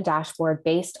create a dashboard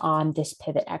based on this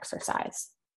pivot exercise.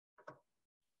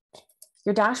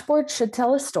 Your dashboard should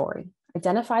tell a story,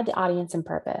 identify the audience and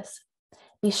purpose.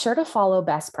 Be sure to follow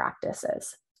best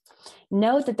practices.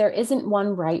 Know that there isn't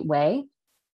one right way,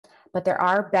 but there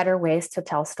are better ways to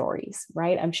tell stories,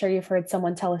 right? I'm sure you've heard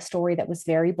someone tell a story that was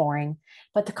very boring,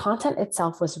 but the content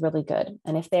itself was really good.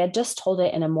 And if they had just told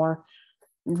it in a more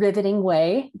riveting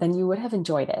way, then you would have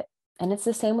enjoyed it. And it's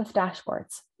the same with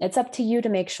dashboards. It's up to you to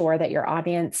make sure that your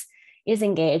audience is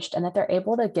engaged and that they're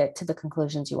able to get to the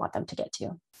conclusions you want them to get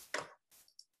to.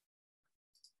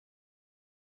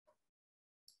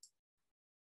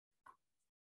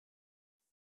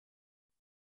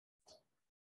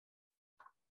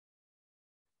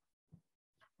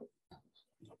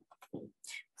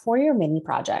 For your mini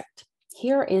project,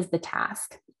 Here is the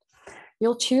task.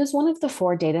 You'll choose one of the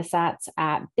 4 datasets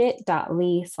at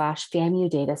bit.ly/FAMU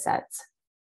datasets.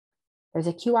 There's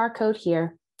a QR code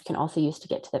here you can also use to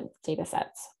get to the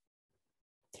datasets.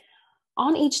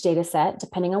 On each dataset,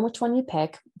 depending on which one you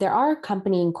pick, there are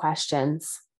accompanying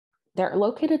questions. They're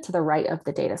located to the right of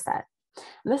the dataset.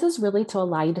 And this is really to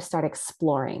allow you to start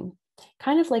exploring,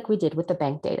 kind of like we did with the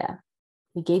bank data.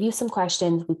 We gave you some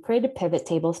questions, we created pivot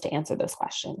tables to answer those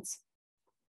questions.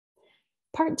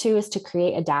 Part 2 is to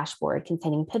create a dashboard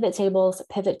containing pivot tables,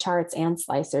 pivot charts, and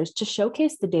slicers to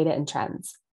showcase the data and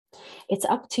trends. It's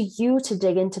up to you to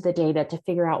dig into the data to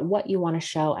figure out what you want to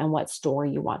show and what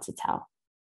story you want to tell.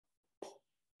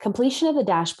 Completion of the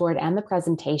dashboard and the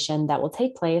presentation that will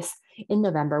take place in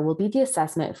November will be the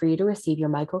assessment for you to receive your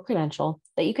micro-credential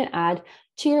that you can add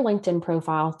to your LinkedIn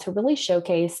profile to really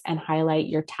showcase and highlight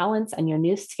your talents and your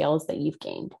new skills that you've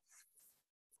gained.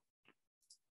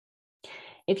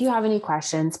 If you have any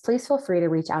questions, please feel free to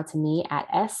reach out to me at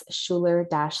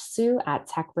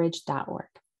schuler-sue@techbridge.org.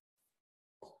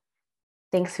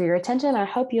 Thanks for your attention. I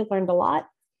hope you learned a lot.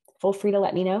 Feel free to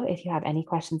let me know if you have any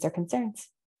questions or concerns.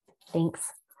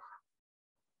 Thanks.